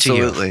to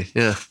you. absolutely.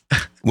 Yeah.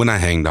 When I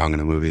hang dong in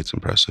a movie, it's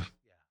impressive.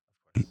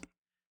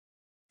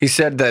 He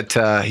said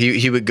that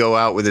he would go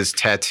out with his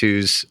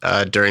tattoos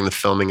during the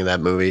filming of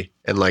that movie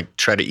and like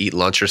try to eat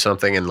lunch or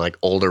something, and like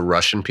older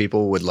Russian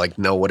people would like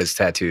know what his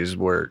tattoos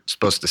were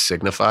supposed to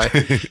signify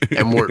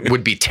and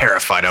would be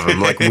terrified of him,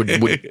 like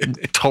would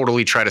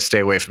totally try to stay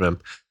away from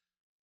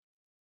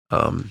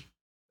him.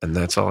 And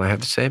that's all I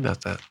have to say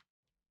about that.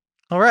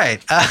 All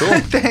right. Cool.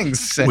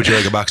 Thanks. Would you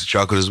like a box of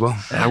chocolate as well?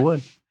 I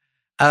would.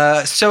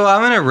 So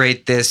I'm going to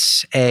rate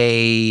this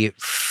a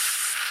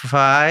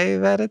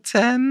 5 out of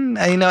 10.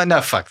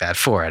 No, fuck that.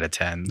 4 out of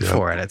 10. Yep.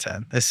 4 out of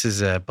 10. This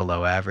is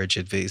below average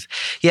at least.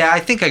 Yeah,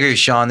 I think I agree with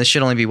Sean. This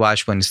should only be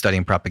watched when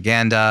studying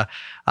propaganda.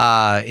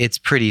 It's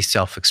pretty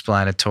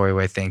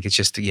self-explanatory, I think. It's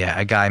just,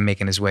 a guy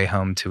making his way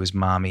home to his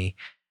mommy.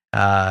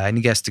 And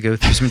he gets to go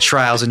through some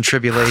trials and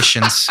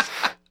tribulations.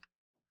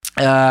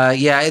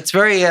 It's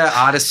very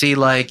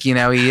Odyssey-like. He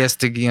has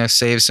to,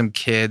 save some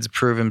kids,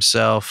 prove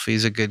himself.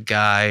 He's a good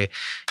guy.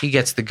 He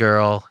gets the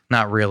girl.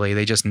 Not really.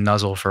 They just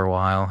nuzzle for a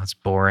while. It's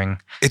boring.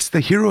 It's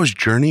the hero's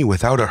journey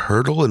without a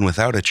hurdle and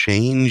without a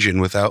change and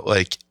without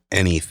like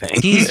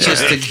anything.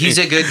 He's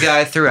a good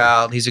guy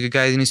throughout. He's a good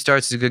guy, and he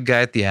starts as a good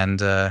guy at the end.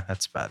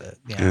 That's about it.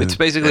 Yeah. It's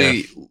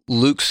basically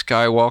Luke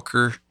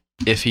Skywalker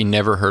if he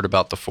never heard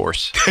about the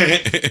Force,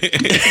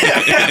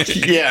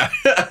 Yeah.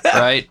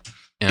 right?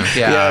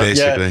 Yeah.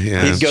 Basically,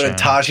 yeah. He'd go to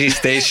Tashi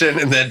Station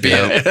and then be.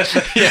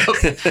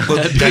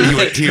 Well, then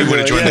he would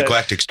have joined the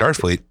Galactic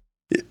Starfleet.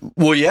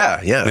 Well,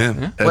 yeah.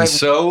 Yeah. And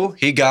so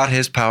he got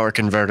his power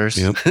converters.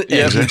 Yep.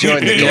 And he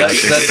joined the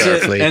Yes, Galactic that's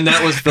it. Starfleet. And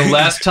that was the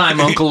last time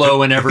Uncle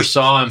Owen ever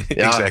saw him.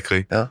 Yeah.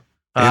 Exactly. Yeah.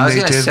 I was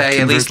And they going to did say, at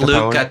convert least the Luke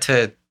power. got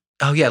to.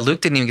 Oh, yeah.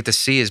 Luke didn't even get to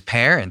see his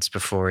parents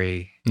before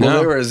he. Well, No.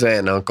 they were his aunt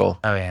and uncle.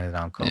 Oh, yeah, and his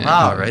uncle. Yeah.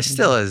 All right.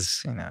 Still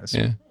is, it's-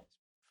 Yeah.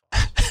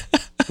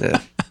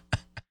 Yeah.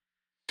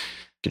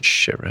 Get your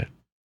shit right.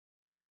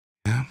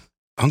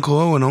 Uncle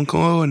Owen.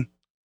 Oh,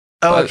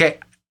 But- okay.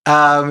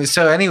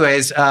 So,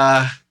 anyways,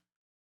 I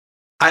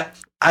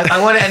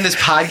want to end this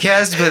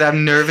podcast, but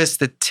I'm nervous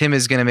that Tim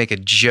is going to make a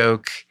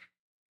joke.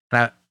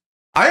 And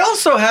I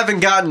also haven't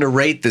gotten to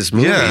rate this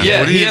movie. Yeah. Yeah,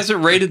 What do he you-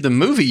 hasn't rated the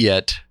movie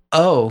yet.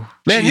 Man,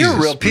 you're a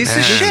real Jesus, piece of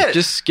man. shit.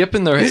 Just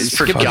skipping the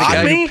skipping the forgot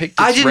guy me? who picked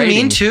I its didn't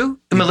mean rating. to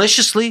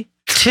maliciously.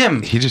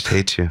 Tim, He just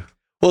hates you.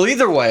 Well,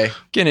 either way,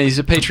 Again, he's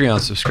a Patreon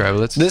subscriber.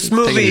 Let's this take it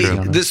movie easy on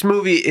him. this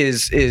movie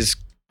is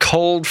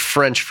cold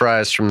French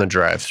fries from the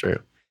drive-thru.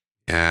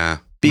 Yeah.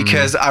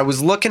 Because I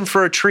was looking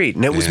for a treat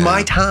and it was Yeah.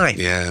 my time.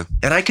 Yeah.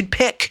 And I could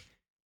pick.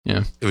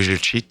 It was your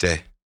cheat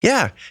day.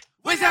 Yeah.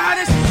 Yeah.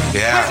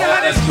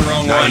 That's the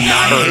wrong No, one.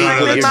 not What her.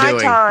 you're my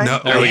doing. time. No,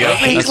 There we go.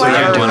 Please That's what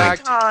claim you're doing. my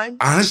time.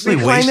 Honestly,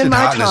 Reclaiming wasted my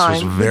hotness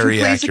was time. very Would you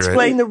please accurate.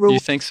 explain the You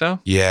rules? think so?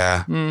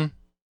 Yeah.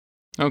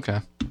 Okay.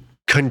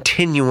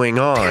 Continuing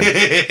on.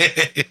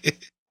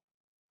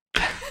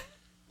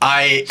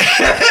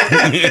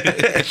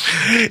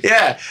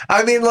 Yeah.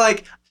 I mean,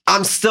 like,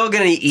 I'm still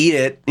going to eat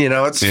it.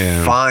 It's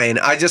Yeah. fine.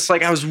 I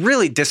was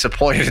really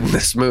disappointed in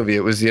this movie.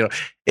 It was,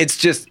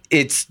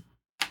 it's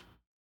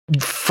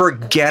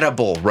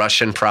forgettable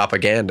Russian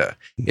propaganda.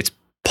 It's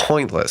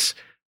pointless.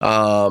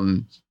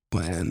 Bland.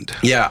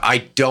 Yeah,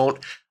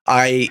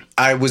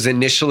 I was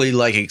initially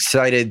like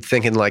excited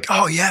thinking like,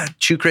 oh yeah,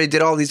 Chukre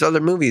did all these other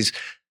movies.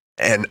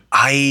 And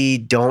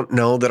I don't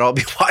know that I'll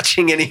be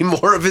watching any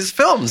more of his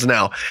films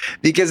now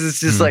because it's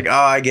just like, oh,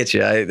 I get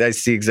you. I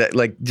see exactly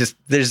like just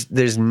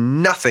there's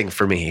nothing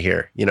for me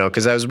here,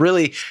 because I was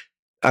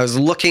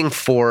looking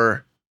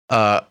for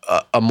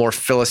a more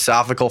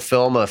philosophical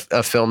film, a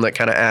film that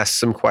kind of asks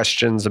some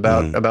questions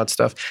about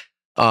stuff.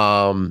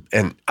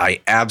 And I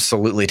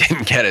absolutely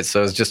didn't get it.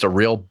 So it's just a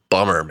real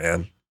bummer,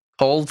 man.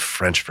 Cold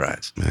French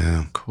fries.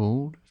 Yeah.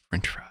 Cold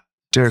French fries.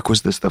 Derek,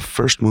 was this the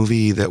first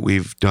movie that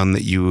we've done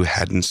that you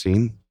hadn't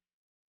seen?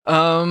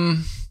 I'll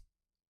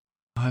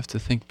have to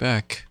think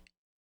back.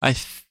 I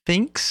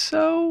think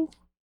so.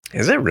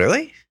 Is it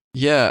really?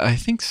 Yeah, I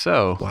think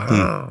so.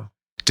 Wow.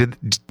 Did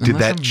Unless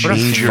that I'm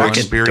change your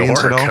fucking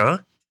experience at all?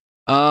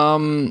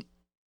 Huh?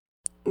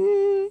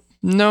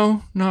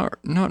 No, not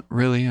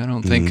really. I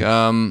don't think.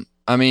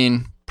 I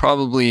mean,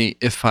 probably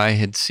if I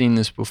had seen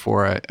this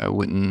before, I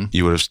wouldn't.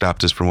 You would have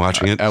stopped us from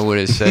watching it. I would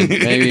have said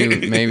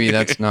maybe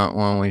that's not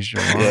one we should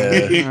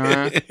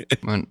watch.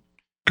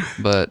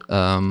 But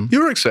You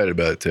were excited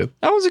about it too.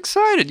 I was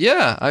excited.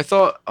 Yeah, I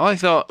thought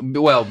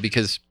well,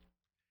 because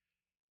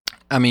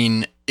I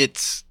mean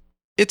it's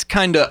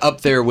kind of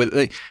up there with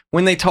like,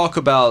 when they talk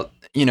about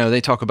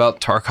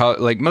Tarkov.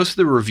 Like most of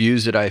the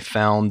reviews that I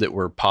found that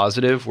were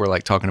positive were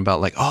like talking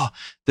about like, oh,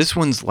 this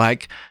one's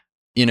like,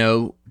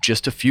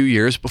 just a few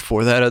years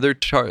before that other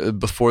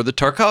before the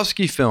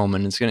Tarkovsky film,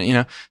 and it's gonna,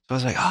 so I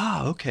was like,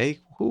 oh, okay,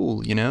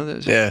 cool,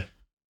 Yeah.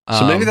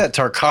 So maybe that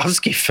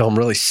Tarkovsky film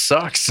really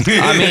sucks.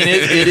 I mean,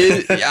 it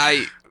is.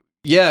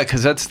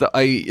 Because it's the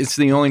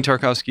only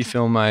Tarkovsky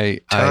film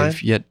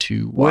I've yet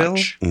to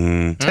watch.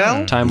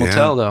 Tell? Time will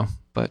tell, though.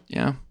 But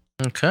yeah.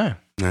 Okay.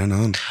 I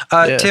know.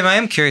 Tim, I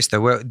am curious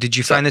though. Did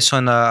you find this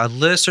on a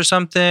list or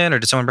something, or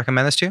did someone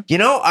recommend this to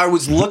you? I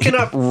was looking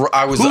up. Who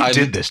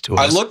did this to us?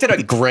 I looked at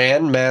a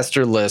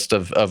grandmaster list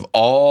of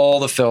all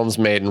the films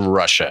made in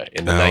Russia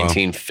in the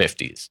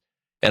 1950s,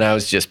 and I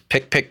was just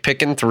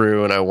picking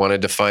through, and I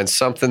wanted to find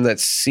something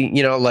that's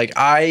like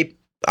I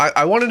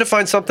wanted to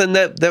find something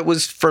that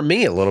was for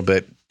me a little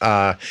bit.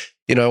 I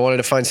wanted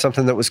to find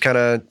something that was kind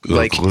of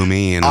like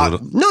gloomy and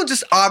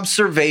just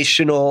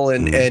observational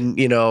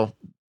and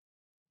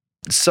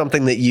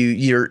something that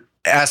you're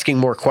asking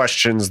more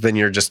questions than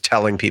you're just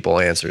telling people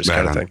answers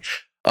kind of thing.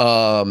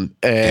 And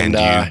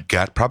you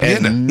got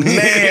propaganda. And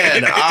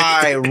man,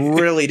 I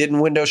really didn't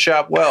window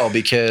shop well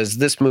because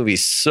this movie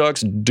sucks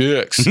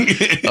dicks.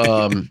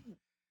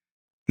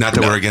 Not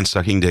that we're against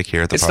sucking dick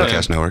here at the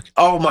Podcast Network.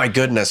 Oh my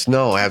goodness,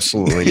 no,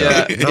 absolutely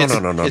not.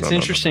 No. It's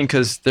interesting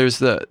because there's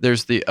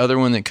the other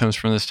one that comes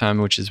from this time,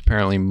 which is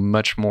apparently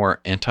much more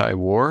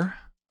anti-war.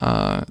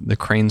 The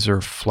Cranes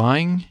Are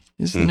Flying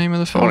is the name of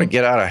the film. I want to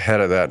get out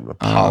ahead of that and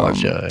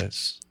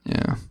apologize.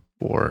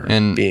 For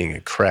being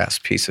a crass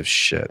piece of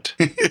shit.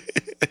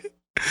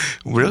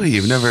 Really?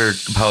 You've never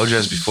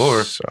apologized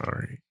before?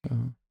 Sorry.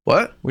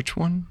 What? Which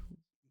one?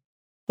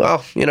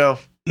 Well,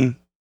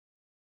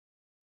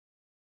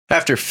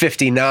 after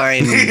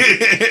 59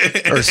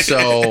 or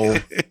so,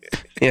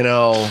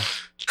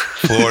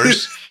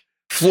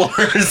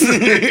 Floors.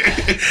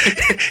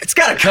 It's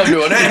got to come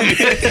to an end.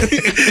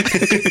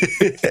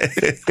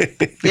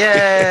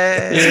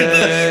 Yeah.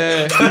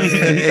 It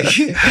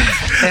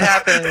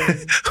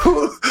happened.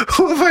 Who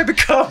have I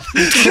become?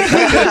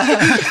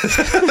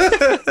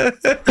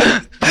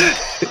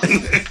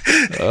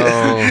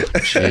 Oh,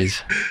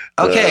 jeez.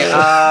 Okay.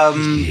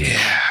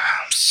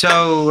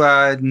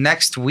 So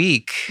next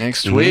week.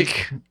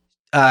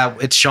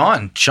 It's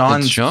Sean.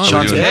 Sean's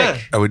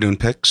pick. Are we doing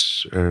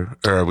picks or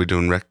are we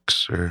doing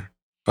Rex or?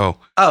 I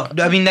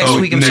mean next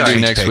week. I'm sorry.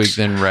 Next week,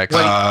 then Rex.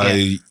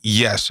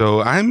 Yeah.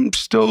 So I'm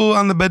still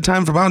on the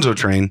bedtime for Bonzo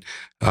train.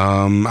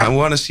 I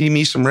want to see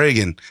me some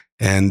Reagan,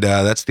 and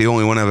that's the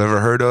only one I've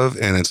ever heard of,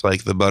 and it's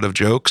like the butt of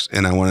jokes,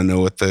 and I want to know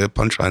what the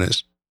punchline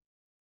is.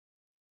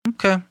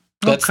 Okay.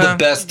 That's the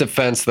best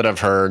defense that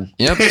I've heard.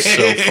 Yep,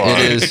 so far.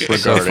 It is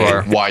regarding so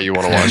far. why you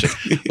want to watch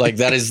it. Like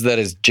that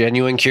is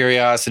genuine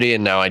curiosity,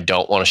 and now I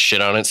don't want to shit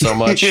on it so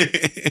much.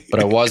 But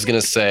I was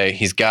gonna say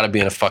he's got to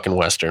be in a fucking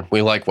western.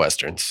 We like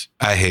westerns.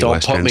 I hate don't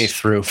westerns. Put me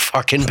through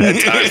fucking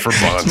bedtime for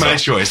Bonzo. It's my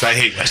choice. I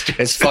hate westerns.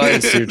 It's fine.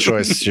 It's your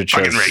choice. It's your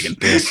choice. Fucking Reagan.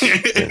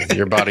 Yes.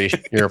 Your body,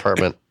 your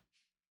apartment.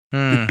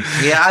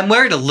 Yeah, I'm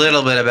worried a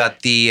little bit about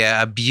the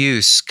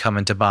abuse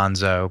coming to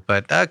Bonzo,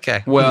 but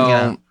okay.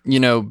 Well,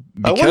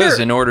 because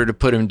in order to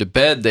put him to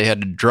bed, they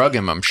had to drug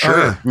him. I'm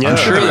sure. I'm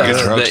sure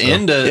that's drugs, the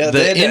end of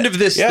end of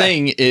this yeah.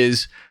 thing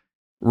is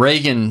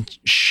Reagan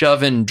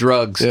shoving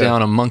drugs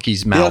down a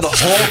monkey's mouth. Yeah, the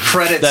whole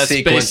credit That's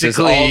sequence is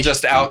basically- all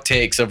just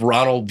outtakes of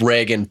Ronald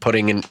Reagan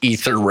putting an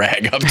ether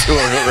rag up to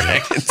a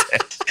Reagan's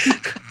head.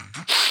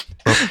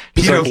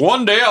 He's like,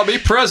 one day I'll be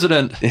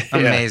president.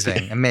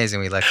 Amazing.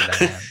 We elected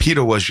that man.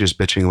 Peter was just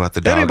bitching about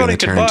the dog Anybody in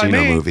the could buy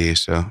Tarantino me. movie,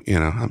 so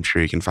I'm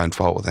sure you can find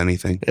fault with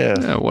anything.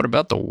 Yeah. What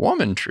about the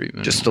woman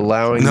treatment? Just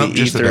allowing No, the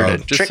just the ether dog.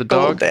 to Just the trickle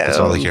dog? down That's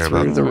all they care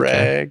through about. the Okay.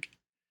 rag.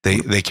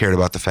 They cared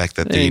about the fact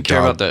that They the didn't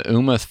care dog. about the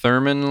Uma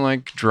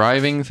Thurman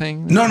driving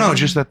thing. No,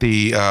 just that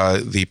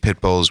the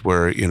pit bulls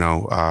were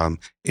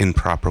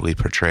improperly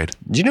portrayed.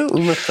 Do you know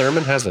Uma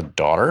Thurman has a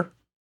daughter?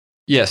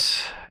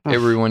 Yes,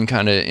 everyone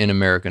kind of in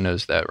America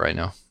knows that right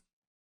now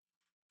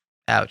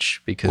Ouch.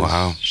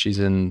 because she's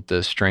in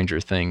the Stranger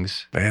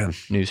Things, Man,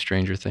 new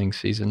Stranger Things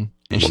season,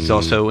 and she's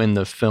also in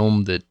the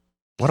film that.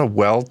 what a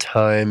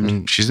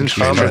well-timed She's in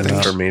Stranger comment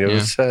Things. for me to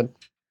have said.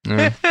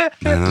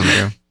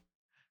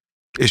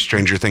 Is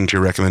Stranger Things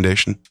your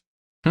recommendation?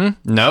 No,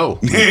 no,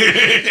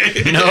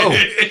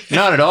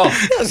 not at all.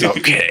 That's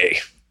okay.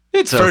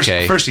 It's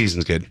okay. First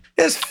season's good.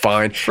 It's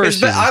fine.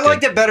 First I season's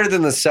liked it better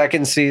than the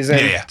second season.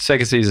 Yeah.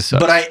 Second season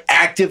sucks. But I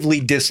actively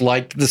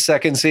disliked the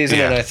second season,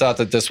 Yeah. and I thought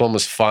that this one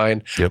was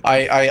fine. Yep.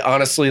 I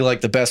honestly,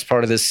 like, the best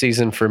part of this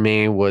season for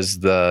me was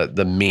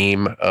the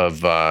meme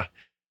of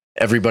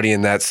everybody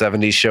in that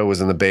 70s show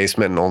was in the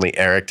basement, and only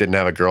Eric didn't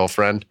have a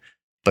girlfriend,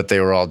 but they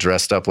were all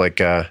dressed up like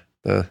the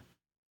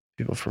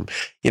people from,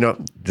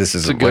 this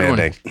isn't a good one.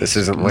 landing. This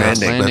isn't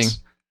That's landing. landing.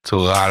 It's a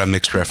lot of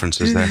mixed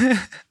references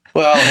there.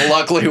 Well,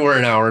 luckily we're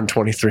an hour and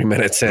 23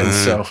 minutes in,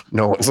 so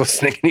no one's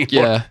listening anymore.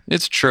 Yeah,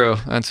 it's true.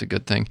 That's a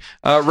good thing.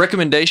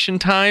 Recommendation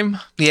time.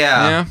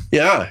 Yeah.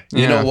 Yeah.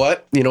 You Yeah. know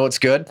what? You know what's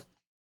good?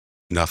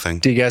 Nothing.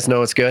 Do you guys know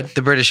what's good?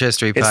 The British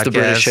History Podcast. It's the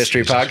British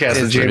History Podcast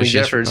with Jamie British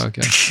Jeffers.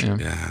 history podcast.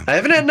 Yeah. Yeah. I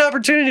haven't had an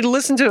opportunity to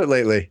listen to it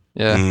lately.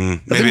 Yeah.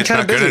 Maybe it's kinda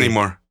not good busy.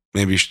 anymore.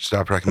 Maybe you should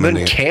stop I've been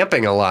recommending it.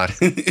 camping a lot.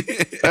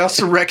 I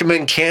also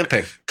recommend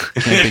camping.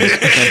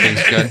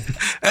 Camping's good.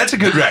 That's a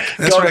good rec.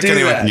 That's Go a rec do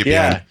anyone that. can get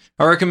Yeah. behind.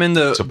 I recommend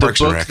It's a Parks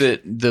and Rec.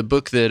 the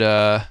book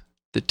that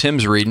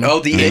Tim's reading. Oh,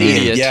 the The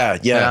idiot. Idiot.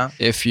 Yeah.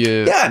 If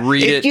you Yeah.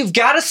 read if it, you've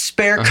got a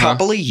spare Uh-huh.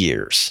 couple of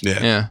years. Yeah.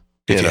 yeah.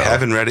 If you know.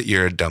 haven't read it,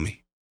 you're a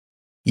dummy.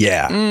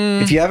 Yeah.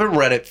 Mm, If you haven't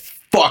read it,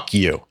 fuck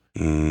you.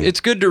 it's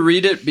good to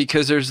read it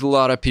because there's a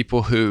lot of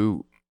people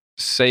who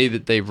say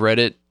that they've read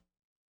it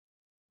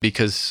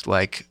because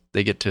like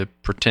they get to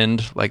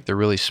pretend like they're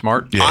really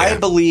smart. Yeah. I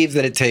believe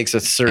that it takes a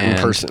certain And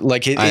person.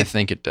 Like I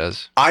think it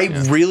does.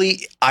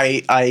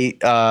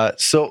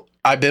 So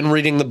I've been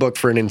reading the book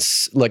for an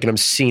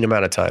obscene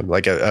amount of time,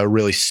 like a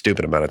really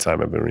stupid amount of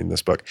time. I've been reading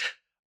this book,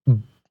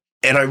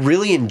 and I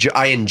really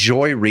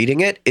enjoy reading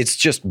it. It's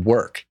just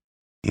work,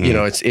 you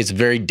know. It's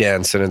very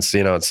dense, and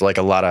it's like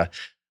a lot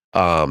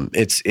of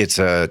it's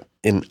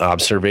an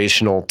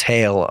observational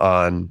tale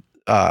on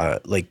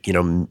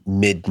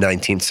mid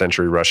 19th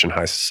century Russian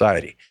high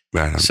society.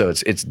 Right on. So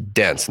it's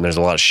dense, and there's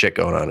a lot of shit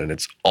going on, and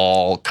it's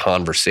all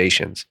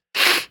conversations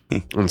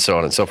and so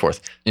on and so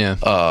forth. Yeah.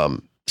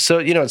 So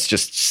it's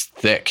just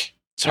thick.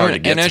 It's hard to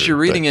get And as through, you're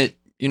reading but it,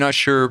 you're not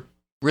sure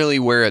really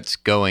where it's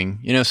going.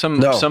 Some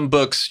No.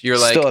 books you're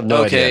like, Still have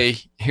no okay,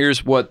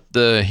 here's what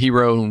the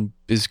hero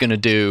is going to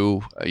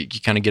do. You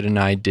kind of get an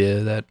idea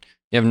that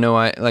you have no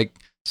idea. Like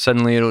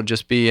suddenly it'll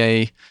just be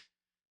a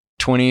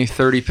 20,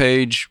 30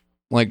 page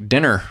like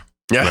dinner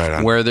Yeah. Right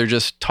on. where they're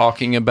just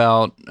talking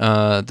about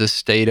the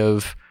state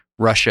of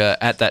Russia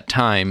at that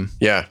time.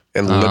 Yeah,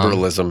 and Um,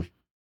 liberalism.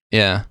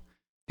 Yeah.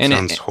 And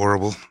Sounds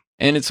horrible.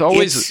 and it's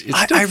always it's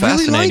still I really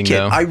fascinating like it.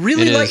 though. I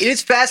really It like is. it.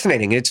 It's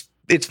fascinating. It's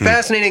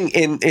fascinating,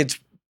 and it's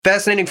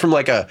fascinating from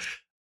like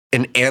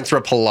an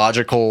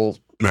anthropological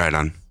Right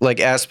on. like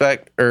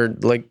aspect, or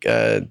like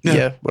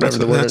whatever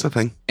the word That's is. the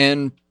thing.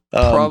 And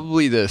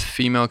probably the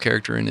female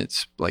character, and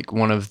it's like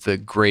one of the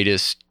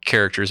greatest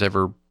characters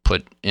ever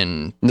put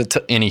in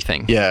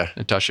anything. Yeah,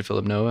 Natasha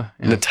Filippova.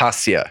 Yeah.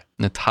 Natasha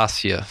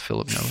Natasha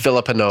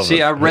Filippova. Filippinova.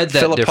 See, I read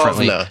that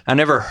differently. Filipovna. I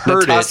never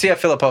heard Natasha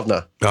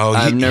Filipovna. Oh,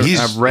 I've never- he's,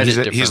 I've read he's,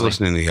 it he's differently.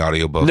 listening to the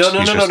audiobooks. No,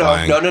 He's just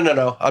lying.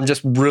 no. I'm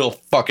just real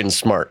fucking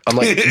smart. I'm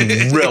like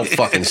real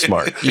fucking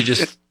smart. it. You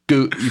just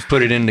you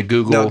put it into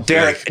Google. No,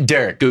 Derek,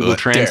 Google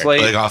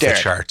Translate. Like off Derek,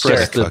 the charts. press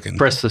Like the fucking-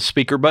 press the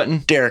speaker button.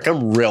 Derek,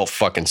 I'm real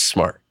fucking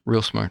smart.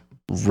 Real smart.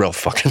 Real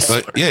fucking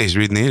smart. But yeah, he's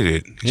reading The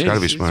Idiot. He's got to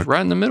be he's smart. right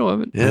in the middle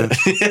of it. Yeah. in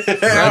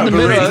I've the been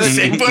middle reading of the it.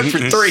 same book for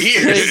 3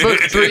 years. Same book,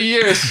 3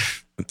 years.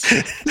 Is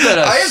that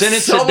a I have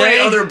sentence so a many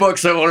day? other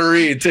books I want to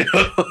read too.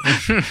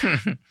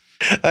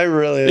 I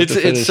really have to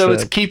finish It's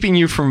that. keeping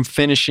you from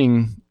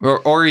finishing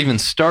or even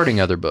starting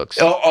other books.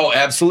 Oh,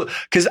 absolutely.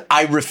 Because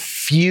I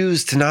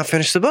refuse to not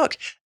finish the book.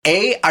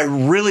 I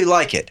really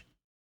like it.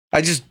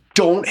 I just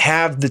don't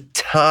have the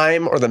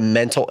time or the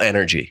mental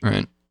energy.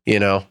 Right.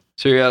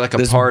 So you're at like a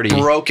this party.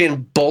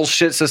 broken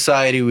bullshit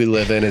society we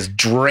live in has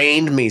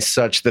drained me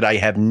such that I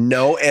have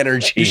no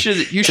energy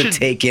You should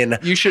take in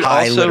You should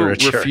high also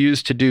literature.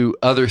 refuse to do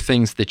other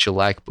things that you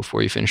like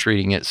before you finish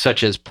reading it,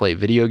 such as play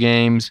video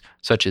games,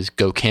 such as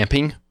go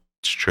camping.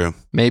 It's true.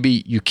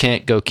 Maybe you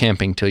can't go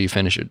camping till you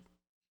finish it.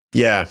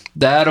 Yeah.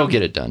 That'll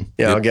get it done.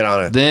 Yeah, I'll get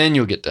on it. Then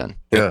you'll get done.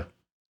 Yeah.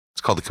 It's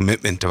called the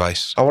commitment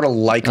device. I want to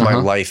like my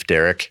Uh-huh. life,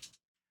 Derek.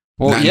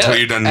 Well, Not until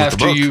you're done with the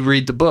after book. you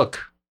read the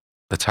book.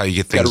 That's how you get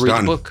You got things to read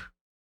done. the book.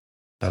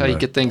 I'm How you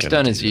not get things gonna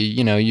done do is that.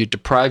 you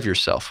deprive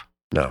yourself.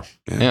 No.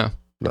 Yeah.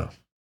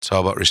 It's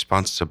all about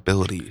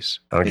responsibilities.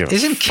 I don't give a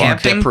Isn't fuck.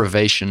 camping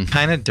Deprivation.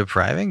 kind of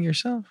depriving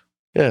yourself?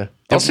 Yeah.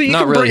 Also, you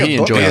Not can really. bring He a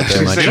book enjoyed out it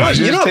there. very much. You know,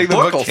 Just you know, take a the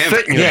book book will camping.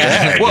 fit in your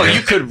Yeah. bag. Well, man.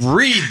 you could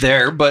read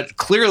there, but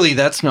clearly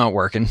that's not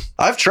working.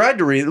 I've tried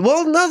to read.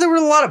 Well, no, there were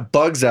a lot of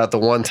bugs out the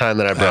one time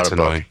that I brought That's a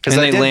book. annoying. Because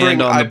And I they did land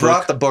bring. on I the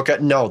brought the book.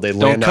 No, they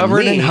Don't land cover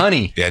on it in me.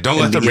 honey. Yeah, don't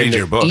And let them begin read to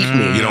your book. eat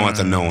me. You don't want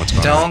them to know what's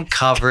going on. Don't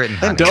cover it in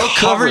honey. Don't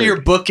cover covered. your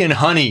book in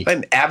honey.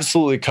 I'm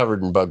absolutely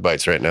covered in bug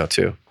bites right now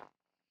too.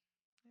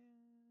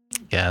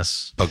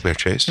 Yes. Bugbear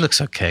Chase. He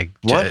looks okay.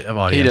 What?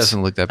 Audience. He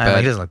doesn't look that I know, he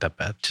bad. doesn't look that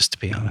bad, just to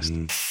be honest.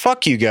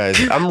 Fuck you guys.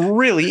 I'm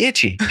really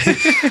itchy.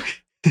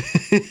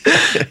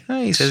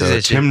 He says So it's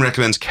itchy. Tim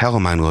recommends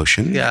calamine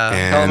lotion. Yeah.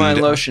 and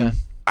Calamine lotion.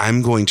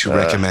 I'm going to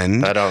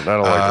recommend I don't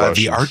like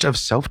The lotions. Art of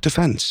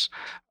Self-Defense.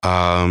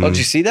 Did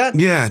you see that?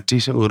 Yeah,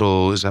 decent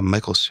little, is that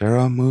Michael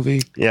Cera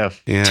movie? Yeah.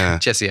 Yeah.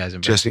 Jesse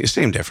Eisenberg. Just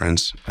same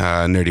difference.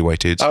 Nerdy white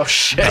dudes. Oh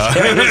shit!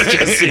 It's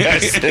Jesse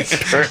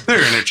Eisenberg.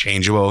 They're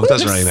interchangeable. It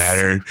doesn't really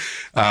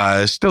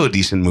matter. Still a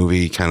decent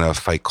movie, kind of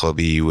Fight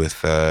Clubby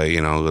with a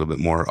little bit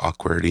more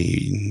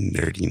awkwardy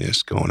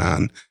nerdiness going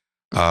on.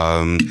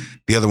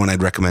 The other one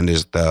I'd recommend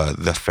is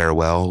the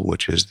Farewell,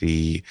 which is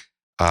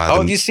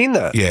Have you seen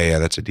that? yeah,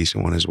 that's a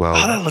decent one as well.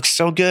 Oh, that looks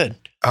so good.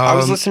 I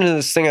was listening to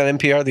this thing on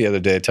NPR the other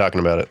day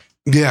talking about it.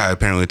 Yeah,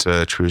 apparently it's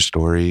a true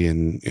story,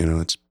 and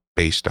it's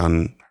based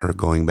on her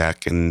going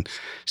back and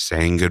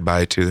saying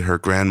goodbye to her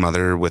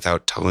grandmother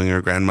without telling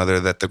her grandmother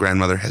that the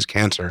grandmother has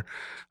cancer.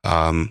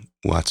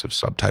 Lots of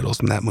subtitles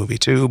in that movie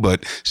too,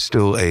 but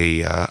still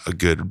a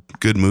good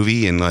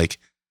movie, and I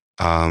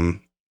don't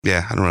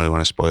really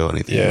want to spoil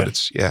anything, but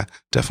it's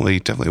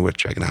definitely worth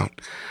checking out.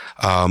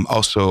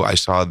 Also, I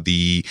saw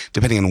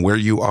depending on where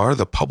you are,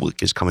 The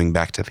Public is coming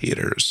back to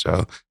theaters,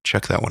 so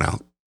check that one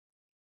out.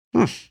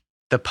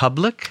 The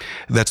Public?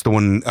 That's the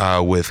one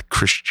with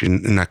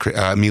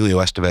Emilio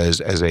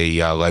Estevez as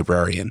a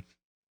librarian.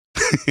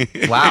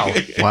 Wow.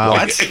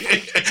 What?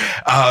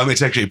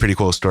 It's actually a pretty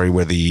cool story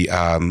where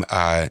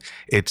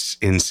it's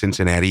in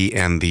Cincinnati,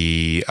 and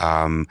the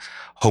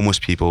homeless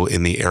people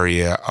in the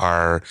area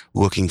are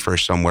looking for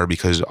somewhere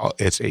because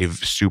it's a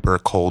super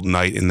cold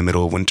night in the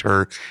middle of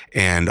winter,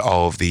 and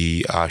all of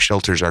the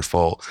shelters are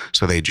full.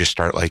 So they just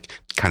start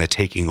kind of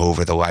taking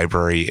over the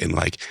library and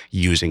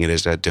using it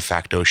as a de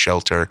facto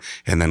shelter,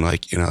 and then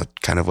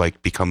kind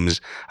of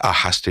becomes a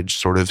hostage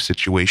sort of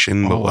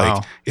situation. Oh, but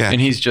wow. yeah, And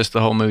he's just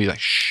the whole movie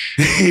shh.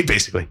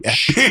 basically, yeah.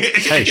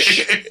 Hey,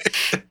 shh.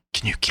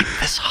 Can you keep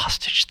this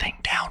hostage thing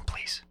down,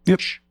 please? Yep.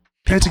 Shh.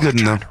 That's a good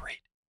People are enough. trying to read.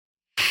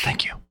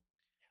 Thank you.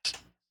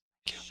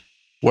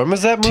 When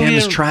was that movie? Tim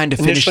is trying to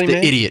finish initially The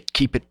made? Idiot.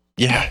 Keep it.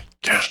 Yeah.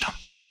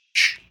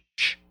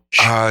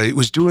 It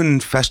was doing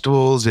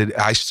festivals.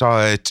 I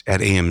saw it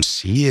at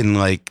AMC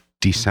in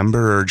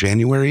December or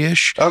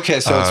January-ish. Okay,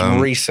 so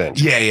it's recent.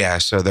 Yeah.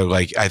 So they're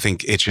I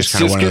think it's just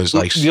kind of one of those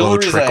the slow only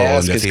reason I trickle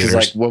ask into is because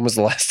theaters. when was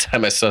the last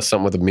time I saw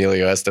something with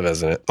Emilio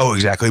Estevez in it? Oh,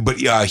 exactly.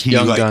 But yeah, he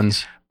Young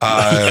Guns.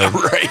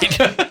 Right.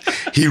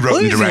 he wrote Well,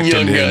 and he's in directed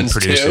Young and Guns,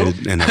 produced too.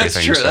 it and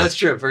everything. so That's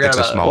true. Forgot it's a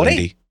about small What?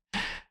 indie.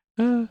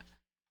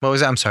 What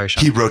was that? I'm sorry,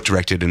 Sean. He wrote,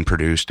 directed, and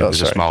produced. It Oh,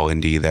 was a sorry. small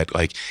indie that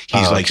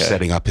he's Oh, okay.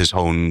 setting up his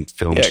own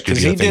film Yeah, because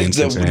studio he thing in did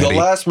Cincinnati. the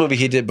last movie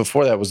he did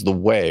before that was The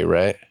Way,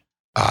 right?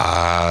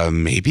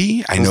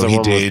 Maybe. I Was know the he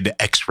one with- did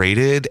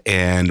X-Rated,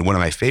 and one of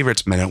my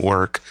favorites, Men at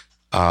Work.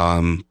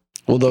 Well,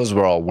 those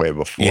were all way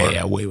before.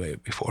 Yeah, way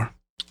before.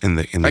 In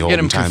the I get olden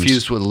him times.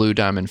 confused with Lou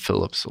Diamond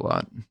Phillips a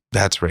lot.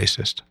 That's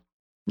racist.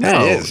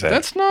 That is,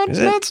 that's not. is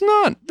it? That's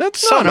not.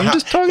 That's not. Somehow. I'm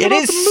just talking It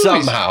about is the movies.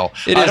 somehow.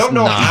 It I is don't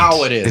know not.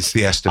 how it is. It's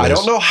the Estevez. I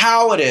don't know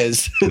how it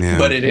is, Yeah.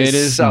 but it It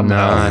is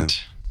somehow.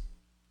 not.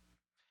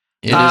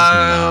 It is All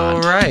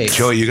not. right.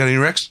 Joey, you got any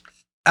Rex?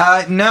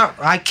 No,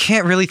 I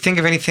can't really think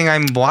of anything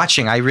I'm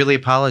watching. I really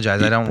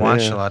apologize. I don't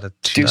watch Yeah. a lot of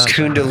Do stuff.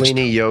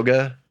 Kundalini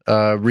Yoga,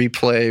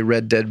 replay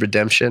Red Dead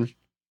Redemption.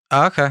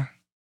 Oh, okay.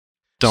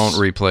 Don't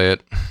replay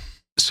it.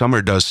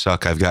 Summer does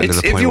suck. I've gotten to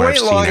the If point you where I've wait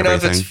seen long enough,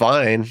 everything. it's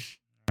fine.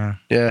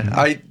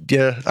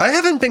 I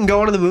haven't been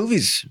going to the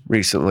movies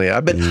recently.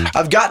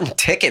 I've gotten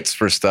tickets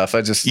for stuff.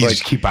 I just You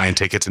just keep buying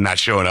tickets and not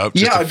showing up.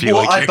 Just yeah. to feel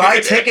Well, like I buy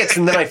tickets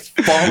and then I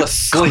fall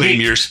asleep.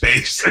 claim your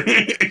space.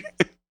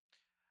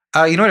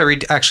 You know what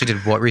I actually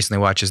did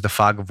recently watch is The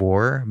Fog of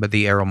War, but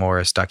the Errol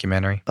Morris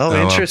documentary. Oh,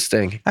 Oh.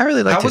 interesting. I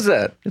really liked How it. was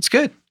that? It's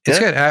good. It's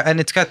Yeah? good. And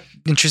it's got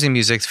interesting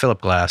music. It's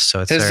Philip Glass,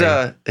 so it's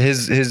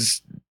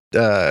His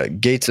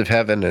Gates of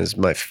Heaven is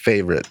my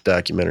favorite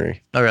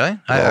documentary Oh, really?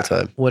 of all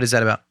time. What is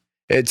that about?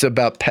 It's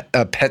about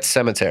Pet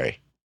Cemetery.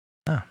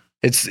 Oh.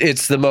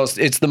 It's the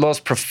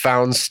most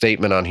profound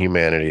statement on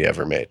humanity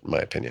ever made, in my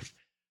opinion.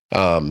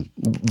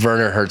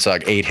 Werner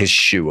Herzog ate his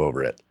shoe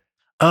over it.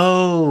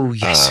 Oh,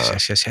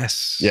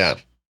 yes. Yeah,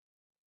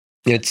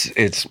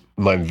 it's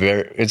my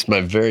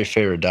very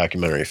favorite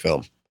documentary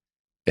film.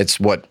 It's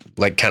what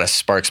kind of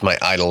sparks my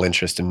idle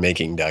interest in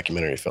making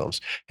documentary films.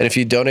 And if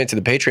you donate to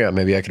the Patreon,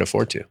 maybe I could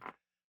afford to.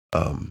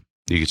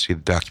 You can see the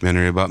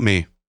documentary about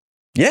me.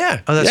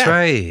 Yeah. Oh, that's yeah.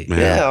 right.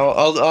 Yeah,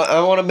 I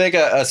want to make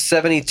a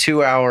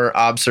 72-hour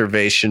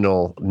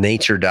observational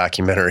nature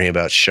documentary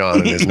about Sean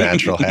and his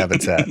natural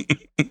habitat.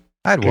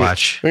 I'd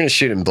watch. We're going to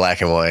shoot in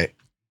black and white.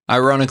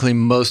 Ironically,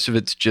 most of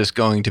it's just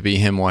going to be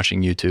him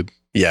watching YouTube.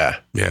 Yeah.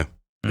 Yeah.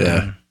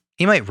 Yeah.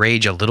 He might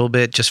rage a little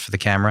bit just for the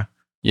camera.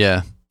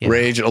 Yeah, Yeah.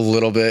 Rage a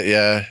little bit,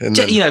 yeah. And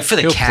then, For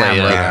the he'll play it.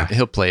 camera. Yeah.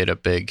 He'll play it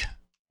up big.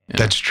 Yeah.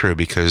 That's true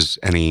because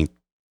any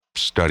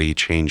study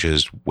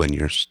changes when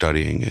you're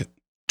studying it.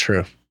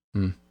 true.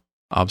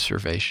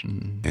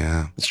 Observation.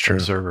 Yeah. It's true.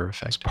 Observer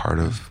effect. It's part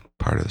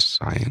of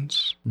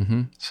science.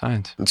 Mm-hmm.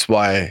 Science. That's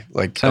why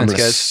I'm Science, going to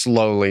guys.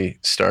 slowly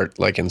start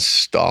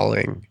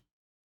installing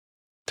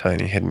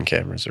tiny hidden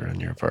cameras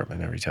around your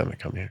apartment every time I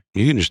come here.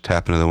 You can just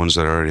tap into the ones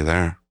that are already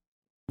there.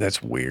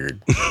 That's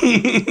weird.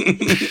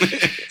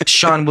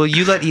 Sean, will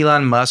you let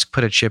Elon Musk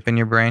put a chip in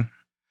your brain?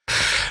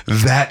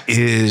 That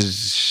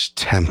is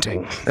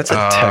tempting. That's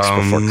a text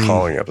before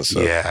calling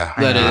episode. Yeah.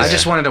 That is. I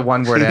just wanted a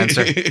one-word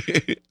answer.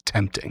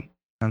 Tempting.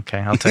 Okay,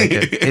 I'll take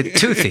it.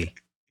 Toothy.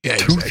 Yeah,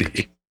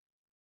 Toothy.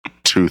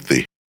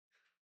 Toothy.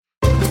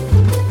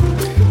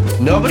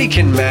 Nobody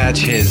can match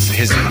his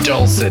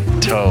dulcet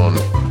tone.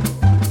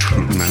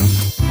 No,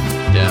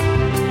 Yeah.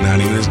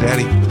 not even his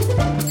daddy.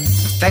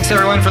 Thanks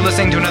everyone for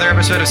listening to another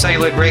episode of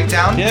Celluloid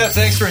Breakdown. Yeah,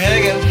 thanks for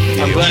hanging.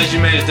 I'm glad you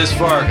made it this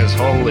far because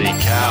holy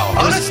cow.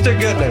 Honest to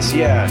goodness,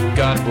 yeah.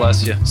 God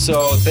bless you.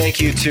 So thank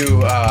you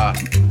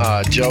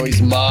to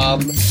Joey's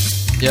mom,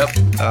 Yep.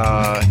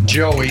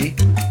 Joey.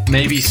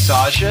 Maybe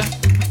Sasha.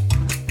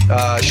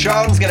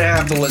 Sean's gonna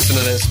have to listen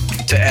to this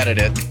to edit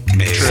it.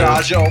 Maybe.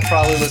 Sasha will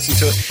probably listen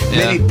to it.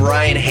 Yeah. Maybe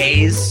Brian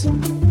Hayes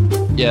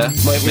Yeah.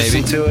 might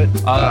maybe. listen to it.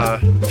 A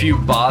few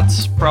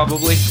bots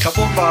probably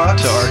Couple of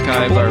bots to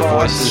archive couple our of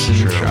bots. voices and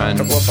Sure. try and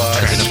Couple of bots.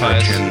 identify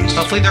us. Transcriptions.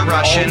 Hopefully they're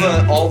Russian.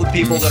 All the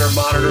people that are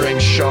monitoring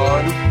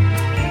Sean.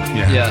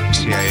 Yeah.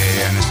 CIA,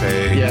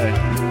 NSA. Yeah.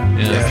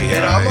 Yeah. FBI.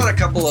 And I'm on a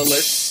couple of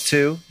lists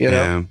too, you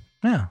know.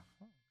 Yeah.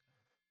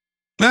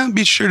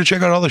 Be sure to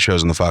check out all the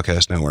shows on the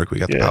Podcast Network. We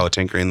got the Yeah.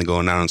 Politinkering, the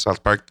Going Down in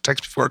South Park, the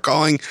Text Before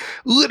Calling,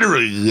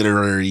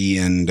 Literary,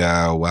 and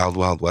Wild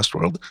Wild West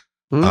World.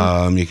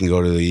 Mm. You can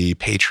go to the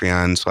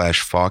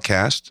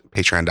Patreon/Fawcast,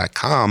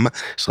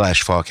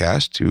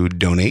 patreon.com/Fawcast to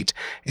donate,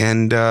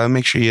 and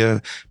make sure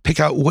you pick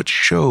out what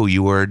show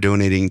you are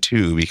donating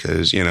to,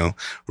 because, you know,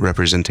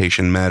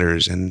 representation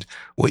matters, and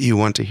what you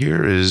want to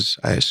hear is,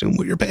 I assume,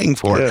 what you're paying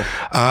for. Yeah.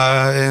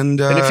 And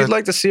if you'd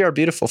like to see our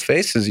beautiful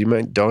faces, you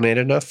might donate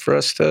enough for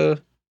us to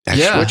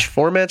Yeah. switch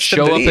formats to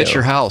Show up video. at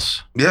your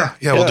house. yeah,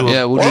 we'll do it.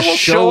 Yeah, we'll Or just we'll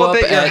show up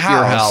at your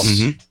house.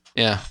 Mhm.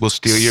 Yeah. We'll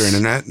steal your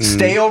internet. And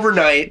Stay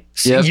overnight,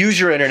 Yep. use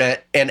your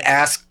internet, and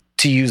ask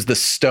to use the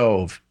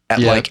stove at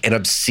Yep. like an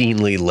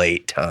obscenely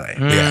late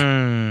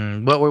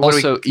time. What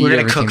Also, we're eat gonna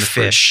everything cook for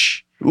We're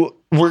fish. we're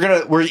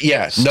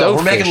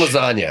Stove making fish.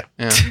 lasagna.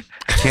 Yeah.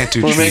 I can't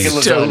do We're cheese. making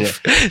lasagna.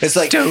 It's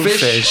like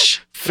Stovefish.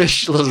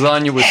 Fish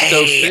lasagna with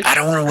stove fish. I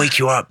don't want to wake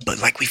you up, but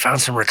like we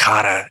found some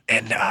ricotta,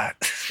 and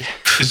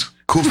Is it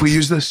cool if we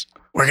use this?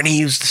 we're gonna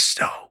use the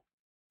stove.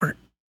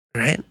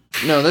 Right?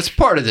 No, that's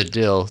part of the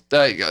deal.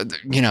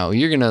 You know,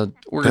 we're gonna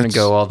That's-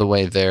 go all the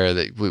way there.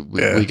 That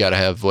Yeah. we got to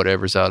have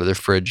whatever's out of the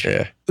fridge.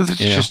 Yeah. It's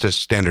Yeah. just a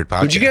standard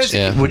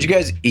podcast. Would you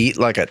guys eat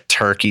like a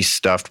turkey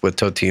stuffed with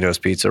Totino's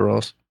pizza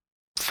rolls?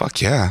 Fuck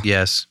yeah.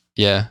 Yes.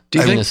 Yeah. Do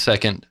you in think- a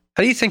second,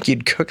 How do you think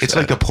you'd cook It's that?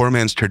 like the poor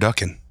man's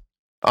turducken.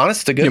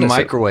 Honest to you goodness.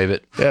 microwave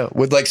it. Yeah,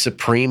 with like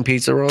supreme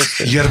pizza rolls.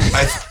 You gotta,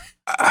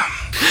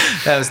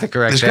 That was the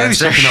correct there's gotta be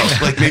answer. something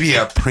else, like maybe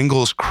a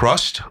Pringles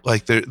crust.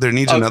 Like there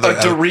needs another a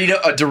Dorito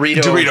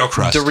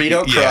crust.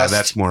 Dorito crust. Yeah,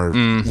 that's more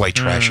Mm. white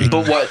trashy.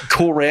 But what?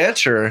 Cool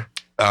Ranch or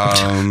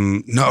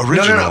No,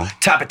 original. No.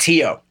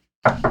 Tapatio.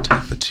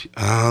 But,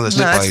 oh, that's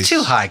No, spice. that's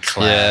too high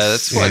class. Yeah,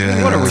 that's what.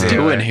 Yeah. What are we Yeah.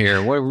 doing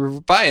here? We're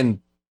buying.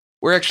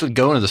 We're actually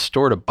going to the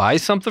store to buy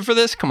something for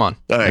this. Come on.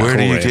 All right, Where do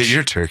Cool you Ranch. get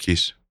your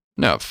turkeys?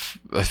 No,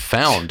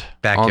 found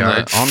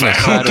Backyard. on the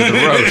side of the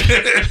road.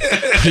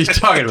 What are you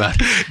talking about?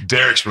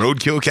 Derek's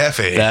Roadkill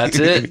Cafe. That's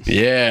it.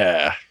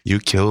 Yeah. You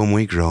kill them,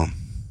 we grow them.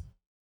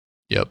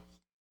 Yep.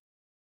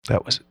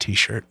 That was a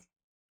t-shirt.